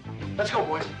 Let's go,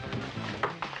 boys.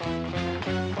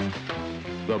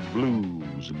 The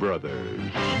Blues Brothers.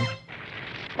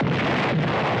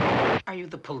 Are you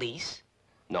the police?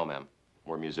 No, ma'am.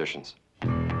 We're musicians.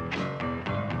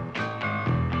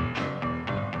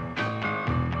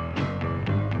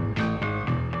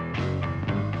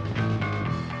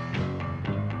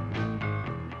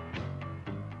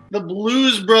 The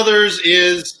Blues Brothers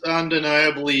is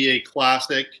undeniably a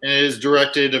classic, and it is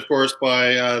directed, of course,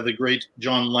 by the great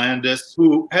John Landis,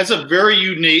 who has a very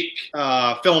unique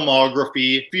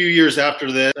filmography. A few years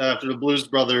after this, after the Blues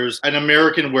Brothers, An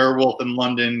American Werewolf in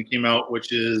London came out,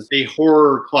 which is a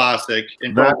horror classic.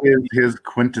 And that is his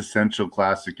quintessential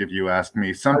classic, if you ask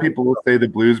me. Some people will say the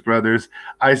Blues Brothers.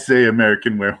 I say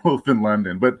American Werewolf in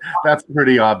London, but that's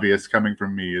pretty obvious coming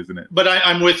from me, isn't it? But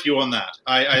I'm with you on that.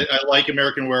 I like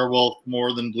American Werewolf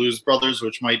more than Blues Brothers,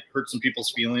 which might hurt some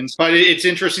people's feelings. But it's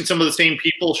interesting. Some of the same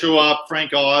people show up.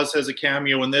 Frank Oz has a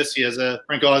cameo in this.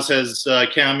 Frank Oz has a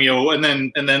cameo, and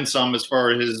then some as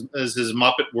far as his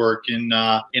Muppet work in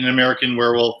American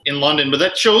Werewolf in London. But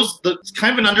that shows that it's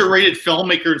kind of an underrated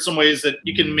filmmaker in some ways, that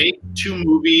you can make two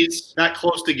movies that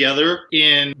close together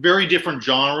in very different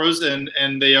genres,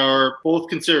 and they are both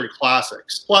considered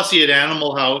classics. Plus, he had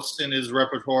Animal House in his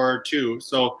repertoire too.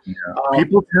 So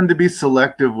people tend to be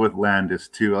selective with Landis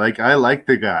too. I like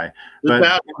the guy,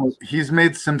 but he's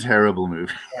made some terrible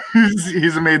movies.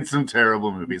 He's made some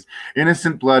terrible movies.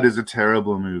 Innocent Blood is a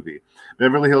terrible movie.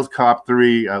 Beverly Hills Cop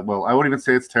 3, well, I won't even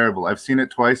say it's terrible. I've seen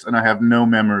it twice, and I have no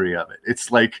memory of it.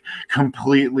 It's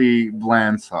completely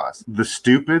bland sauce. The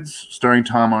Stupids, starring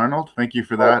Tom Arnold, thank you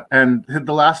for that. And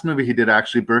the last movie he did,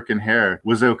 actually, Burke and Hare,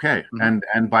 was okay. Mm-hmm.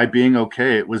 And by being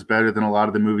okay, it was better than a lot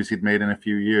of the movies he'd made in a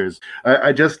few years.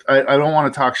 I don't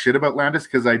want to talk shit about Landis,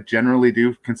 because I generally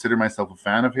do consider myself a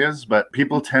fan of his, but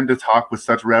people tend to talk with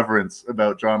such reverence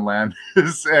about John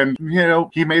Landis. And,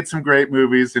 he made some great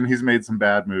movies, and he's made some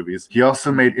bad movies. He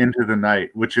also made Into the Night,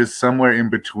 which is somewhere in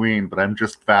between, but I'm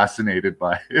just fascinated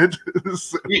by it.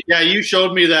 Yeah, you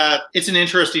showed me that. It's an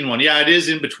interesting one. Yeah, it is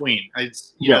in between.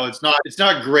 It's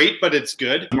not great, but it's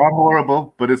good. Not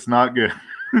horrible, but it's not good.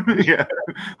 Yeah.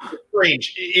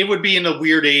 strange. It would be in the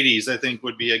weird 80s, I think,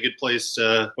 would be a good place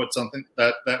to put something,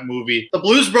 that movie. The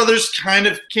Blues Brothers kind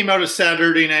of came out of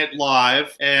Saturday Night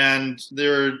Live, and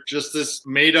they're just this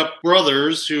made-up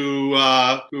brothers who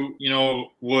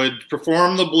would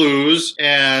perform the blues,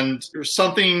 and there's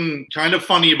something kind of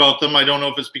funny about them. I don't know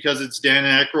if it's because it's Dan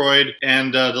Aykroyd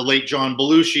and the late John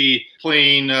Belushi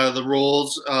playing the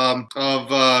roles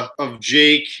of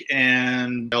Jake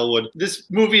and Elwood. This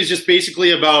movie is just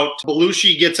basically about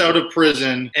Belushi gets out of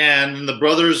prison, and the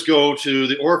brothers go to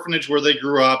the orphanage where they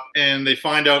grew up, and they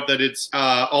find out that it's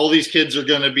all these kids are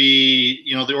going to be,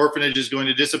 the orphanage is going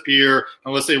to disappear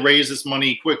unless they raise this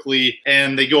money quickly,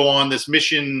 and they go on this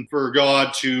mission for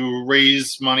God to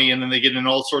raise money, and then they get in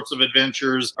all sorts of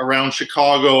adventures around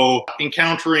Chicago,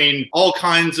 encountering all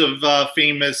kinds of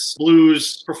famous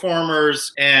blues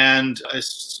performers and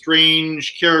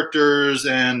strange characters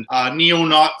and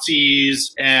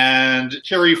neo-Nazis, and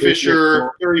Carrie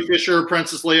Fisher,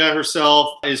 Princess Leia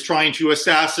herself, is trying to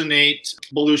assassinate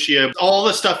Belushi. All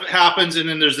this stuff happens, and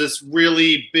then there's this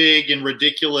really big and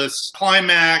ridiculous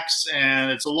climax,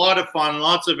 and it's a lot of fun,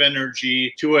 lots of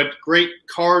energy to it, great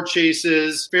car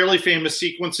chases, fairly famous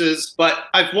sequences. But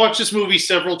I've watched this movie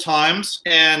several times,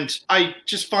 and I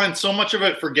just find so much of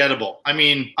it forgettable. I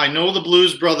mean, I know the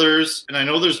Blues Brothers, and I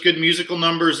know there's good musical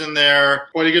numbers in there.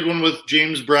 Quite a good one with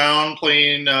James Brown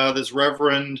playing this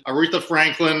reverend. Aretha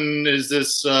Franklin is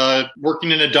this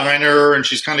working in a diner, and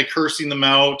she's kind of cursing them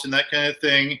out and that kind of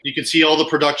thing. You can see all the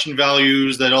production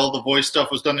values, that all the voice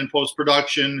stuff was done in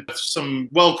post-production. Some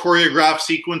well-choreographed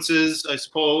sequences, I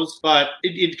suppose. But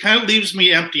it kind of leaves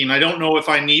me empty, and I don't know if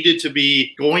I needed to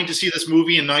be going to see this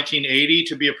movie in 1980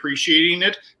 to be appreciating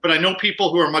it. But I know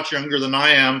people who are much younger than I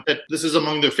am that this is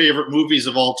among their favorite movies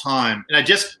of all time. And I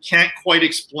just can't quite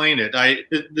explain it.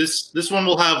 This one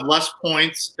will have less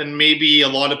points than maybe a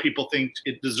lot of people think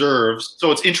it deserves.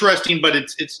 So it's interesting, but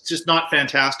it's just not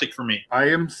fantastic for me. I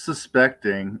am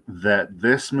suspecting that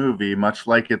this movie, much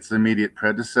like its immediate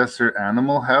predecessor,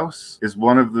 Animal House, is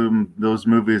one of those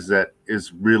movies that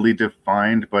is really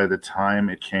defined by the time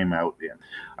it came out in.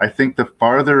 I think the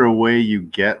farther away you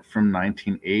get from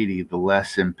 1980, the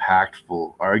less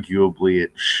impactful, arguably,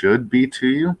 it should be to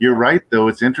you. You're right, though.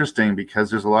 It's interesting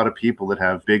because there's a lot of people that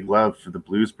have big love for the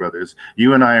Blues Brothers.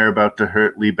 You and I are about to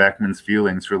hurt Lee Beckman's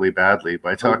feelings really badly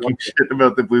by talking shit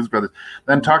about the Blues Brothers.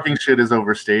 Then talking shit is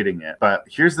overstating it. But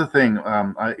here's the thing.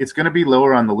 It's going to be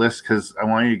lower on the list because I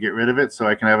want you to get rid of it so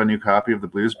I can have a new copy of the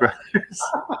Blues Brothers.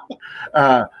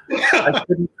 I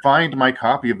couldn't find my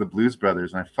copy of the Blues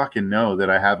Brothers, and I fucking know that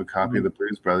I have a copy of the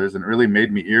Blues Brothers, and it really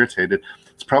made me irritated.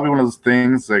 It's probably one of those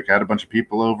things, like I had a bunch of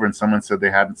people over and someone said they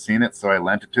hadn't seen it, so I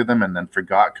lent it to them and then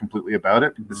forgot completely about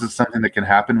it. This is something that can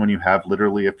happen when you have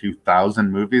literally a few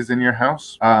thousand movies in your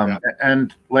house.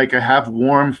 And like I have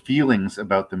warm feelings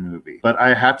about the movie, but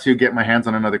I had to get my hands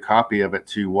on another copy of it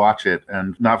to watch it,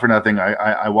 and not for nothing,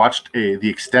 I watched the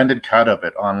extended cut of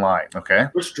it online, okay?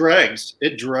 Which drags.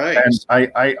 It drags.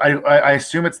 And I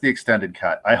assume it's the extended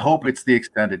cut. I hope it's the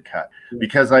extended cut,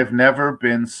 because I've never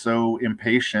been so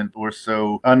impatient or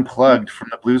so unplugged from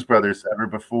the Blues Brothers ever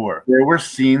before. There were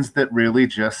scenes that really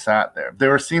just sat there.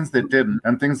 There were scenes that didn't,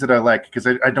 and things that I like, because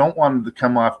I don't want to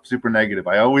come off super negative.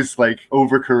 I always like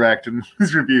overcorrect in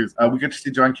these reviews. We get to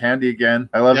see John Candy again.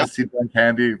 I love to see John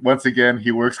Candy. Once again,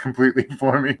 he works completely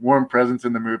for me. Warm presence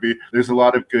in the movie. There's a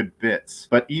lot of good bits,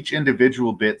 but each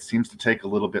individual bit seems to take a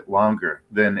little bit longer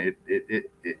than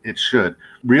it should.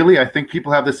 Really, I think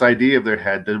people have this idea of their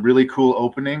head, the really cool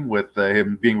opening with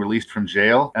him being released from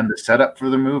jail and the setup for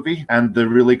the movie and the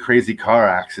really crazy car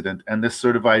accident and this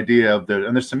sort of idea of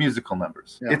and there's some musical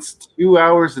numbers. Yeah. It's 2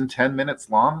 hours and 10 minutes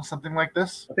long, something like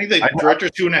this. I think the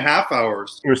director's 2.5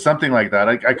 hours. Or something like that.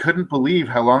 I couldn't believe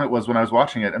how long it was when I was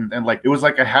watching it. And like, it was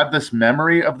like I had this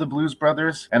memory of the Blues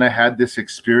Brothers and I had this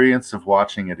experience of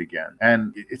watching it again.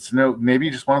 And it's maybe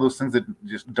just one of those things that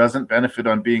just doesn't benefit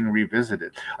on being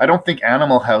revisited. I don't think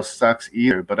Animal House sucks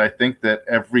either, but I think that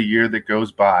every year that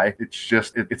goes by,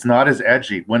 it's not as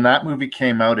edgy. When that movie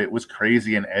came out, it was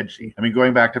crazy and edgy. I mean,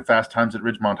 going back to Fast Times at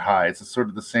Ridgemont High, it's sort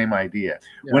of the same idea.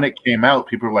 Yeah. When it came out,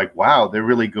 people were like, wow, they're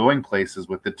really going places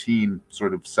with the teen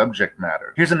sort of subject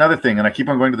matter. Here's another thing, and I keep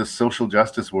on going to the social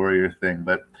justice warrior thing,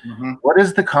 but what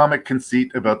is the comic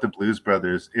conceit about the Blues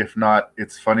Brothers, if not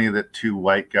it's funny that two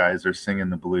white guys are singing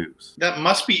the blues? That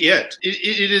must be it.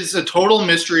 It is a total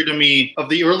mystery to me of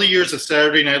the early years of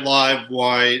Saturday Night Live,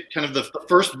 why kind of the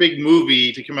first big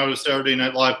movie to come out of Saturday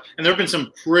Night Live, and there have been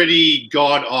some pretty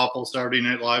god-awful Saturday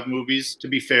Night Live movies, to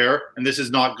be fair, and this is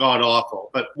not god-awful.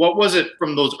 But what was it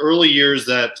from those early years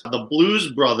that the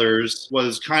Blues Brothers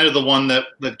was kind of the one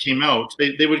that came out?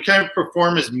 They would kind of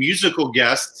perform as musical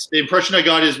guests. The impression I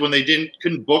got is when they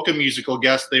couldn't book a musical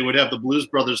guest, they would have the Blues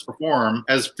Brothers perform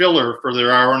as filler for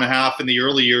their hour and a half in the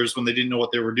early years when they didn't know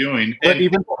what they were doing. But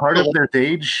even part of their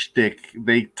stage shtick,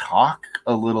 they talk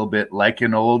a little bit like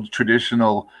an old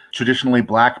traditionally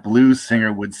black blues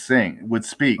singer would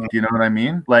speak. Do you know what I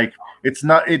mean? Like,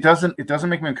 it doesn't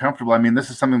make me uncomfortable. I mean,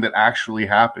 this is something that actually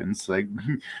happens. Like,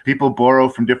 people borrow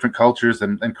from different cultures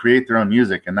and create their own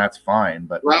music, and that's fine.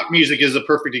 But rap music is a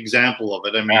perfect example of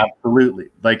it. I mean, absolutely.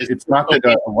 Like, it's not that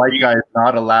a white guy is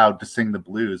not allowed to sing the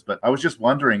blues, but I was just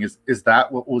wondering, is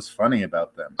that what was funny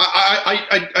about them?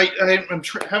 I'm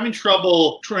having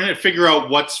trouble trying to figure out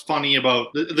what's funny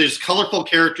about. There's colorful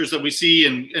characters that we see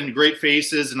and great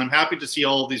faces, and I'm happy to see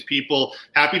all of these people.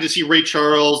 Happy to see Ray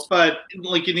Charles, but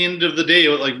like in the end of the day,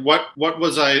 like what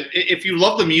was I? If you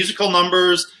love the musical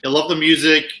numbers, you love the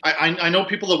music. I know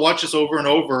people that watch this over and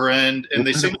over, and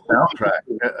they sing the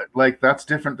soundtrack. Like, that's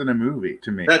different than a movie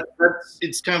to me.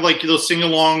 It's kind of like those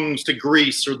sing-alongs to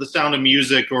Grease or The Sound of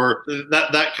Music or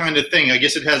that kind of thing. I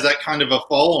guess it has that kind of a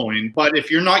following. But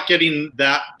if you're not getting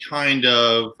that kind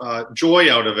of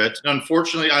joy out of it,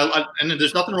 unfortunately, and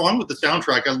there's nothing wrong with the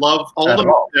soundtrack. I love all of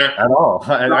them there. At all.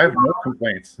 I have no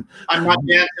complaints. I'm not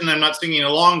dancing. I'm not singing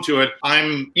along to it.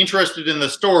 I'm interested in the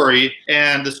story,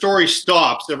 and the story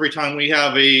stops every time we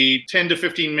have a 10 to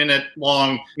 15 minute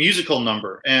long musical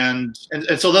number. And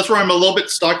so that's where I'm a little bit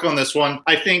stuck on this one.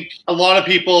 I think a lot of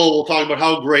people will talk about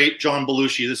how great John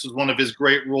Belushi, this is one of his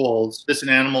great roles, this in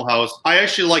Animal House. I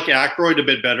actually like Aykroyd a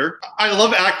bit better. I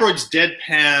love Aykroyd's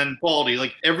deadpan quality.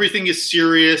 Like, everything is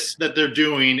serious that they're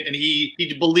doing, and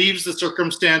he believes the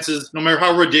circumstances, no matter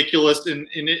how ridiculous in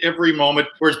every moment.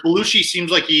 Whereas Belushi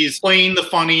seems like he's playing the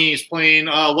funny, he's playing,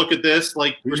 look at this.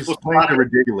 Like, he's playing the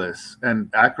ridiculous,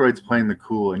 and Aykroyd's playing the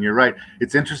cool. And you're right.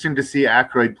 It's interesting to see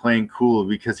Aykroyd playing cool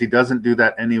because he doesn't do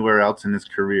that anywhere else in his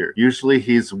career. Usually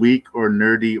he's weak or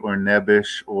nerdy or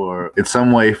nebbish or in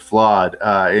some way flawed.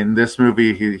 In this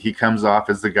movie, he comes off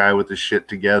as the guy with the shit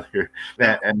together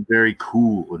and very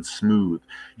cool and smooth.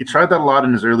 He tried that a lot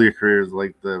in his earlier careers,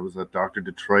 like there was a Dr.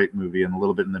 Detroit movie and a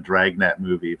little bit in the Dragnet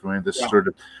movie, doing this sort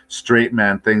of straight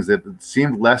man things that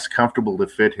seemed less comfortable to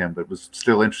fit him, but was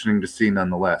still interesting to see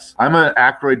nonetheless. I'm an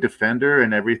Aykroyd defender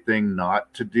and everything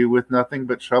not to do with Nothing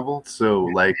But Trouble, so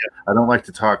like I don't like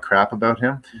to talk crap about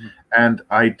him. Mm-hmm. And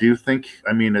I do think,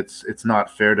 I mean, it's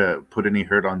not fair to put any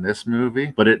hurt on this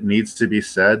movie, but it needs to be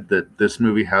said that this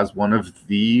movie has one of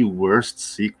the worst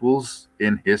sequels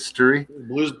in history.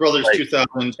 Blues Brothers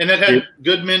 2000. And it had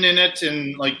Goodman in it,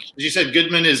 and like as you said,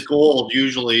 Goodman is gold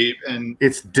usually, and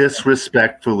it's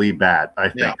disrespectfully bad, I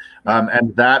think.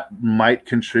 And that might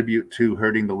contribute to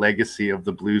hurting the legacy of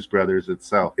the Blues Brothers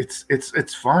itself.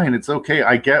 It's fine. It's okay.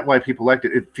 I get why people liked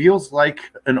it. It feels like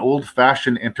an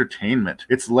old-fashioned entertainment.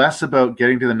 It's less about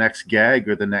getting to the next gag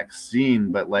or the next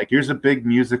scene, but like, here's a big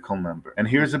musical number, and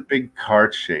here's a big car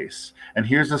chase, and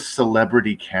here's a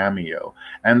celebrity cameo,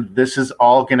 and this is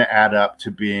all going to add up to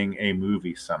being a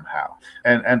movie somehow.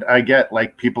 And I get,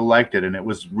 like, people liked it, and it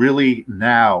was really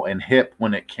now and hip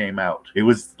when it came out. It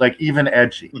was like even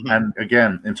edgy. Mm-hmm. And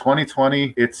again, in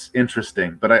 2020, it's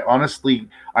interesting, but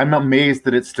I'm amazed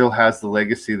that it still has the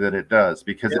legacy that it does,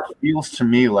 because it feels to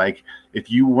me like if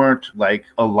you weren't like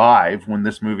alive when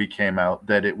this movie came out,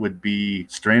 that it would be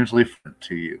strangely fun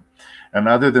to you. And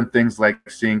other than things like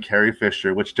seeing Carrie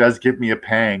Fisher, which does give me a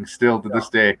pang still to this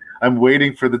day, I'm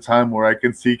waiting for the time where I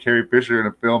can see Carrie Fisher in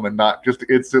a film and not just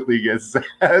instantly get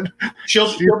sad.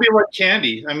 She'll be like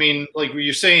Candy. I mean, like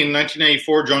you're saying,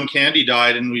 1994, John Candy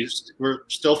died, and we're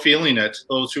still feeling it.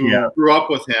 Those who grew up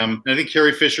with him. And I think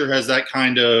Carrie Fisher has that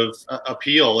kind of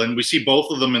appeal, and we see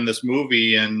both of them in this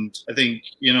movie. And I think,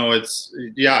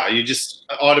 you just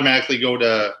automatically go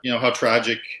to, how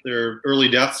tragic their early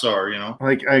deaths are,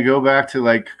 Like, I go back to,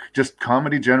 like, just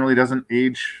comedy generally doesn't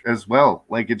age as well.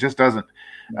 Like, it just doesn't.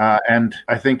 And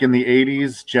I think in the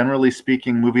 80s, generally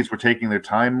speaking, movies were taking their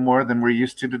time more than we're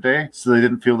used to today. So they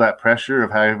didn't feel that pressure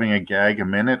of having a gag a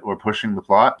minute or pushing the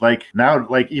plot. Like now,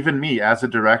 like even me as a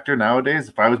director nowadays,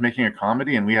 if I was making a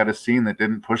comedy and we had a scene that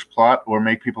didn't push plot or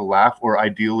make people laugh, or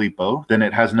ideally both, then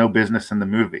it has no business in the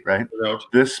movie, right?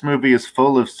 This movie is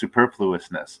full of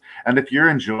superfluousness. And if you're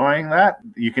enjoying that,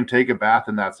 you can take a bath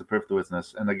in that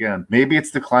superfluousness. And again, maybe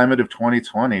it's the climate of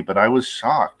 2020, but I was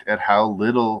shocked at how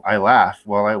little I laugh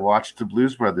while while I watched the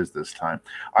Blues Brothers this time.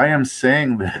 I am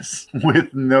saying this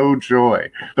with no joy,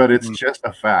 but it's just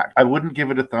a fact. I wouldn't give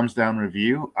it a thumbs down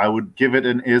review. I would give it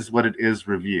an is what it is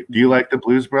review. Do you like the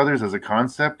Blues Brothers as a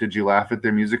concept? Did you laugh at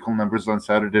their musical numbers on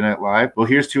Saturday Night Live? Well,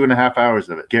 here's 2.5 hours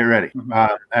of it. Get ready.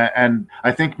 And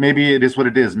I think maybe it is what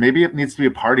it is. Maybe it needs to be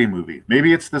a party movie.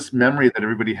 Maybe it's this memory that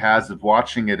everybody has of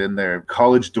watching it in their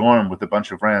college dorm with a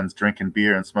bunch of friends drinking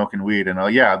beer and smoking weed, and oh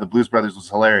yeah, the Blues Brothers was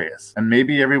hilarious. And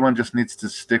maybe everyone just needs to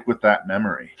stick with that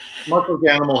memory. Much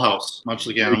like Animal House.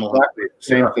 Exactly.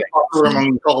 Same thing.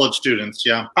 Among college students.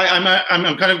 Yeah,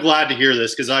 I'm kind of glad to hear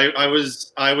this, because I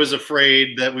was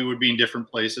afraid that we would be in different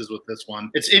places with this one.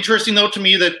 It's interesting though to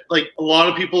me that like a lot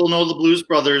of people know the Blues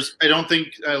Brothers. I don't think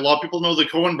a lot of people know the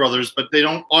Coen Brothers, but they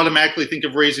don't automatically think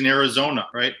of Raising Arizona,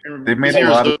 right? And they've made a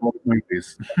lot of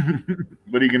movies.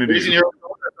 What are you going to do? Raising Arizona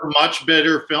is a much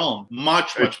better film.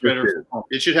 Much better film.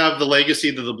 It should have the legacy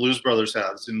that the Blues Brothers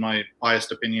has, in my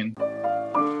biased opinion.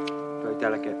 Very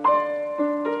delicate.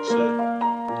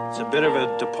 It's a bit of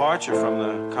a departure from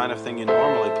the kind of thing you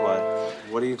normally play.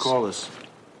 What do you call this?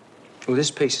 Well,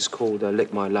 this piece is called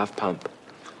Lick My Love Pump.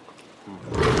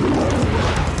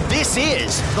 This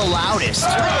is the loudest,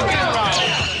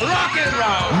 Rock and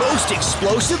roll! most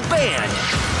explosive band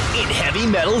in heavy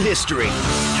metal history.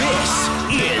 This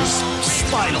is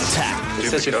Spinal Tap. It's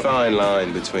such a fine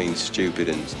line between stupid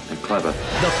and clever.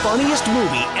 The funniest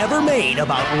movie ever made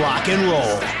about rock and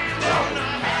roll.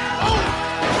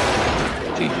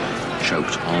 He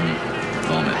choked on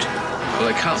vomit. Well,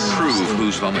 they can't prove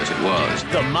whose vomit it was.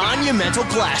 The monumental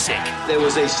classic. There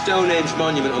was a Stonehenge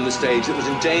monument on the stage that was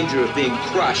in danger of being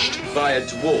crushed by a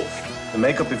dwarf. The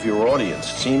makeup of your audience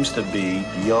seems to be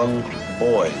young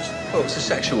boys. Well, it's a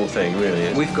sexual thing,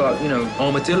 really. We've got,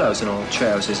 armadillos in our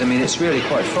trousers. I mean, it's really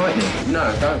quite frightening.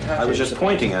 No, don't touch I was just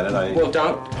pointing at it. Well,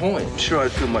 don't point. I'm sure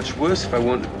I'd feel much worse if I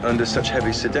weren't under such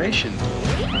heavy sedation.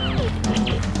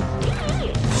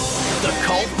 The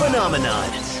cult phenomenon.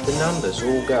 The numbers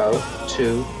all go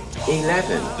to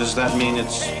 11. Does that mean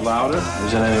it's louder?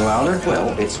 Is it any louder?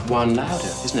 Well, it's one louder,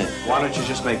 isn't it? Why don't you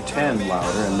just make 10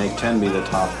 louder and make 10 be the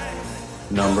top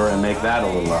number and make that a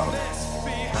little louder?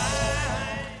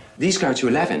 These go to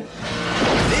 11.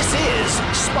 This is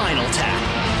Spinal Tap.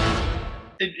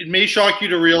 It may shock you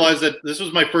to realize that this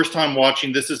was my first time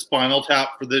watching This Is Spinal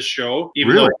Tap for this show.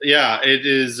 Even really? Though, yeah, it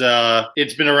is.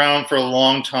 It's been around for a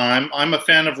long time. I'm a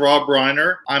fan of Rob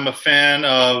Reiner. I'm a fan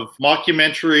of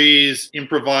mockumentaries,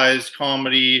 improvised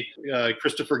comedy,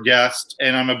 Christopher Guest,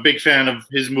 and I'm a big fan of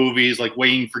his movies like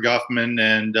Waiting for Guffman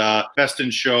and Best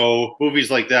in Show, movies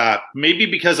like that. Maybe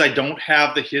because I don't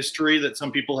have the history that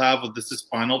some people have with This Is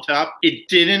Spinal Tap, it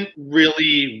didn't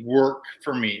really work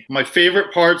for me. My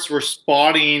favorite parts were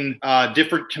spotting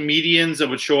different comedians that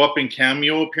would show up in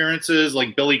cameo appearances,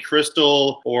 like Billy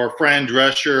Crystal or Fran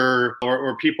Drescher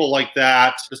or people like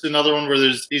that. Just another one where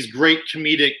there's these great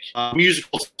comedic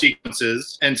musical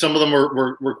sequences, and some of them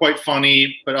were quite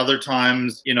funny, but other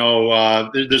times,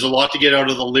 there's a lot to get out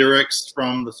of the lyrics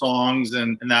from the songs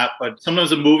and that. But sometimes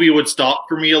the movie would stop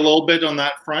for me a little bit on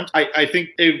that front. I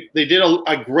think they did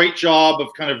a great job of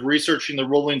kind of researching the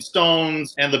Rolling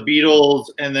Stones and the Beatles,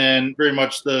 and then very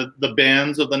much the bands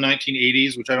of the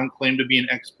 1980s, which I don't claim to be an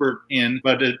expert in,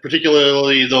 but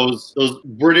particularly those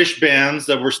British bands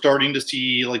that were starting to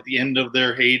see like the end of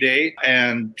their heyday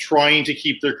and trying to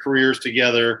keep their careers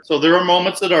together. So there are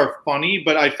moments that are funny,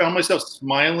 but I found myself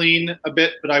smiling a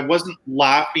bit, but I wasn't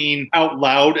laughing out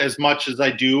loud as much as I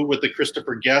do with the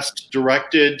Christopher Guest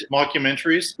directed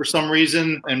mockumentaries for some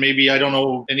reason. And maybe, I don't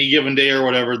know, Any Given Day or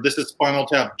whatever, This Is Spinal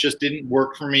Tap just didn't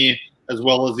work for me as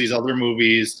well as these other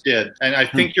movies did. And I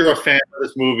think you're a fan of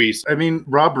this movie. I mean,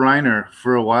 Rob Reiner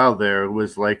for a while there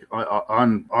was like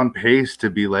on pace to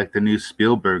be like the new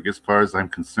Spielberg as far as I'm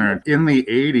concerned. In the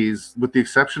 80s, with the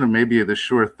exception of maybe The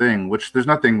Sure Thing, which there's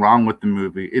nothing wrong with the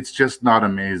movie, it's just not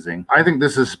amazing. I think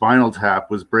This Is Spinal Tap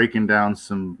was breaking down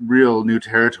some real new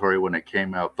territory when it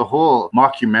came out. The whole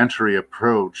mockumentary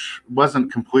approach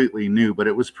wasn't completely new, but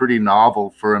it was pretty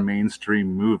novel for a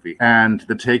mainstream movie. And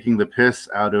the taking the piss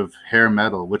out of hair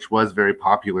metal, which was very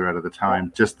popular at the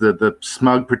time, just the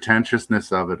smug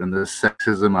pretentiousness of it and the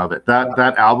sexism of it.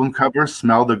 That album cover,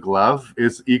 Smell the Glove,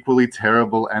 is equally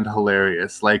terrible and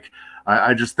hilarious. Like,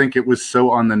 I just think it was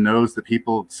so on the nose that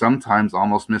people sometimes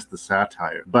almost missed the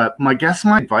satire. But my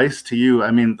advice to you, I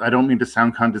mean, I don't mean to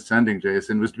sound condescending,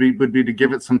 Jason, would be to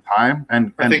give it some time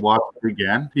and watch it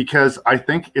again, because I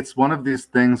think it's one of these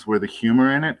things where the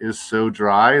humor in it is so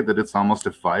dry that it's almost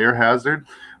a fire hazard.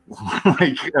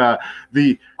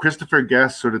 The Christopher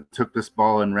Guest sort of took this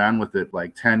ball and ran with it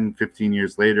like 10, 15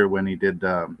 years later when he did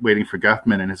Waiting for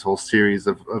Guffman and his whole series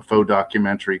of faux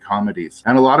documentary comedies.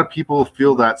 And a lot of people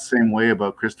feel that same way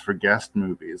about Christopher Guest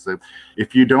movies.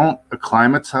 If you don't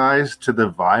acclimatize to the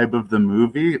vibe of the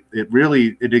movie,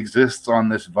 it exists on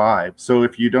this vibe. So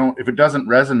if it doesn't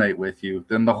resonate with you,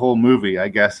 then the whole movie, I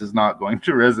guess, is not going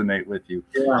to resonate with you.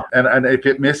 Yeah. And if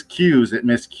it miscues, it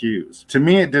miscues. To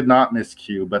me, it did not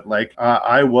miscue, but like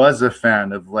I was a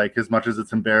fan of, like, as much as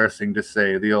it's embarrassing to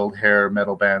say, the old hair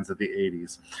metal bands of the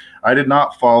 80s. I did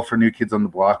not fall for New Kids on the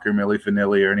Block or Milli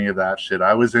Vanilli or any of that shit.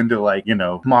 I was into, like, you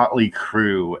know, Motley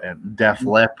Crue and Def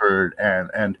Leppard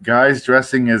and guys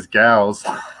dressing as gals,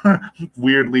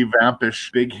 weirdly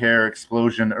vampish, big hair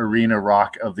explosion arena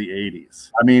rock of the 80s.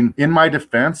 I mean, in my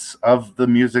defense of the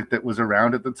music that was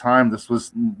around at the time, this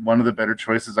was one of the better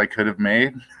choices I could have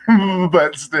made.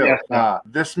 But still,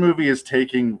 this movie is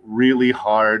taking really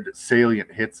hard,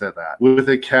 salient hits at that. With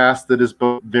a cast that is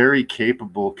both very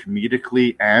capable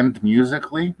comedically and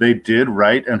musically. They did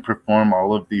write and perform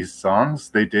all of these songs.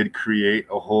 They did create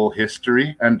a whole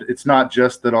history. And it's not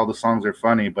just that all the songs are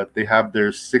funny, but they have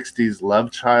their 60s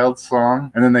Love Child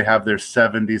song, and then they have their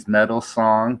 70s metal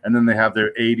song, and then they have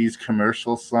their 80s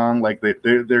commercial song. Like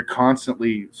they're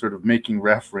constantly sort of making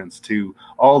reference to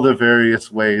all the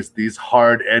various ways these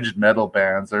hard-edged metal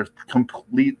bands are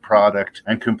complete product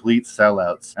and complete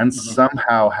sellouts, and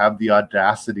somehow have the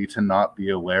audacity to not be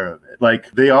aware of it. Like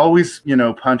they always, you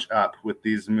know, punch up with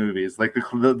these movies. Like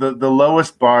the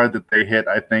lowest bar that they hit,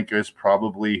 I think, is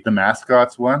probably the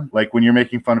Mascots one. Like when you're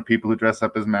making fun of people who dress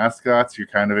up as mascots, you're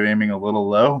kind of aiming a little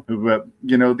low. But,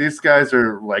 you know, these guys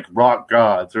are like rock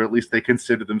gods, or at least they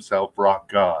consider themselves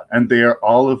rock god. And they are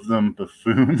all of them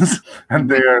buffoons. And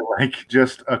they are like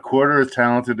just a quarter as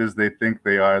talented as they think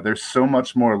they are. They're so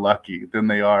much more lucky than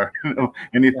they are, you know,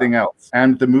 anything else.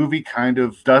 And the movie kind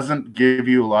of doesn't give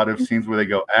you a lot of scenes where they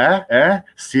go,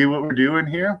 see what we're doing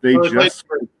here? They just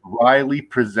wryly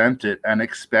present it and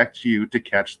expect you to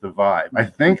catch the vibe. I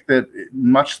think that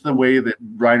much the way that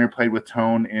Reiner played with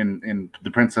tone in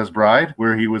The Princess Bride,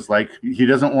 where he was like, he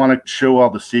doesn't want to show all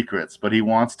the secrets, but he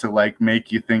wants to like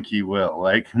make you think he will.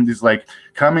 Like he's like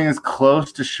coming as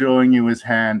close to showing you his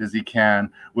hand as he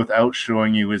can without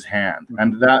showing you his hand.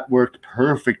 And that worked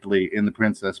perfectly in The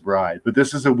Princess Bride. But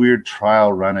this is a weird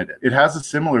trial run at it. It has a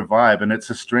similar vibe, and it's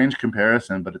a strange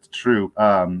comparison, but it's true,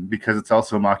 because it's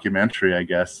also a mockumentary, I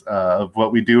guess, of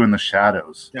What We Do in the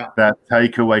Shadows, that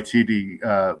Taika Waititi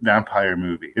vampire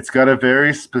movie. It's got a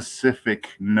very specific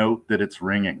note that it's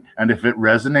ringing. And if it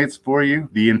resonates for you,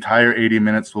 the entire 80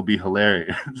 minutes will be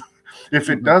hilarious. If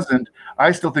it doesn't,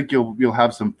 I still think you'll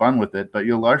have some fun with it, but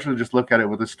you'll largely just look at it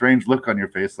with a strange look on your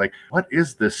face, like, what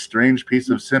is this strange piece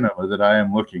of cinema that I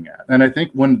am looking at? And I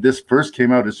think when this first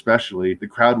came out especially, the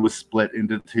crowd was split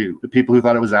into two. The people who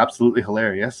thought it was absolutely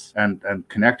hilarious and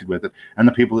connected with it, and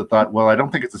the people that thought, well, I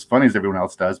don't think it's as funny as everyone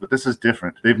else does, but this is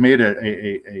different. They've made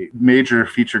a major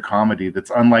feature comedy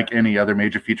that's unlike any other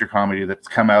major feature comedy that's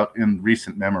come out in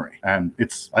recent memory. And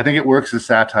I think it works as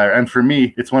satire. And for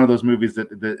me, it's one of those movies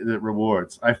that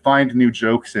rewards. I find new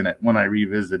jokes in it when I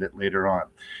revisit it later on.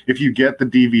 If you get the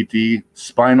DVD,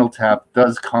 Spinal Tap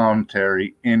does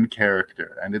commentary in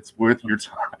character, and it's worth your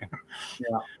time.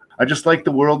 Yeah. I just like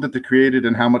the world that they created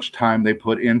and how much time they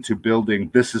put into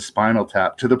building This Is Spinal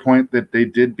Tap, to the point that they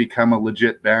did become a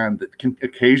legit band that can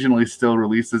occasionally still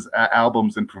releases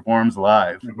albums and performs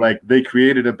live. Like they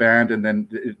created a band and then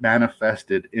it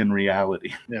manifested in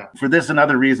reality. Yeah. For this and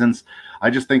other reasons, I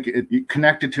just think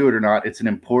connected to it or not, it's an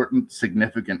important,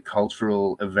 significant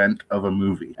cultural event of a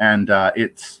movie. And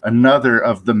it's another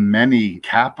of the many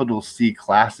capital C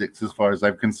classics, as far as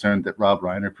I'm concerned, that Rob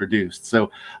Reiner produced. So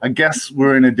I guess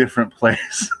we're in a different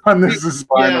place on This Is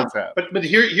Spinal Tap. But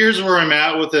here's where I'm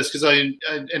at with this, because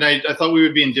I thought we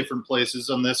would be in different places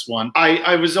on this one.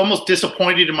 I was almost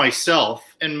disappointed in myself.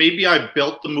 And maybe I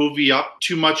built the movie up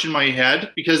too much in my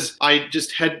head, because I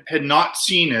just had not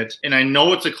seen it. And I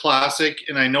know it's a classic,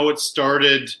 and I know it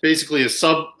started basically a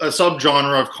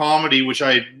subgenre of comedy, which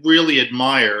I really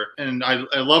admire. And I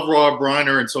love Rob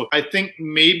Reiner. And so I think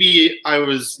maybe I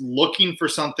was looking for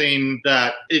something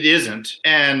that it isn't.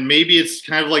 And maybe it's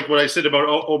kind of like what I said about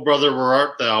Oh Brother, Where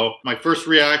Art Thou? My first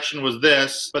reaction was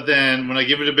this, but then when I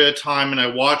give it a bit of time and I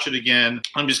watch it again,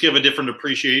 I'm just give a different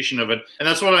appreciation of it. And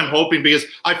that's what I'm hoping, because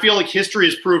I feel like history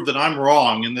has proved that I'm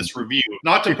wrong in this review.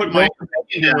 Not to put my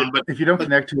down, but if you don't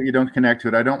connect to it, you don't connect to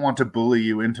it. I don't want to bully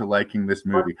you into liking this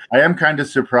movie. I am kind of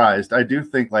surprised. I do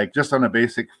think, like, just on a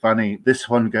basic funny, this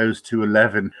one goes to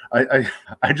 11.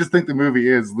 I just think the movie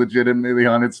is legitimately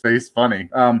on its face funny.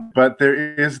 But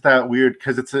there is that weird,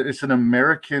 because it's an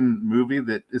American movie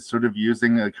that is sort of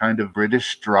using a kind of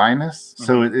British dryness.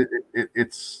 So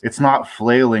it's not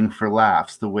flailing for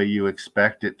laughs the way you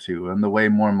expect it to, and the way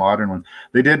more modern ones.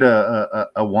 They did a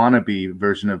wannabe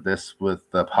version of this with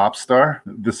Pop Star,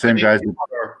 the same guys.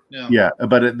 Yeah,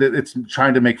 but it's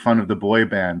trying to make fun of the boy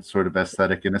band sort of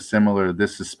aesthetic in a similar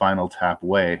This Is Spinal Tap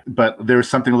way. But there was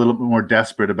something a little bit more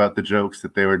desperate about the jokes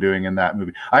that they were doing in that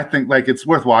movie. I think, like, it's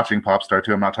worth watching Pop Star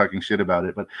too. I'm not talking shit about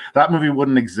it, but that movie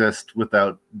wouldn't exist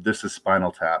without This Is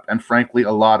Spinal Tap. And frankly,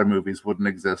 a lot of movies wouldn't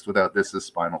exist without This Is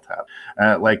Spinal Tap.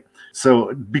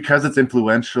 So because it's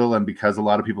influential and because a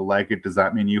lot of people like it, does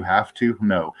that mean you have to?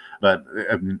 No, but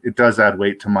it does add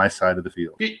weight to my side of the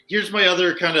field. Here's my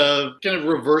other kind of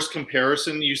reverse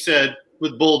comparison. You said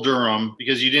with Bull Durham,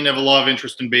 because you didn't have a lot of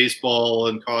interest in baseball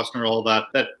and Costner, all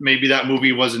that maybe that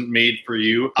movie wasn't made for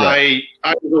you. Right.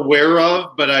 I was aware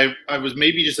of, but I was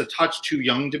maybe just a touch too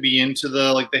young to be into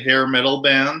the hair metal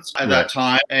bands at that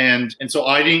time. And so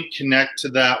I didn't connect to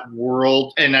that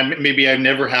world. And maybe I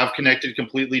never have connected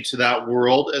completely to that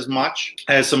world as much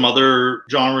as some other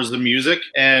genres of music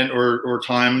or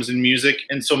times in music.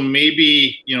 And so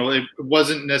maybe, it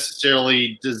wasn't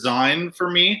necessarily designed for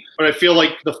me, but I feel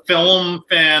like the film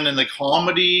fan and the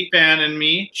comedy fan in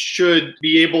me should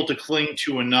be able to cling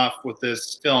to enough with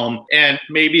this film. And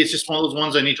maybe it's just one of those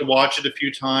ones I need to watch it a few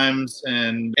times,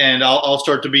 and I'll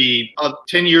start to be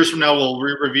 10 years from now we'll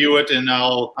review it, and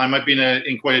I might be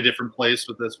in quite a different place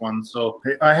with this one. So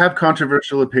I have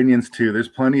controversial opinions too. There's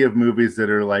plenty of movies that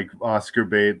are like Oscar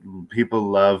bait people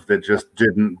love that just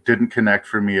didn't connect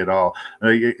for me at all.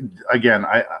 Again,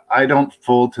 I don't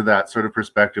fold to that sort of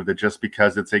perspective that just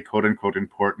because it's a quote unquote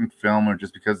important film, or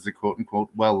just because it's a quote unquote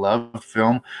well-loved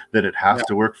film, that it has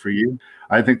to work for you.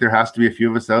 I think there has to be a few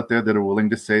of us out there that are willing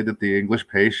to say that The English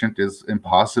Patient is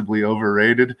impossibly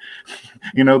overrated.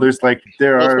 There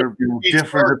are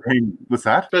different opinions. What's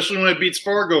that? Especially when it beats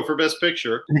Fargo for Best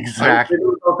Picture. Exactly.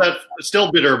 Still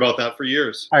bitter about that for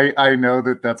years. I know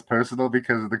that's personal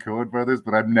because of the Coen brothers,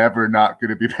 but I'm never not going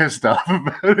to be pissed off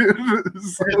about it.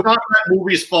 It's not that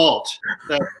movie's fault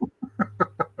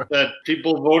that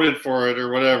people voted for it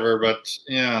or whatever, but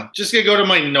yeah. Just gonna go to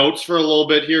my notes for a little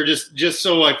bit here, just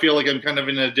so I feel like I'm kind of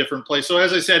in a different place. So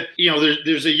as I said,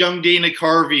 there's a young Dana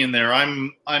Carvey in there.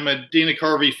 I'm a Dana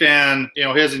Carvey fan. He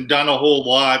hasn't done a whole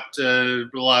lot for the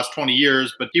last 20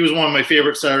 years, but he was one of my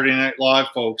favorite Saturday Night Live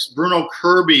folks. Bruno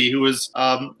Kirby, who was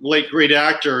late great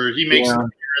actor, he makes an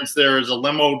appearance there as a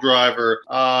limo driver.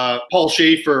 Paul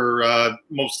Schaefer,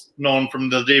 most known from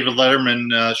the David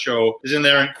Letterman show, is in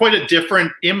there, and quite a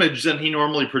different image than he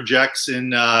normally projects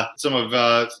in some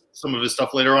of his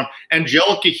stuff later on.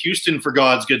 Angelica Houston, for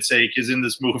God's good sake, is in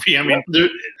this movie. I mean,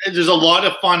 there's a lot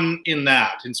of fun in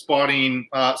that, in spotting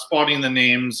the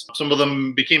names. Some of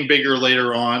them became bigger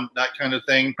later on, that kind of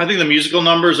thing. I think the musical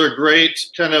numbers are great.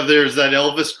 Kind of, there's that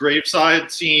Elvis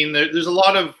graveside scene. There's a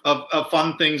lot of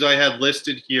fun things I had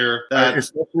listed here.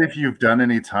 Especially if you've done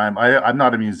any time. I'm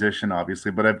not a musician,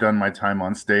 obviously, but I've done my time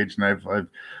on stage, and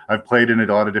I've played in a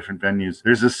lot of different venues.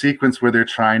 There's a sequence where they're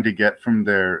trying to get from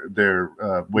their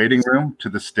waiting room to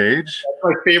the stage. That's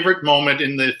my favorite moment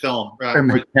in the film. And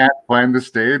they can't find the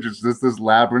stage. It's just this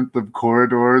labyrinth of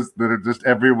corridors that are just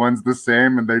everyone's the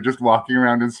same, and they're just walking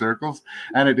around in circles.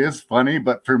 And it is funny,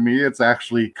 but for me, it's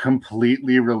actually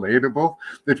completely relatable.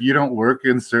 If you don't work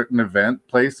in certain event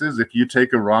places, if you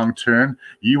take a wrong turn,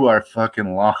 you are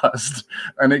fucking lost.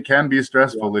 And it can be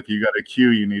stressful if you got a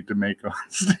cue you need to make on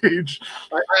stage.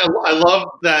 I love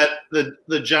that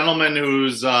the gentleman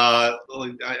who's I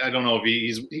don't know if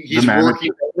he's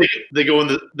working. They go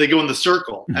in the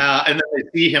circle, and then they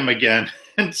see him again.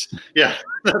 And yeah,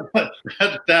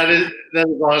 that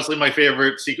is honestly my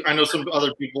favorite sequence. I know some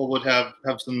other people would have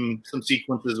some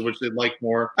sequences which they'd like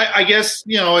more. I guess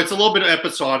it's a little bit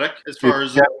episodic as far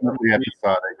as definitely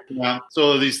episodic. Yeah.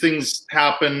 So these things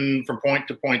happen from point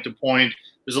to point to point.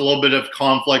 There's a little bit of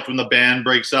conflict when the band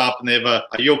breaks up, and they have a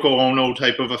Yoko Ono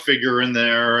type of a figure in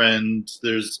there, and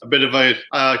there's a bit of a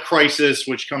crisis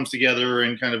which comes together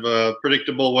in kind of a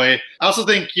predictable way. I also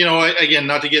think, again,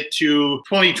 not to get too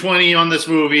 2020 on this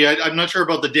movie, I'm not sure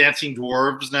about the dancing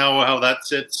dwarves now, how that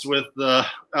sits with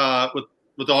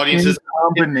with audiences. In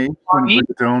combination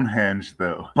with Stonehenge,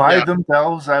 though. By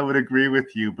themselves, I would agree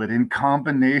with you, but in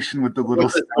combination with the little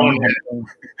Stonehenge.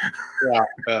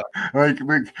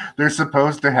 Like they're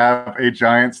supposed to have a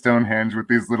giant Stonehenge with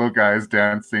these little guys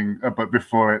dancing, but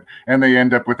before it, and they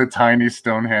end up with a tiny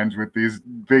Stonehenge with these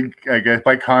big, I guess,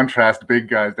 by contrast, big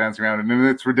guys dancing around, and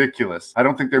it's ridiculous. I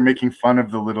don't think they're making fun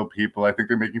of the little people. I think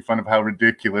they're making fun of how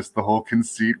ridiculous the whole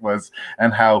conceit was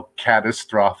and how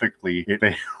catastrophically it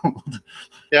failed.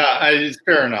 Yeah, it's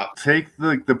fair enough. Take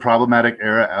the problematic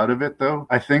era out of it, though.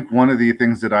 I think one of the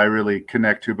things that I really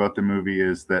connect to about the movie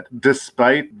is that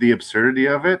despite the absurdity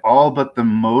of it, all but the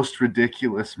most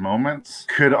ridiculous moments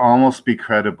could almost be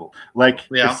credible. Like,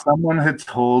 if someone had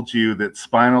told you that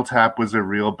Spinal Tap was a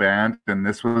real band and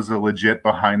this was a legit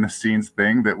behind-the-scenes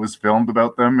thing that was filmed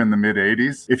about them in the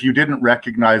mid-'80s, if you didn't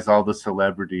recognize all the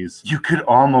celebrities, you could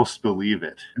almost believe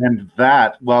it. And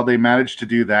that, while they managed to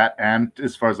do that, and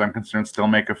as far as I'm concerned, still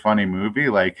make a funny movie,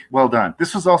 like, well done.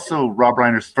 This was also Rob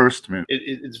Reiner's first movie.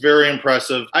 It's very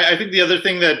impressive. I think the other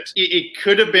thing that it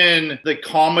could have been the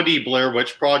comedy Blair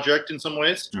Witch Project in some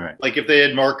ways. Right. Like if they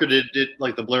had marketed it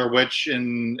like the Blair Witch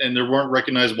and there weren't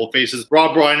recognizable faces,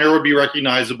 Rob Reiner would be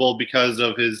recognizable because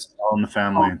of his All in the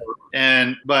Family.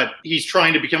 But he's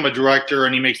trying to become a director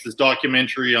and he makes this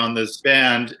documentary on this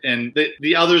band and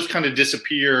the others kind of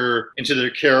disappear into their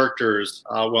characters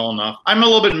well enough. I'm a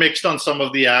little bit mixed on some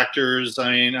of the actors.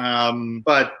 I mean,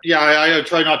 but yeah, I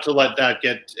try not to let that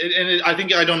get, and I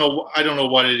think I don't know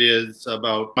what it is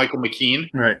about Michael McKean.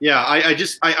 Right. Yeah.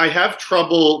 I have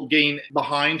trouble getting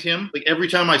behind him. Like every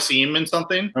time I see him in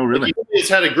something. Oh, really? Like he's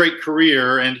had a great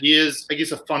career and he is, I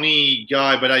guess, a funny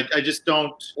guy, but I just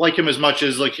don't like him as much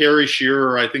as like Harry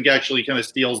Shearer, I think actually kind of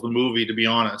steals the movie, to be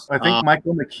honest. I think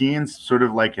Michael McKean's sort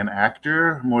of like an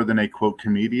actor more than a quote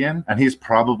comedian, and he's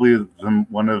probably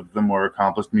one of the more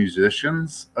accomplished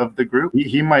musicians of the group.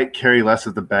 He might carry less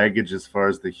of the baggage as far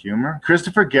as the humor.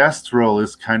 Christopher Guest's role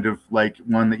is kind of like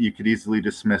one that you could easily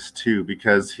dismiss too,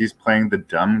 because he's playing the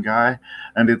dumb guy,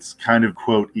 and it's kind of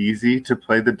quote easy to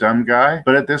play the dumb guy.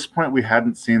 But at this point, we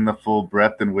hadn't seen the full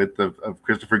breadth and width of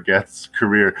Christopher Guest's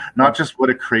career. Not just what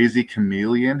a crazy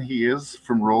chameleon he is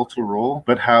from role to role,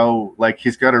 but how like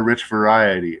he's got a rich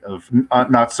variety of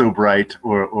not so bright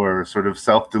or sort of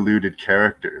self-deluded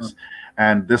characters.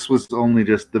 And this was only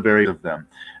just the very of them.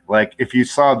 Like, if you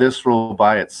saw this role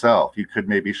by itself, you could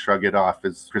maybe shrug it off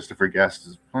as Christopher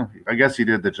Guest. I guess he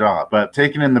did the job. But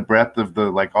taking in the breadth of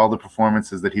all the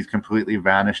performances that he's completely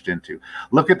vanished into.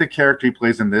 Look at the character he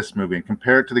plays in this movie and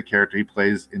compare it to the character he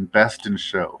plays in Best in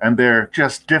Show. And they're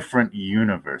just different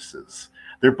universes.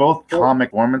 They're both comic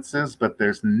performances, but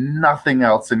there's nothing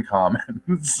else in common.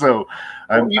 So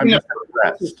I'm just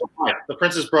impressed. The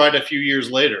Princess Bride a few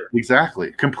years later.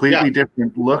 Exactly. Completely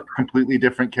different look, completely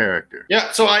different character.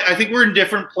 Yeah, so I think we're in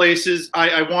different places.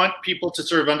 I want people to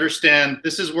sort of understand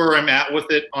this is where I'm at with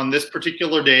it on this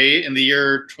particular day in the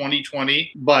year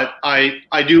 2020. But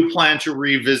I do plan to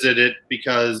revisit it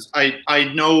because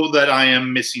I know that I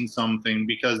am missing something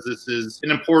because this is an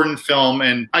important film.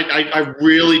 And I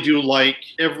really do like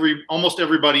almost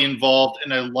everybody involved,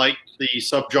 and I like the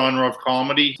subgenre of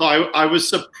comedy. So I was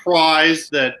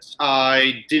surprised that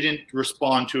I didn't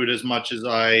respond to it as much as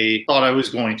I thought I was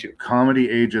going to. Comedy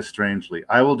ages strangely.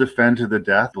 I will defend to the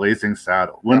death Blazing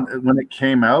Saddle. When it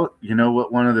came out, you know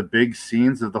what one of the big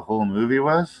scenes of the whole movie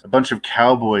was? A bunch of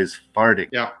cowboys farting.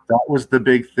 Yeah. That was the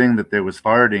big thing, that there was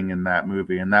farting in that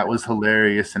movie, and that was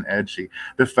hilarious and edgy.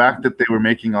 The fact that they were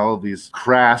making all of these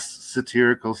crass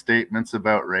satirical statements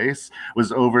about race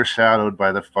was overshadowed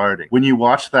by the farting. When you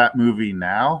watch that movie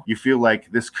now, you feel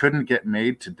like this couldn't get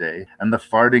made today, and the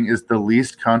farting is the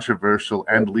least controversial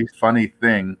and least funny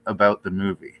thing about the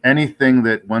movie. Anything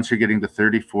that once you're getting to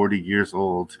 30, 40 years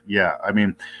old, yeah, I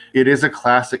mean, it is a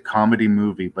classic comedy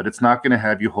movie, but it's not going to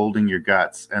have you holding your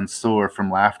guts and sore from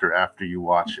laughter after you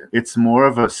watch it. It's more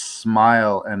of a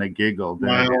smile and a giggle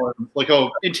than like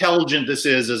how intelligent this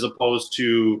is as opposed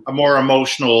to a more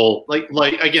emotional, like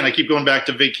again, I keep going back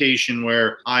to Vacation,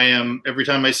 where I am, every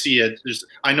time I see it,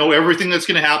 I know everything that's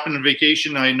going to happen in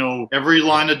Vacation. I know every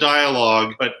line of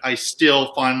dialogue, but I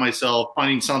still find myself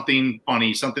finding something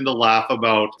funny, something to laugh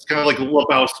about. It's kind of like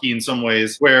Lebowski in some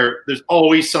ways, where there's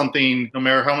always something, no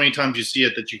matter how many times you see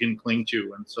it, that you can cling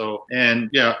to. And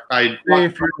yeah, if you're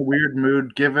in a weird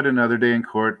mood, give it another day in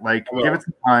court. Like, give it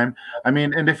some time. I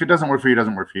mean, and if it doesn't work for you, it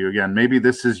doesn't work for you. Again, maybe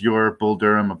this is your Bull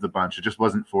Durham of the bunch. It just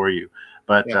wasn't for you.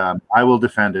 But I will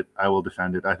defend it.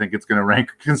 I think it's going to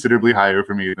rank considerably higher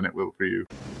for me than it will for you.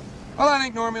 Well, I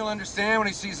think Normie will understand when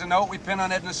he sees the note we pin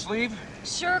on Edna's sleeve.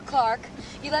 Sure, Clark.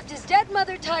 He left his dead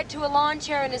mother tied to a lawn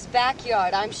chair in his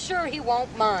backyard. I'm sure he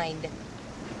won't mind.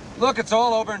 Look, it's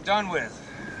all over and done with.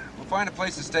 We'll find a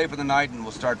place to stay for the night and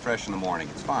we'll start fresh in the morning.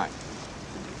 It's fine.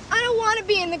 I don't want to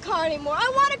be in the car anymore.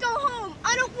 I want to go home.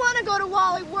 I don't want to go to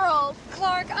Wally World.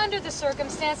 Clark, under the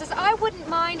circumstances, I wouldn't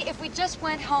mind if we just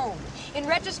went home. In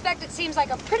retrospect, it seems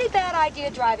like a pretty bad idea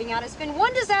driving out. It's been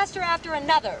one disaster after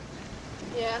another.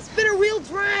 Yeah, it's been a real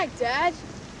drag, Dad.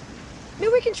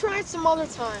 Maybe we can try it some other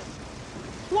time.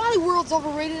 Wally World's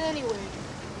overrated anyway.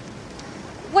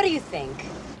 What do you think?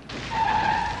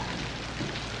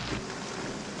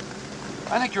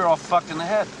 I think you're all fucked in the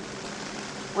head.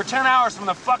 We're 10 hours from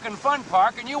the fucking fun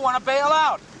park and you want to bail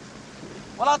out.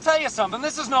 Well, I'll tell you something.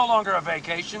 This is no longer a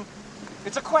vacation.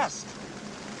 It's a quest.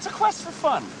 It's a quest for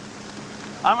fun.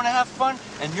 I'm gonna have fun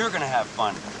and you're gonna have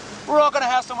fun. We're all gonna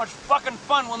have so much fucking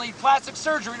fun we'll need plastic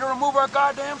surgery to remove our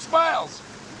goddamn smiles.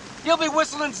 You'll be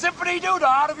whistling Zippity-Doo-Dah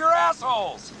out of your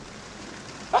assholes.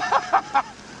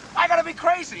 I gotta be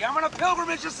crazy. I'm on a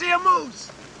pilgrimage to see a moose.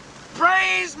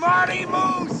 Praise Marty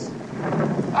Moose!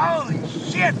 Holy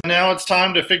shit! Now it's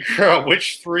time to figure out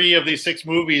which 3 of these 6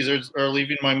 movies are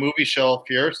leaving my movie shelf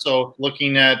here. So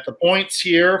looking at the points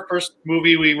here, first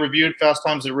movie we reviewed, Fast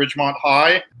Times at Ridgemont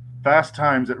High. Fast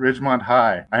Times at Ridgemont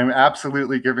High. I'm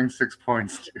absolutely giving 6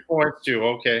 points to. Points to,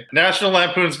 okay. National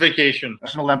Lampoon's Vacation.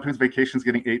 National Lampoon's Vacation is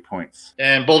getting 8 points.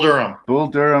 And Bull Durham. Bull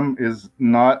Durham is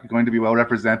not going to be well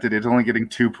represented. It's only getting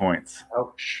 2 points.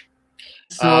 Ouch.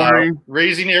 Sorry.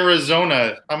 Raising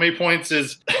Arizona. How many points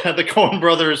is the Coen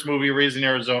Brothers movie Raising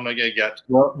Arizona going to get?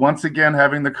 Well, once again,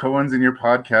 having the Coens in your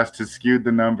podcast has skewed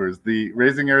the numbers. The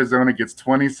Raising Arizona gets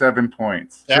 27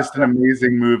 points. Yeah. Just an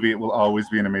amazing movie. It will always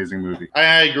be an amazing movie.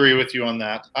 I agree with you on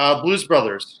that. Blues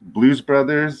Brothers. Blues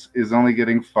Brothers is only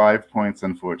getting 5 points,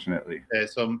 unfortunately. Okay,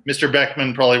 so Mr.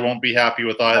 Beckman probably won't be happy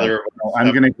with either.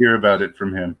 I'm going to hear about it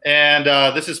from him. And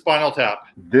this is Spinal Tap.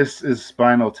 This is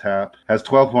Spinal Tap. Has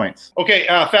 12 points. Okay,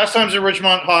 Fast Times at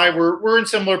Ridgemont High. We're in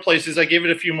similar places. I gave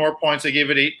it a few more points. I gave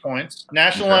it 8 points.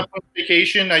 National Lampoon's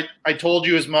Vacation, I told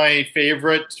you is my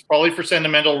favorite, probably for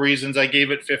sentimental reasons. I gave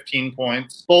it 15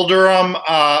 points. Bull Durham,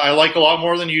 I like a lot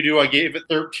more than you do. I gave it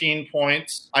 13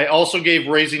 points. I also gave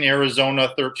Raising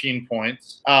Arizona 13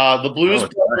 points. The Blues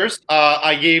Brothers,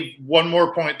 I gave 1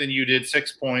 more point than you did,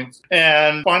 6 points.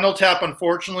 And Spinal Tap,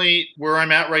 unfortunately, where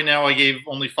I'm at right now, I gave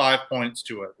only 5 points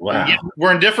to it. Wow. Again,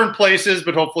 we're in different places,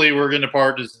 but hopefully we're going to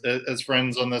part as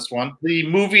friends on this one. The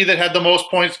movie that had the most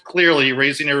points, clearly,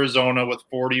 Raising Arizona with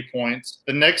 40 points.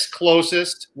 The next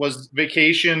closest was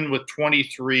Vacation with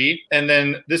 23. And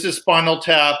then This is Spinal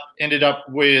Tap ended up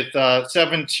with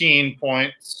 17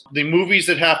 points. The movies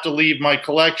that have to leave my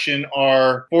collection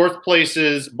are 4th place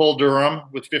is Bull Durham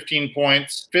with 15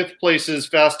 points. 5th place is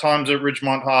Fast Times at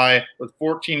Ridgemont High with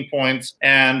 14 points.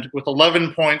 And with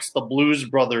 11 points, the Blues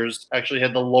Brothers actually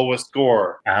had the lowest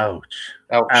score. Ouch.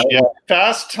 Ouch. Yeah.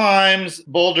 Fast Times,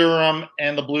 Bull Durham,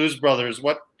 and the Blues Brothers.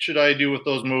 What should I do with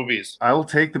those movies? I will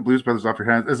take the Blues Brothers off your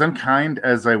hands. As unkind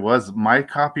as I was, my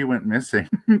copy went missing.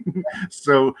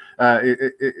 So,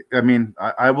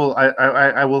 I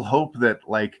will hope that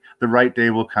like the right day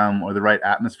will come or the right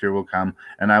atmosphere will come,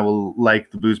 and I will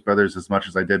like the Blues Brothers as much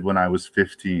as I did when I was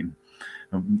 15.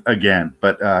 Again,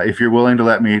 but if you're willing to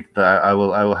let me, I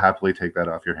will happily take that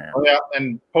off your hands. Oh yeah,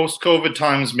 and post-COVID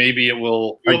times, maybe it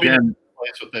will again.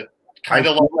 Place with it. I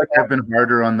feel like I've been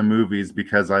harder on the movies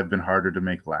because I've been harder to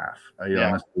make laugh. I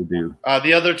honestly do.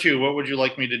 The other 2, what would you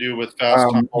like me to do with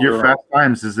Fast Times? Your Fast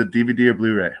Times, is it DVD or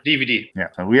Blu-ray? DVD. Yeah,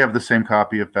 so we have the same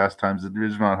copy of Fast Times at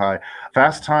Ridgemont High.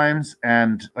 Fast Times,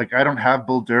 and like I don't have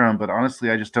Bull Durham, but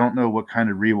honestly, I just don't know what kind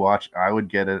of rewatch I would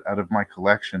get out of my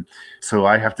collection. So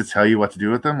I have to tell you what to do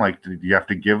with them. Like, do you have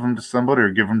to give them to somebody or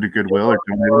give them to Goodwill or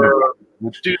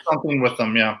do something with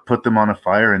them? Yeah. Put them on a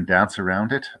fire and dance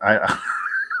around it.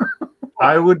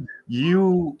 I would.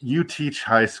 You teach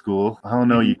high school. Oh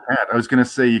no, you can't. I was going to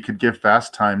say you could give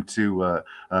Fast Time to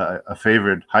a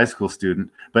favorite high school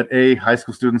student, but A, high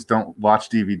school students don't watch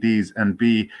DVDs, and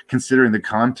B, considering the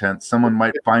content, someone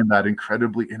might find that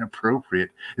incredibly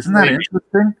inappropriate. Isn't that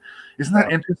interesting? Isn't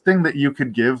that interesting that you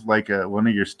could give like one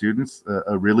of your students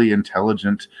a really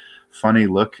intelligent, funny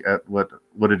look at what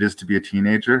it is to be a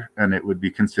teenager, and it would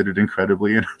be considered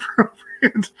incredibly inappropriate?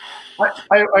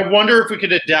 I wonder if we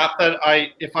could adapt that.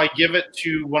 If I give it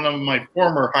to one of my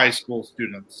former high school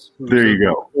students, there you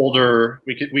go, older,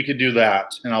 we could do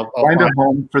that, and I'll find a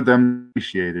home for them to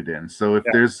appreciate it in. So if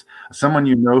there's someone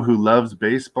you know who loves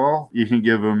baseball, you can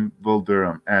give them Bull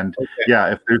Durham, and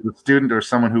if there's a student or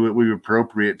someone who it would be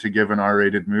appropriate to give an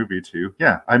R-rated movie to,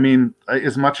 I mean,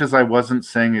 as much as I wasn't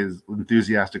saying is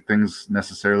enthusiastic things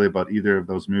necessarily about either of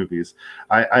those movies,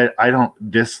 I don't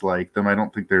dislike them. I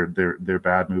don't think they're they're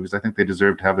bad movies. I think they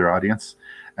deserve to have their audience,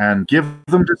 and give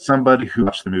them to somebody who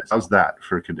watched the movie. How's that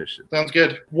for a condition? Sounds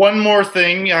good. One more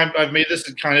thing. I've made this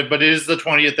kind of, but it is the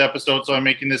 20th episode, so I'm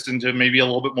making this into maybe a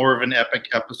little bit more of an epic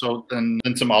episode than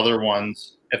some other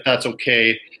ones, if that's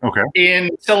okay. Okay.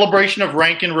 In celebration of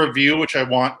Rank and Review, which I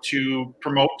want to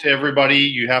promote to everybody,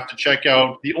 you have to check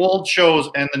out the old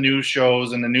shows and the new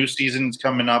shows, and the new season's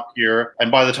coming up here. And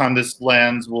by the time this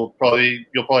lands, you'll probably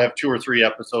have 2 or 3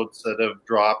 episodes that have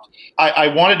dropped. I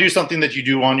want to do something that you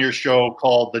do on your show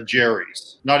called the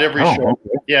Jerry's. Not every show. Okay.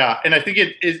 Yeah, and I think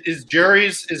it is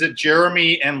Jerry's. Is it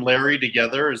Jeremy and Larry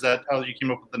together? Is that how you came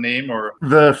up with the name? Or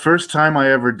the first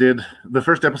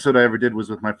episode I ever did was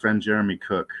with my friend Jeremy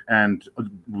Cook, and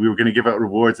we were going to give out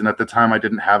rewards, and at the time I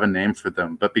didn't have a name for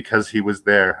them, but because he was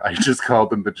there, I just called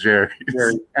them the Jerry's.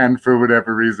 And for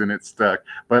whatever reason it stuck.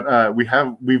 But we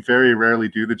very rarely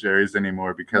do the Jerry's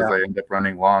anymore because I end up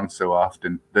running long so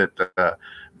often that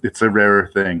it's a rarer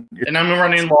thing. And I'm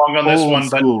running long on this one,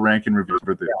 but old school Rank and Review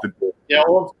for the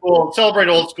old school, celebrate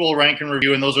old school Rank and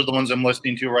Review, and those are the ones I'm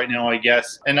listening to right now, I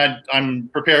guess. And I'm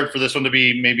prepared for this one to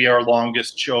be maybe our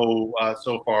longest show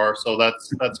so far, so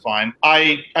that's fine.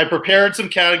 I prepared some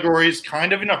categories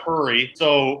kind of in a hurry,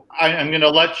 so I'm going to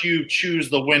let you choose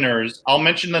the winners. I'll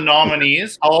mention the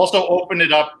nominees. I'll also open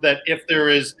it up that if there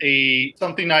is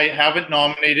something I haven't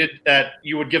nominated that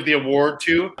you would give the award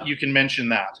to, you can mention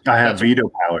that. I have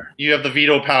veto power. You have the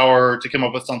veto power to come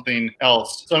up with something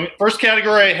else. So first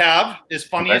category I have is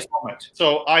funniest moment.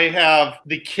 So I have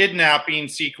the kidnapping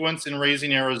sequence in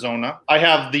Raising Arizona. I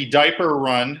have the diaper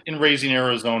run in Raising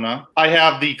Arizona. I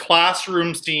have the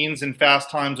classroom scenes in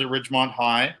Fast Times at Ridgemont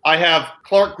High. I have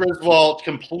Clark Griswold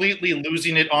completely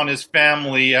losing it on his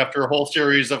family after a whole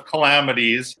series of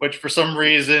calamities, which for some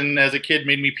reason as a kid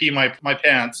made me pee my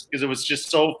pants because it was just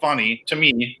so funny to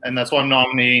me, and that's why I'm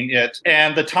nominating it.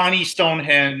 And the tiny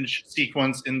Stonehenge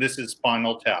sequence in This Is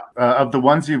Spinal Tap. Of the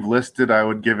ones you've listed, I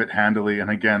would give it handily, and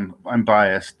again, I'm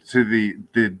biased, to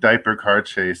the diaper car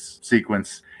chase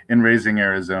sequence in Raising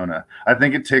Arizona. I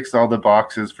think it ticks all the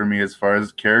boxes for me as far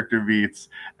as character beats,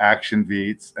 action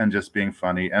beats, and just being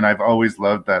funny. And I've always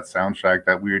loved that soundtrack,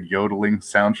 that weird yodeling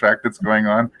soundtrack that's going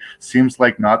on. Seems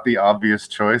like not the obvious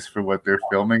choice for what they're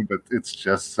filming, but it's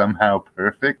just somehow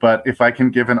perfect. But if I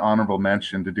can give an honorable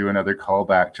mention to do another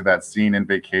callback to that scene in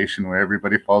Vacation where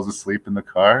everybody falls asleep in the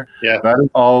car, that has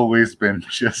always been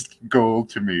just gold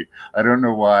to me. I don't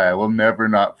know why. I will never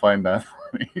not find that funny.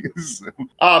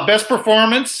 Best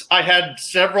performance, I had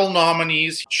several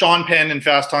nominees. Sean Penn in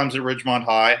Fast Times at Ridgemont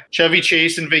High, Chevy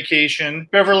Chase in Vacation,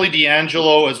 Beverly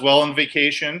D'Angelo as well in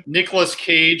Vacation, Nicolas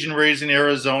Cage in Raising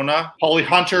Arizona, Holly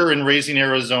Hunter in Raising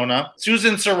Arizona,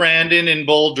 Susan Sarandon in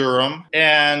Bull Durham,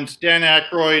 and Dan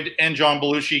Aykroyd and John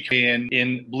Belushi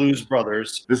in Blues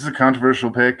Brothers. This is a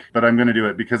controversial pick, but I'm going to do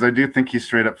it because I do think he's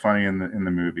straight up funny in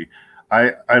the movie.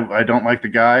 I don't like the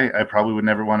guy. I probably would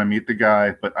never want to meet the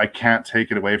guy, but I can't take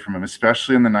it away from him,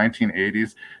 especially in the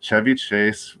 1980s. Chevy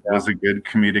Chase was a good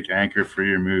comedic anchor for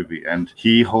your movie, and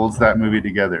he holds that movie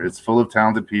together. It's full of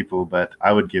talented people, but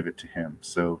I would give it to him.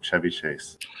 So Chevy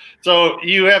Chase. So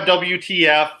you have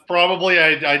WTF. Probably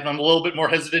I'm a little bit more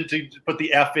hesitant to put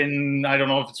the F in. I don't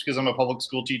know if it's because I'm a public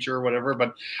school teacher or whatever,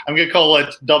 but I'm going to call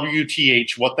it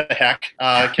WTH, what the heck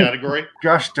category.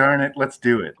 Gosh darn it, let's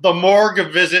do it. The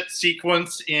morgue visit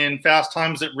sequence in Fast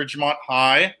Times at Ridgemont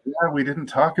High. Yeah, we didn't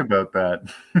talk about that.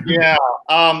 Yeah.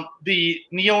 The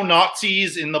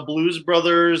neo-Nazis in the Blues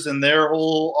Brothers and their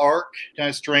whole arc, kind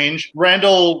of strange.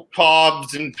 Randall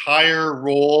Cobb's entire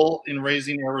role in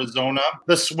Raising Arizona.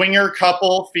 The swinger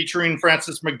couple featuring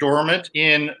Frances McDormand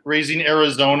in Raising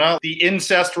Arizona. The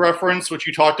incest reference, which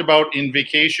you talked about in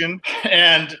Vacation.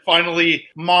 And finally,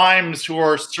 mimes who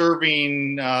are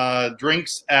serving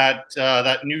drinks at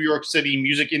that New York City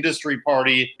music industry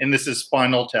party, and This Is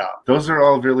Spinal Tap. Those are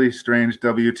all really strange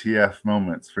WTF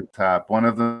moments for Tap. One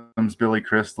of them's Billy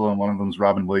Crystal and one of them's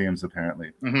Robin Williams,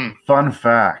 apparently. Mm-hmm. Fun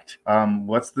fact.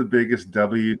 What's the biggest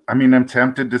W? I mean, I'm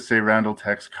tempted to say Randall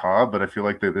Tex Cobb, but I feel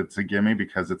like that it's a gimme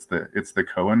because it's the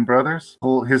Coen brothers.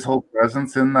 His whole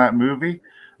presence in that movie.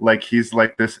 Like he's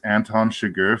like this Anton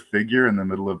Chigurh figure in the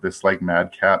middle of this like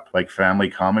madcap like family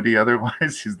comedy.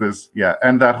 Otherwise, he's this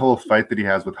and that whole fight that he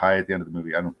has with High at the end of the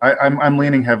movie. I'm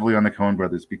leaning heavily on the Coen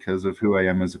brothers because of who I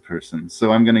am as a person.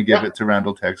 So I'm going to give it to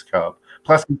Randall Tex Cobb.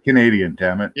 Plus, he's Canadian,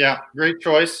 damn it. Yeah, great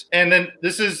choice. And then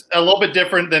this is a little bit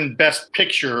different than Best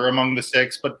Picture among the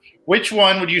 6, but which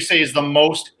one would you say is the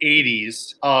most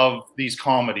 80s of these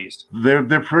comedies? They're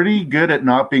pretty good at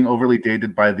not being overly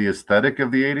dated by the aesthetic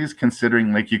of the 80s,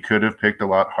 considering like you could have picked a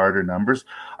lot harder numbers.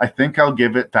 I think I'll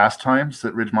give it Fast Times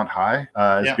at Ridgemont High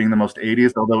as being the most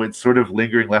 80s, although it's sort of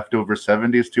lingering leftover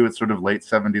 70s too. It's sort of late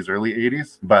 70s, early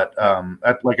 80s. But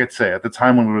like I'd say, at the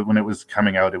time when it was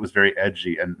coming out, it was very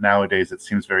edgy, and nowadays it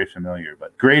seems very familiar.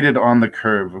 But graded on the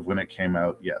curve of when it came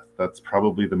out, yes, that's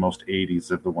probably the most 80s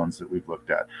of the ones that we've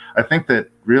looked at. I think that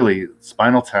really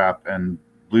Spinal Tap and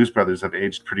Blues Brothers have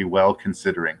aged pretty well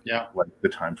considering like the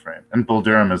time frame. And Bull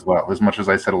Durham as well. As much as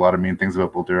I said a lot of mean things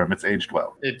about Bull Durham, it's aged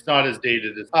well. It's not as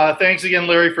dated as thanks again,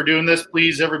 Larry, for doing this.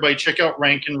 Please, everybody, check out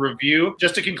Rank and Review.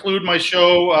 Just to conclude my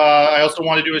show, I also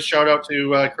want to do a shout out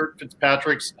to Kurt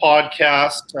Fitzpatrick's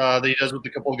podcast that he does with a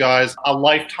couple of guys, A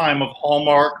Lifetime of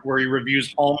Hallmark, where he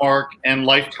reviews Hallmark and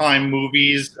Lifetime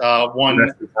movies one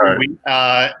week.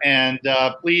 And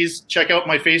please check out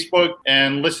my Facebook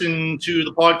and listen to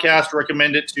the podcast.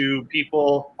 Recommend it to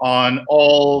people on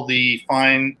all the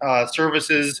fine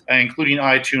services, including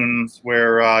iTunes,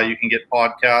 where you can get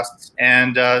podcasts.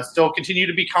 And still continue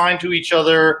to be kind to each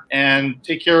other and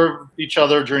take care of each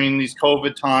other during these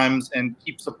COVID times, and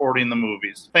keep supporting the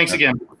movies. Thanks again.